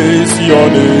praise your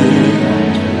name.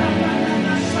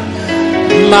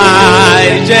 My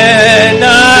generation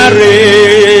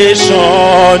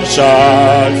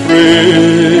shall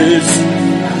praise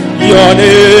your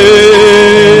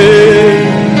name.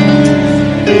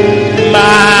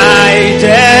 My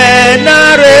generation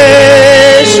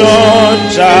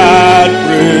shall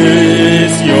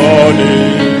praise your name.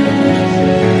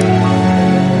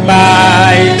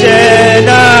 My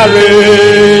generation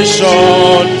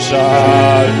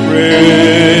shall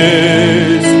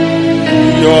praise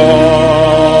your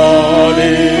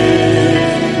name.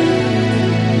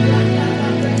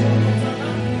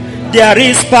 There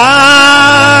is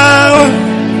power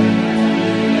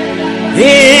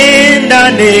in the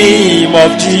name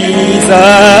of Jesus.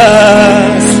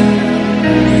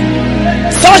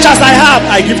 Such as I have,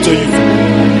 I give to you.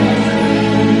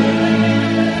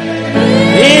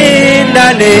 In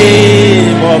the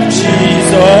name of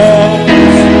Jesus.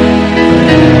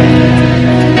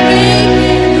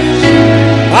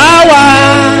 Power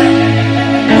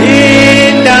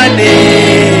in the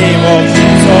name of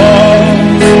Jesus.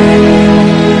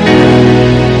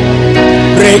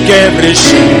 Break every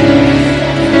chain.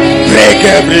 Break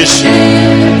every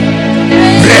chain.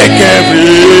 Break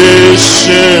every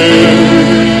chain.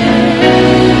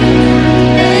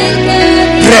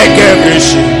 Break every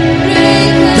chain.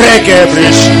 Break every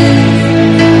chain.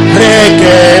 Break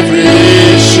every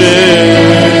chain.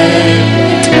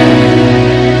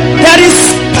 There is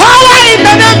power in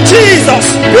the name of Jesus.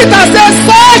 Peter says,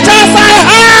 such as I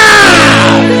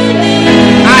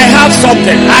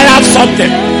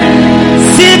something.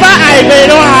 Silver I may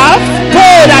not have,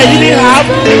 gold I didn't have,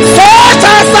 such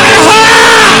as I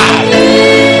have.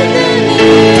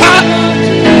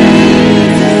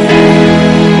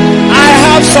 I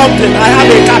have something. I have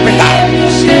a capital.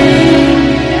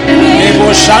 Lebo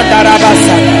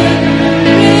Shandarabasana.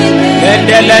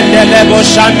 Lende lebo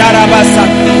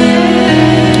Shandarabasana.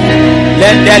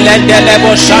 Lende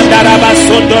lebo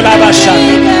Shandarabasondo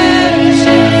labashana.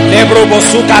 Lebro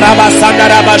bosuka rabasanda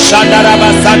rabashanda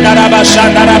rabasanda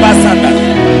rabashanda rabasanda.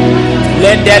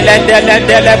 Lende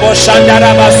lebo shanda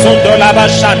rabasondo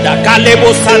labashanda.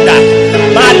 Kalebo sanda.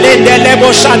 Malende lebo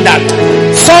shanda.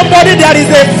 Somebody, there is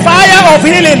a fire of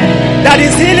healing that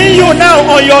is healing you now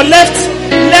on your left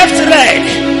leg.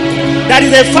 There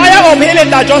is a fire of healing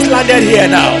that just landed here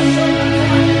now.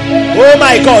 Oh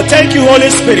my God, thank you, Holy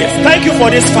Spirit. Thank you for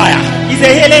this fire. It's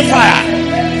a healing fire.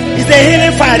 It's a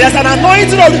healing fire. There's an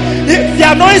anointing of the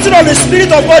anointing of the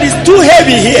Spirit of God is too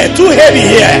heavy here. Too heavy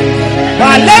here.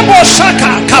 Malebo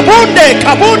shaka, kabunde.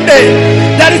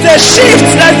 There is a shift.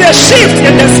 There is a shift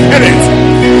in the Spirit.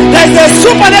 There is a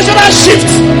supernatural shift.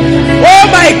 Oh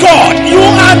my God, you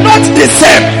are not the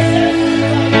same.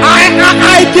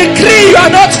 I decree you are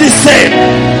not the same.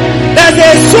 There's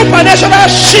a supernatural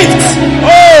shift.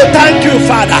 Oh, thank you,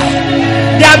 Father.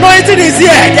 The anointing is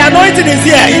here. The anointing is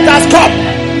here. It has come.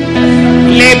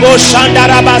 Lebo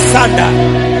Shandarabasanda.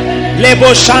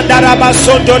 Lebo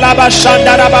Shandarabasondo laba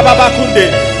Shandarababakunde.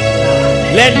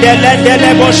 Lende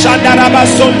lebo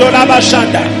Shandarabasondo laba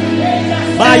Shanda.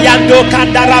 Mayando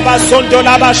Kandarabasondo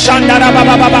laba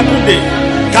Shandarababakunde.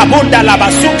 Kabunda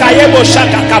laba suka yebo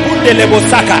shaka kabunde lebo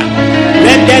saka.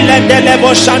 Lende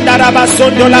lebo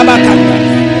Shandarabasondo laba kanda.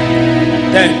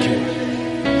 Thank you.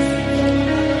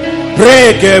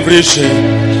 Break every chain.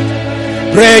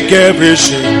 Break every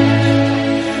chain.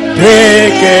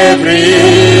 Break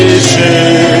every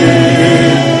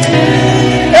chain.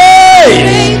 Hey!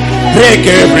 Break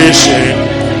every chain.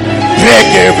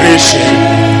 Break every chain.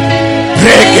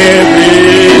 Break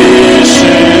every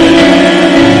chain.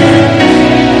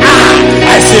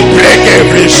 I say break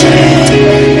every chain.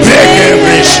 Break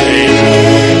every chain.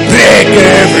 Break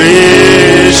every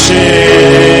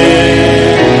chain.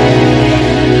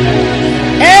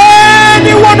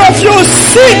 Any one of you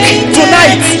sick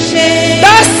tonight,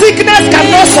 that sickness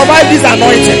cannot survive this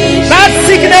anointing. That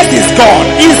sickness is gone.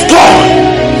 It's gone.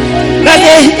 There's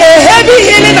a heavy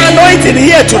healing anointing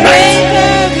here tonight.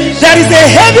 There is a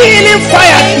heavy healing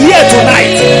fire here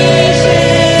tonight.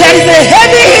 There is a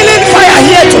heavy healing fire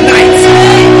here tonight.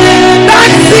 That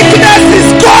sickness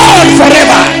is gone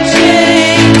forever.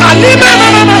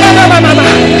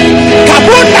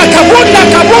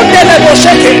 Kabunda lebo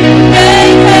sheke.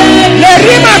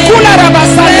 Lerima kula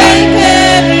rabasada.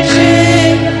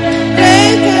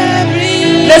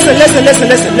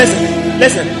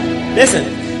 Listen.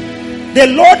 The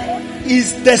Lord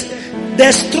is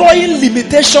destroying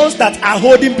limitations that are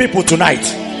holding people tonight.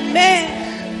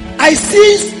 I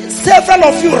see several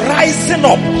of you rising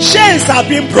up. Chains have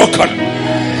been broken.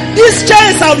 These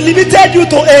chains have limited you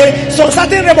to some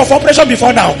certain realm of operation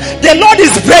before now. The Lord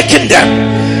is breaking them.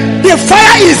 The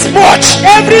fire is much.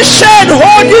 Every chain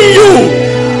holding you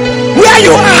where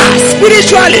you are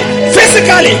spiritually,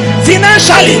 physically,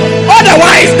 financially,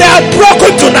 otherwise they are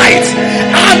broken tonight.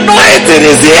 Anointing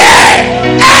is here.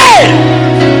 Hey!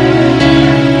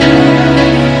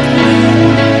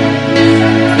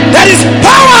 There is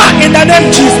power in the name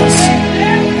of Jesus.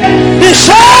 The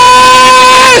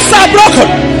chains are broken.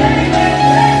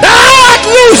 Thou art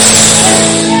loose.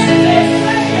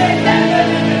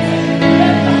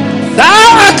 Thou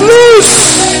art loose.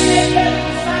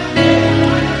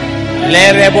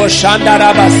 Lerebo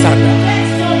Shandarabasanda.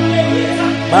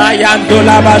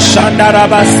 Mayandola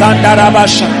Shandarabasanda.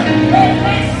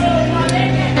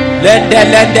 Lende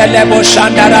lebo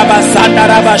Shandarabasanda.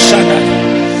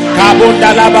 Kabunda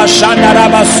laba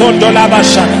Shandarabasondo laba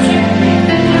Shanda.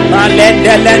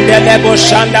 Malende lebo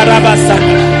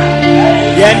Shandarabasanda.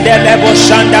 Yende lebo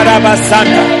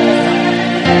Shandarabasanda.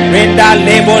 Rinda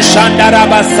lebo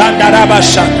Shandarabasanda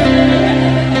rabashanda.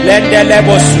 Lende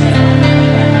lebo Sunda.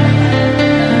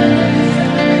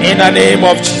 In the name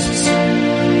of Jesus.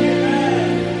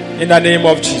 In the name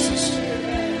of Jesus.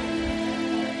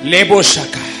 Lebo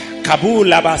Shaka.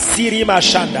 Kabula basiri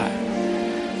mashanda.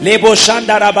 Lebo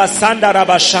shanda rabasanda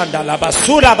rabashanda.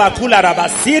 Labasura bakula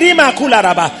rabasiri makula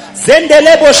raba. Zende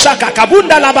lebo shaka.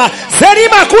 Kabunda laba. Zeri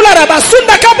makula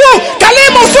rabasunda kabu.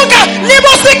 Kalimo suka.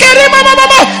 Libo sikeri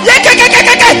mama.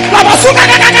 Yekekekekeke. Labasuka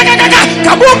kakakakaka.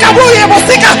 Kabu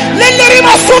yebosika. Lili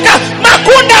masuka.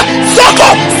 Makunda. Soko.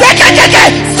 Sekekeke.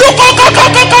 Suko.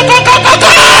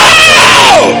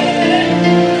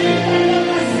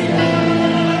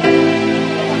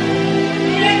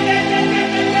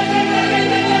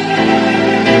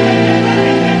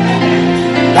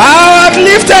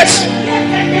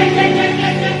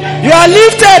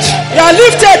 are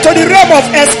lifted to the realm of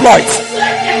exploit.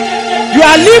 You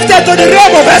are lifted to the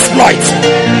realm of exploit.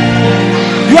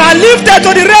 You are lifted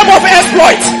to the realm of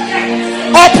exploit.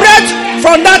 Operate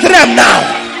from that realm now.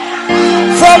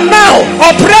 From now,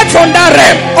 operate from that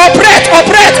realm. Operate.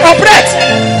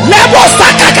 Lebo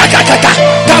saka kaka.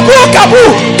 Kabu.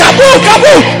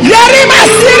 Yerima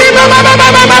sirima.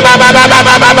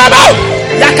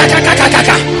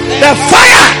 The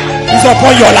fire is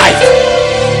upon your life.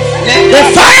 The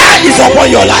fire is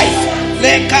upon your life.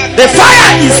 The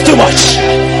fire is too much.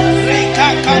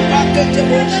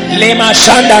 Lema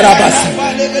shanda rabasa.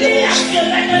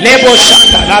 Lebo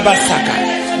shanda rabasaka.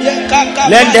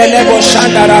 Lende lebo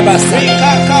shanda rabasa.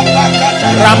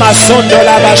 Ramasondo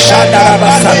laba shanda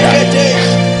rabasaka.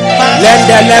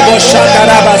 Lende lebo shanda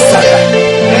rabasaka.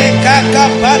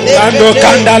 Kando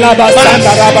kanda laba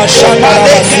shanda rabashanda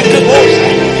rabasaka.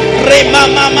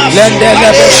 Lende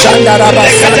lebo shanda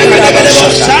rabasaka.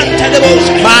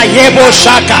 Ma yebo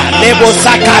shaka lebo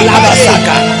saka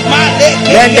labasaka.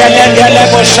 Lende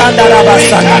lebo shanda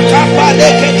rabasaka.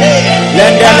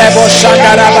 Lende lebo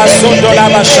shanda rabasundo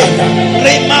labashanda.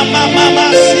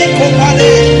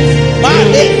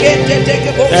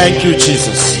 Thank you,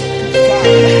 Jesus.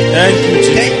 Thank you,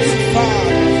 Jesus.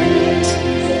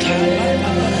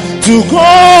 To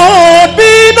God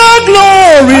be the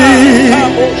glory.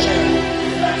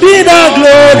 Be the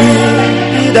glory,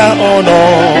 be the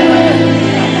honor.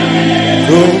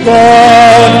 To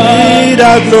God be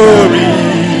the glory.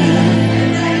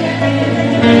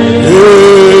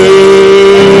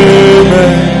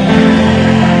 Amen.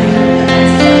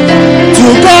 To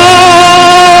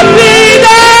God be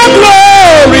the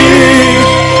glory,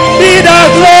 be the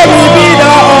glory, be the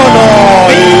honor.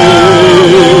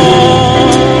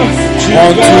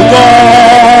 Unto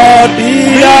God be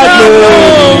the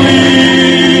glory.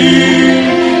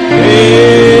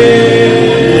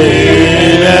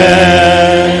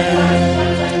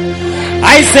 I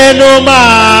say no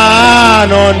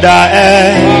man on the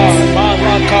earth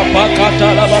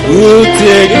who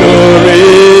take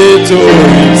glory to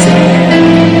himself.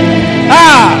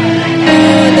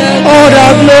 All the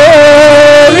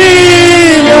glory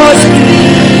must be.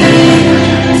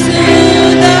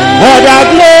 All the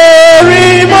glory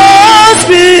must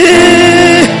be.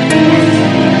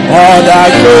 All the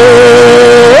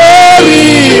glory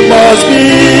must be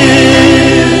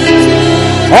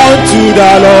unto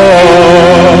the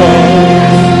Lord.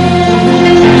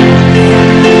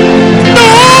 No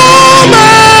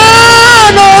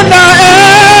man on the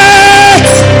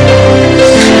earth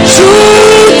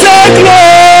should take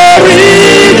glory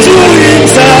to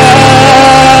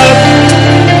himself.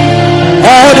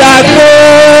 All the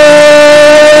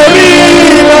glory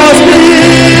must be.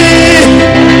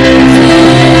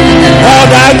 All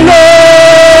the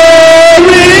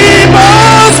glory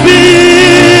must be.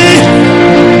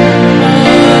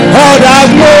 All the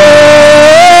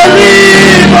glory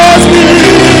must be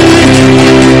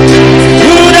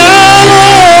to the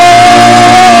Lord.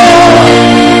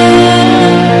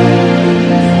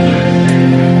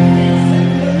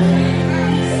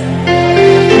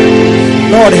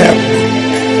 Lord help me.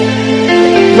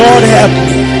 Lord help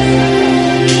me.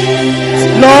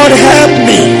 Lord help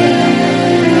me.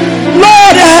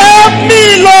 Lord help me.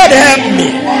 Lord help me.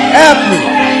 Help me.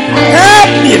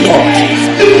 Help me, Lord.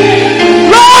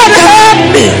 Lord help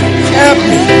me. Help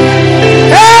me.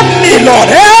 Help me, Lord.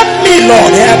 Help me,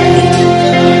 Lord. Help me.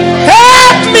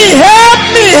 Help me. Help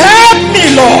me. Help me,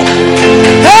 Lord.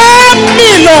 Help me,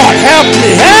 Lord. Help me.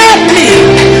 Help me.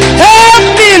 Help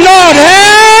me, Lord.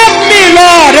 Help me,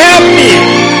 Lord. Help me.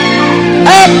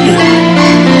 Help me.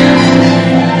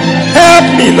 Help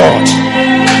me, Lord.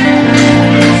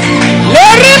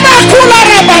 Lerima kula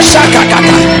rabashaka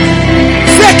kaka.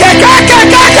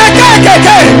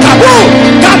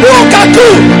 Kabu,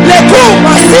 leku,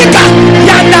 masika,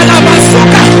 yanda la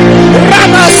masuka,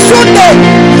 ramasundo,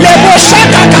 lebo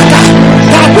shaka kaka,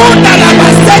 kabunda la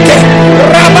maseke,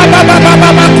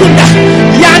 makunda,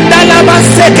 yanda la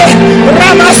maseke,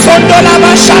 ramasondo la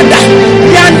mashanda,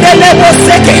 yande lebo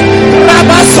seke,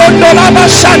 ramasondo la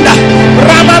mashanda,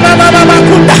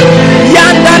 makunda,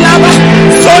 yanda la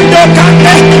sondo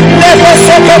kande, lebo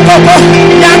soko koko,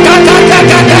 yakaka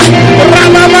kaka,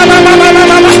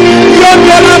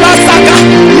 yondo la masaka,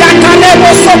 yakalebo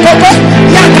sokoko,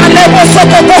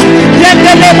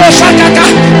 yendelebo shakaka,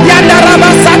 yanda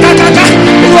ramasaka kaka,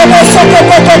 robo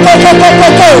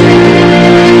sokoko.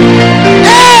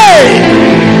 Hey!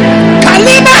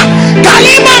 Kalima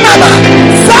mama,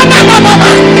 sama mama,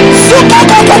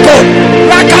 sukoko,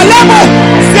 rakalemo,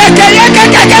 seke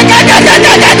yakaka,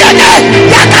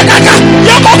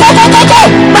 yoko,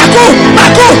 maku,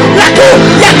 laku,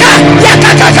 yaka,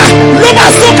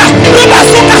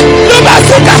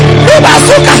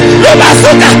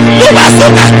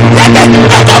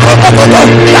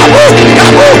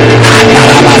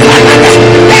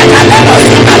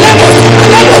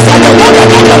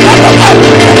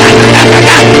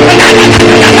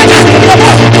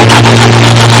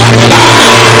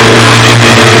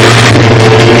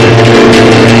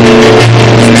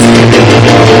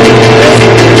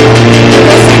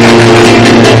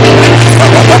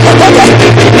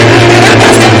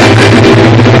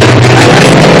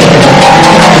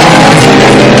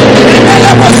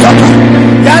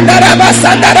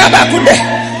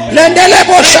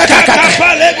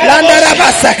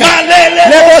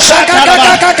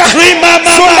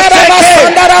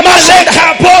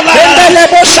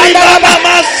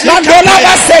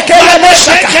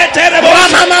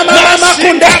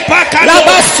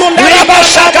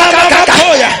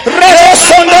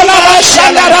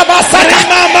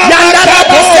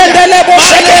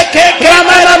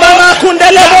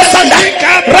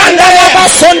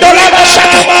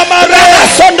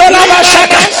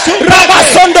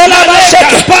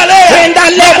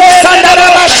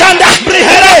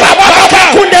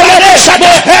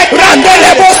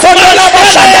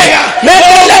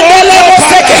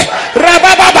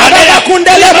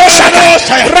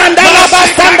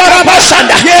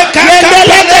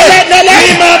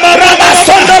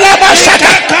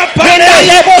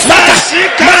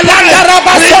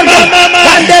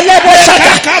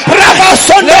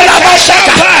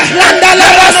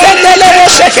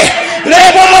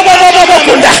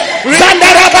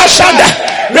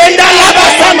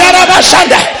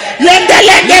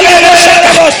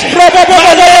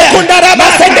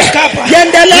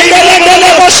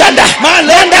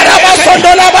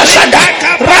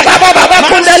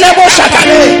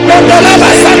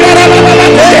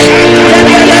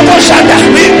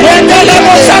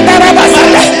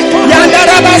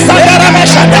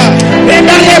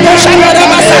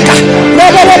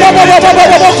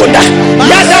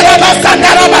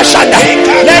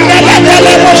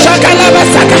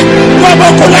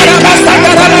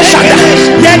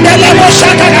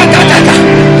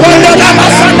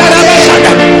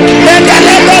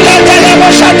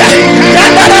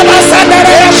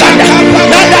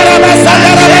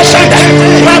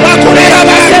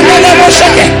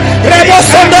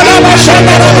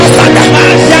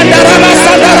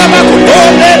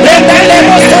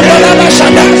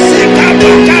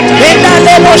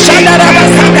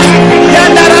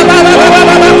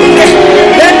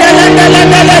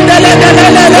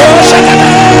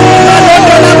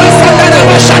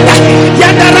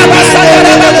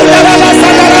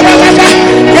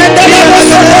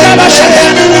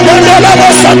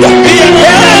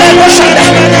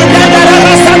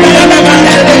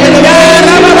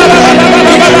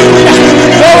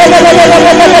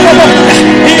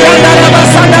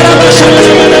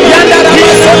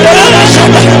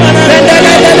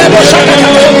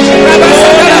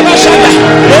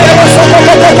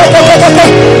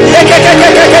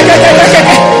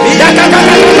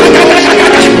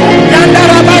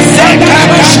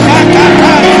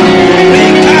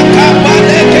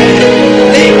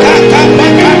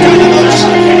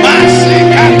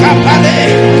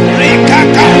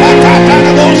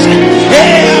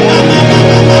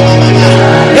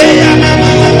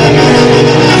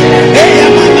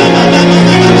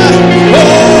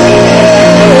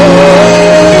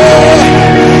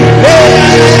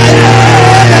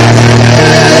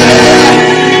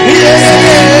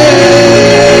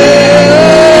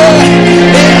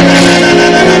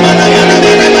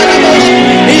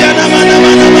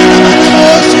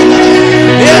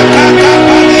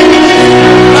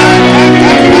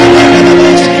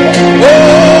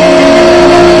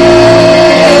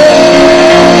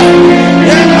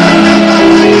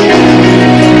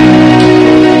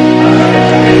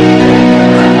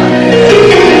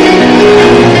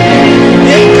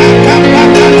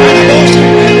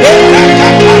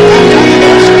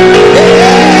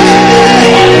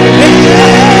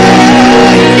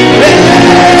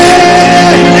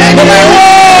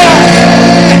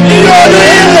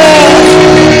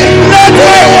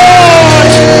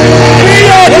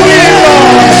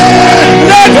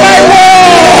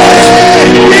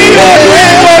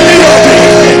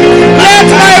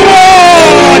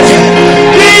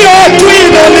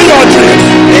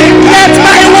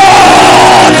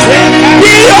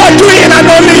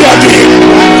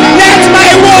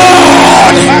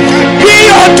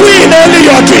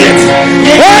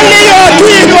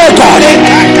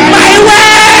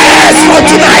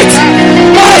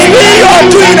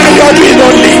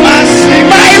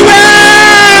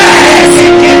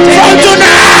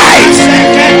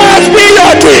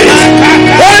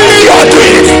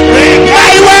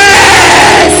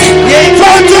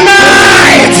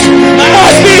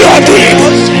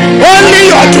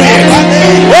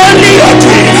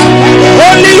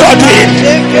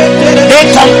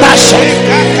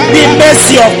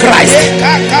 of Christ,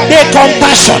 the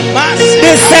compassion,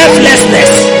 the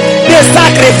selflessness, the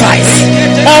sacrifice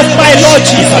of my Lord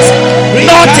Jesus.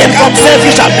 Nothing from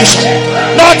selfish ambition,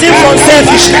 nothing from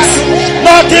selfishness,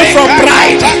 nothing from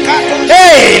pride.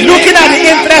 Hey, looking at the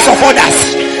interest of others.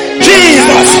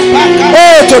 Jesus,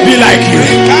 oh, to be like you,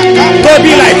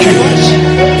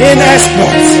 in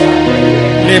exploits.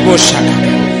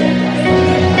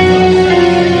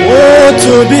 Oh,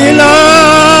 to be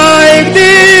like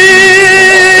thee.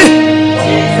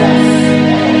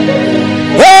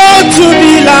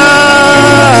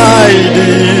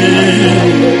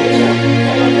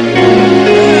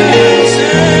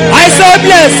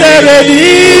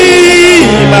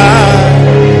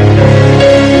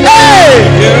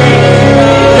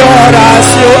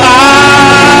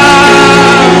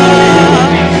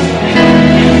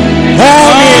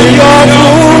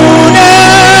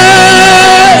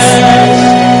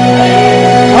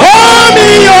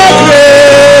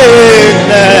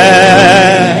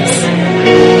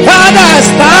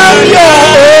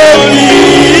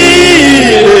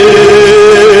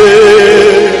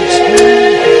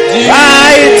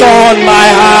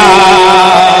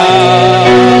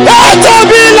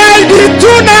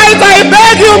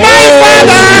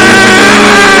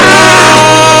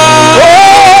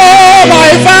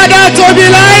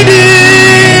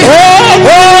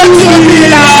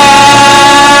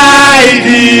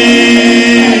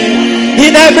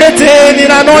 everything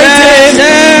in anointing.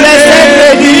 Blessed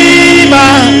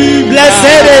Redeemer.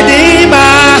 Blessed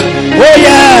Redeemer. Oh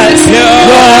yes.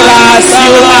 Lord, as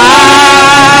you are.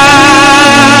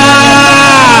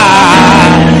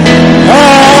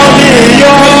 Only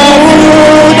your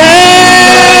goodness.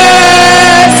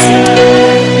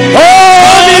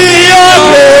 Only your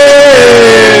greatness.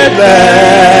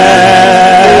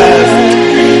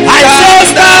 I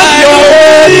just have your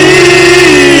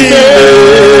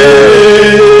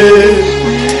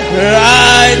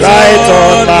right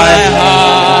on my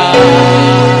heart.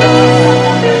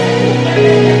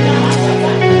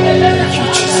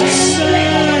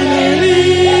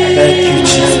 Thank you,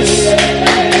 Jesus.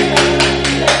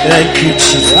 Thank you,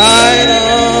 Jesus.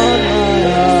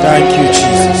 Thank you,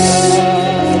 Jesus.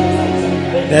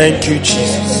 Thank you,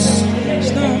 Jesus.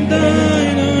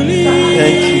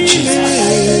 Thank you, Jesus.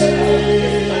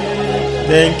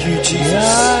 Thank you, Jesus.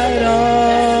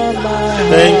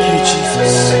 Thank you,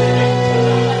 Jesus.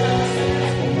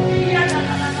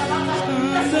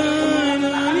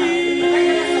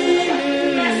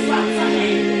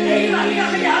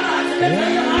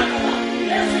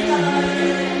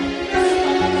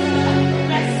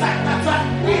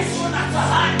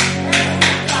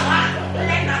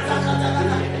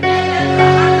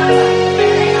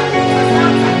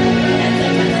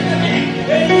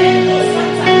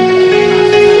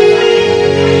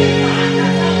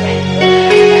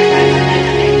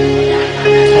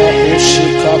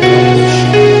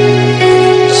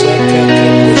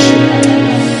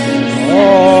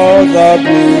 All the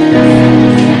glory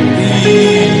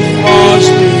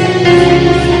must be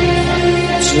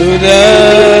to the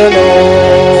Lord.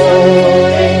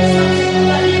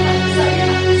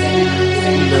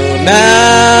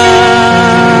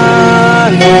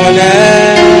 No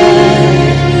man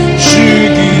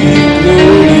should give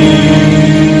glory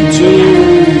to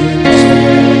Him.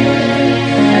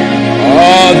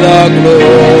 All the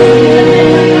glory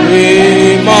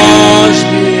must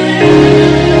be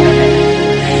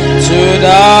to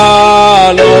the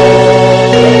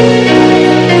Lord.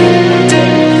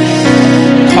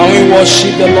 Can we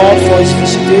worship the Lord for His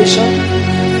visitation?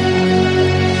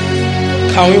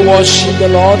 Can we worship the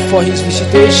Lord for His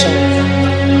visitation?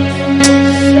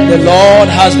 The Lord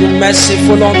has been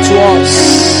merciful unto us.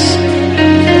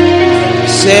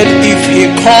 Said if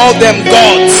He called them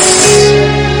gods,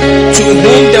 to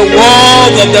whom the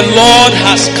word of the Lord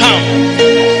has come,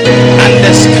 and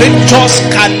the scriptures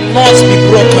cannot be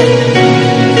broken.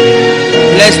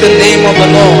 Bless the name of the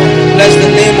Lord. Bless the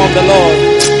name of the Lord.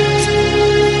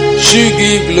 Should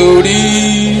give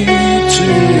glory to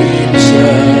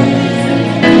Himself.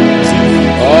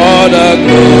 All the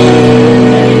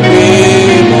glory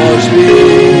must be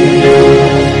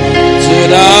to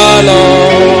the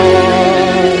Lord.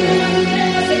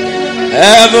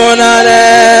 Heaven and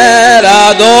earth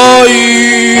adore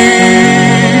You,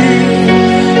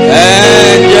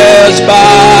 and just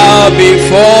bow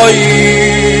before You.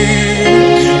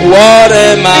 What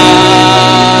a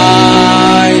mighty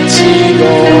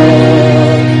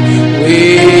God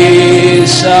we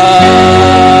serve.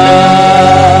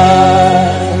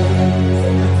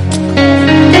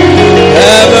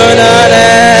 Heaven and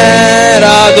earth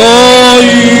adore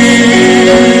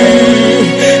You,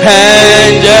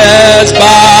 and just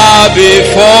bow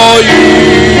before You.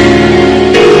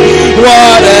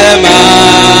 What a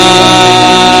mighty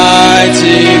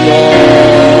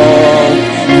God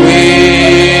we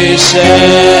serve.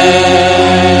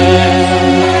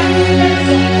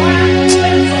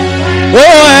 Oh,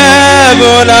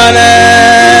 heaven and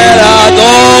earth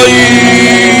adore You,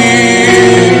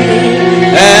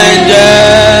 and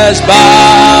just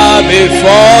bow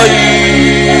before You.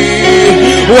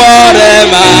 What a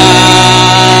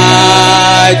mighty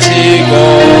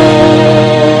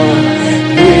God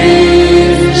we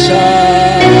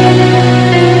serve.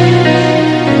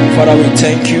 Father, we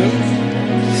thank You.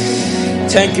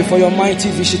 Thank You for Your mighty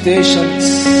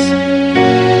visitations.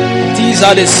 These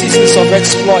are the seasons of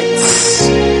exploits,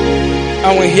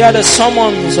 and we hear the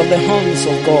summons of the hands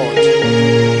of God.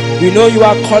 We know You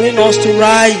are calling us to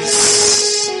rise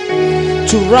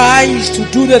to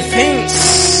do the things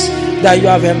that You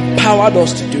have empowered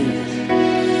us to do.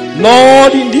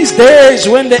 Lord, in these days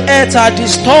when the earth are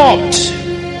disturbed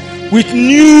with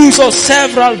news of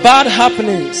several bad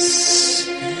happenings,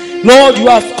 Lord, You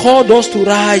have called us to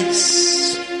rise.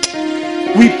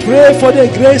 We pray for the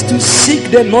grace to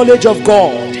seek the knowledge of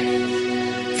God.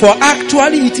 For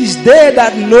actually it is they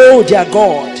that know their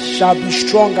God shall be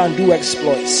strong and do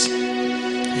exploits.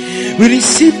 We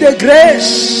receive the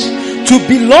grace to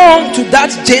belong to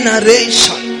that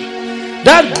generation,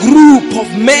 that group of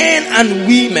men and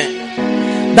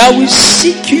women that will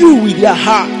seek you with their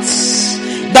hearts,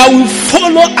 that will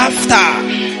follow after,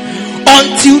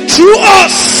 until through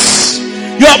us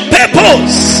your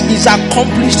purpose is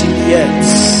accomplished in the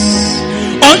earth,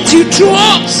 until through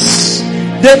us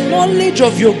the knowledge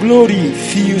of your glory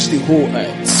fills the whole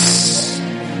earth.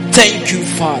 Thank you,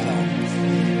 Father.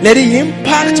 Let the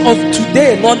impact of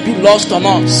today not be lost on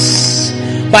us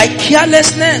by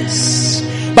carelessness,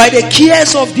 by the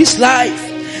cares of this life,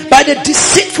 by the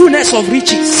deceitfulness of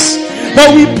riches.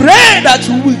 But we pray that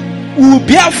we will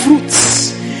bear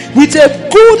fruits with a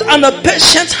good and a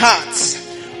patient heart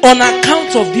on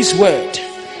account of this word,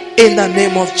 in the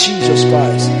name of Jesus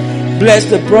Christ. Bless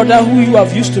the brother who you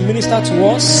have used to minister to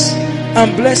us,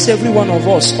 and bless every one of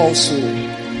us also.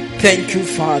 Thank you,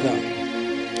 Father.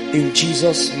 In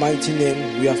Jesus' mighty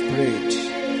name we have prayed.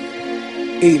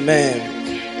 Amen.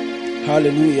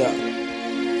 Hallelujah.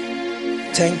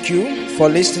 Thank you for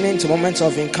listening to Moments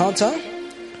of Encounter,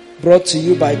 brought to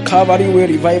you by Calvary Way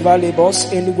Revival Labels,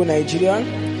 Enugu, Nigeria.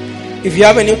 If you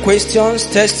have any questions,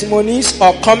 testimonies,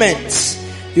 or comments,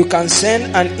 you can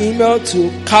send an email to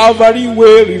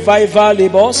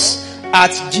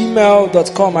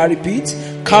calvarywayrevivalabels@gmail.com. I repeat,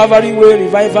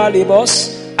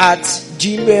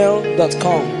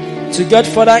 calvarywayrevivalabels@gmail.com. To get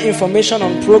further information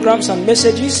on programs and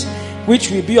messages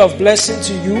which will be of blessing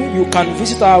to you, you can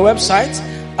visit our website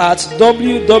at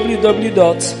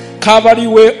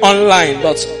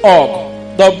www.calvarywayonline.org,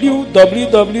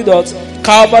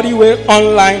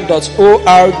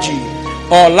 www.calvarywayonline.org,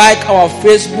 or like our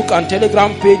Facebook and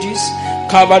Telegram pages,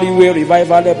 Calvary Way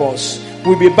Revival Labels.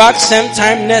 We'll be back same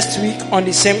time next week on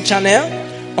the same channel.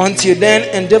 Until then,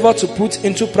 endeavor to put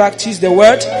into practice the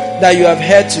word that you have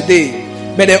heard today.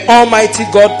 May the Almighty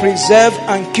God preserve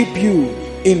and keep you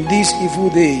in these evil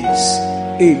days.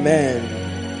 Amen.